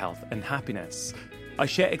improve your health and happiness. I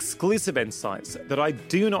share exclusive insights that I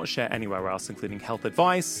do not share anywhere else, including health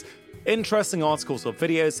advice, interesting articles or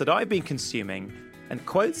videos that I've been consuming, and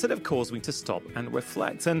quotes that have caused me to stop and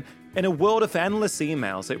reflect. And in a world of endless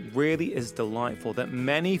emails, it really is delightful that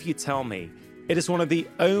many of you tell me it is one of the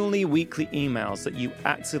only weekly emails that you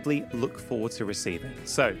actively look forward to receiving.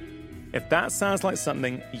 So, if that sounds like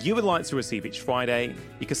something you would like to receive each Friday,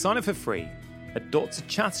 you can sign up for free at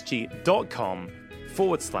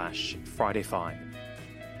drchatterjee.com/Friday5.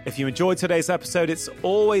 If you enjoyed today's episode, it's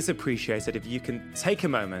always appreciated if you can take a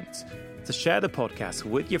moment to share the podcast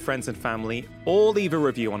with your friends and family or leave a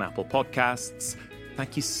review on Apple Podcasts.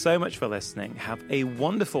 Thank you so much for listening. Have a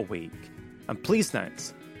wonderful week. And please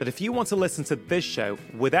note that if you want to listen to this show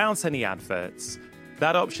without any adverts,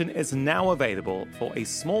 that option is now available for a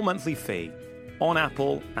small monthly fee on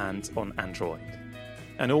Apple and on Android.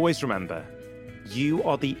 And always remember, you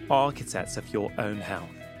are the architects of your own health.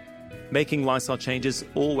 Making lifestyle change is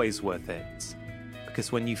always worth it,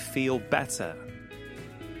 because when you feel better,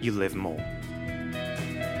 you live more.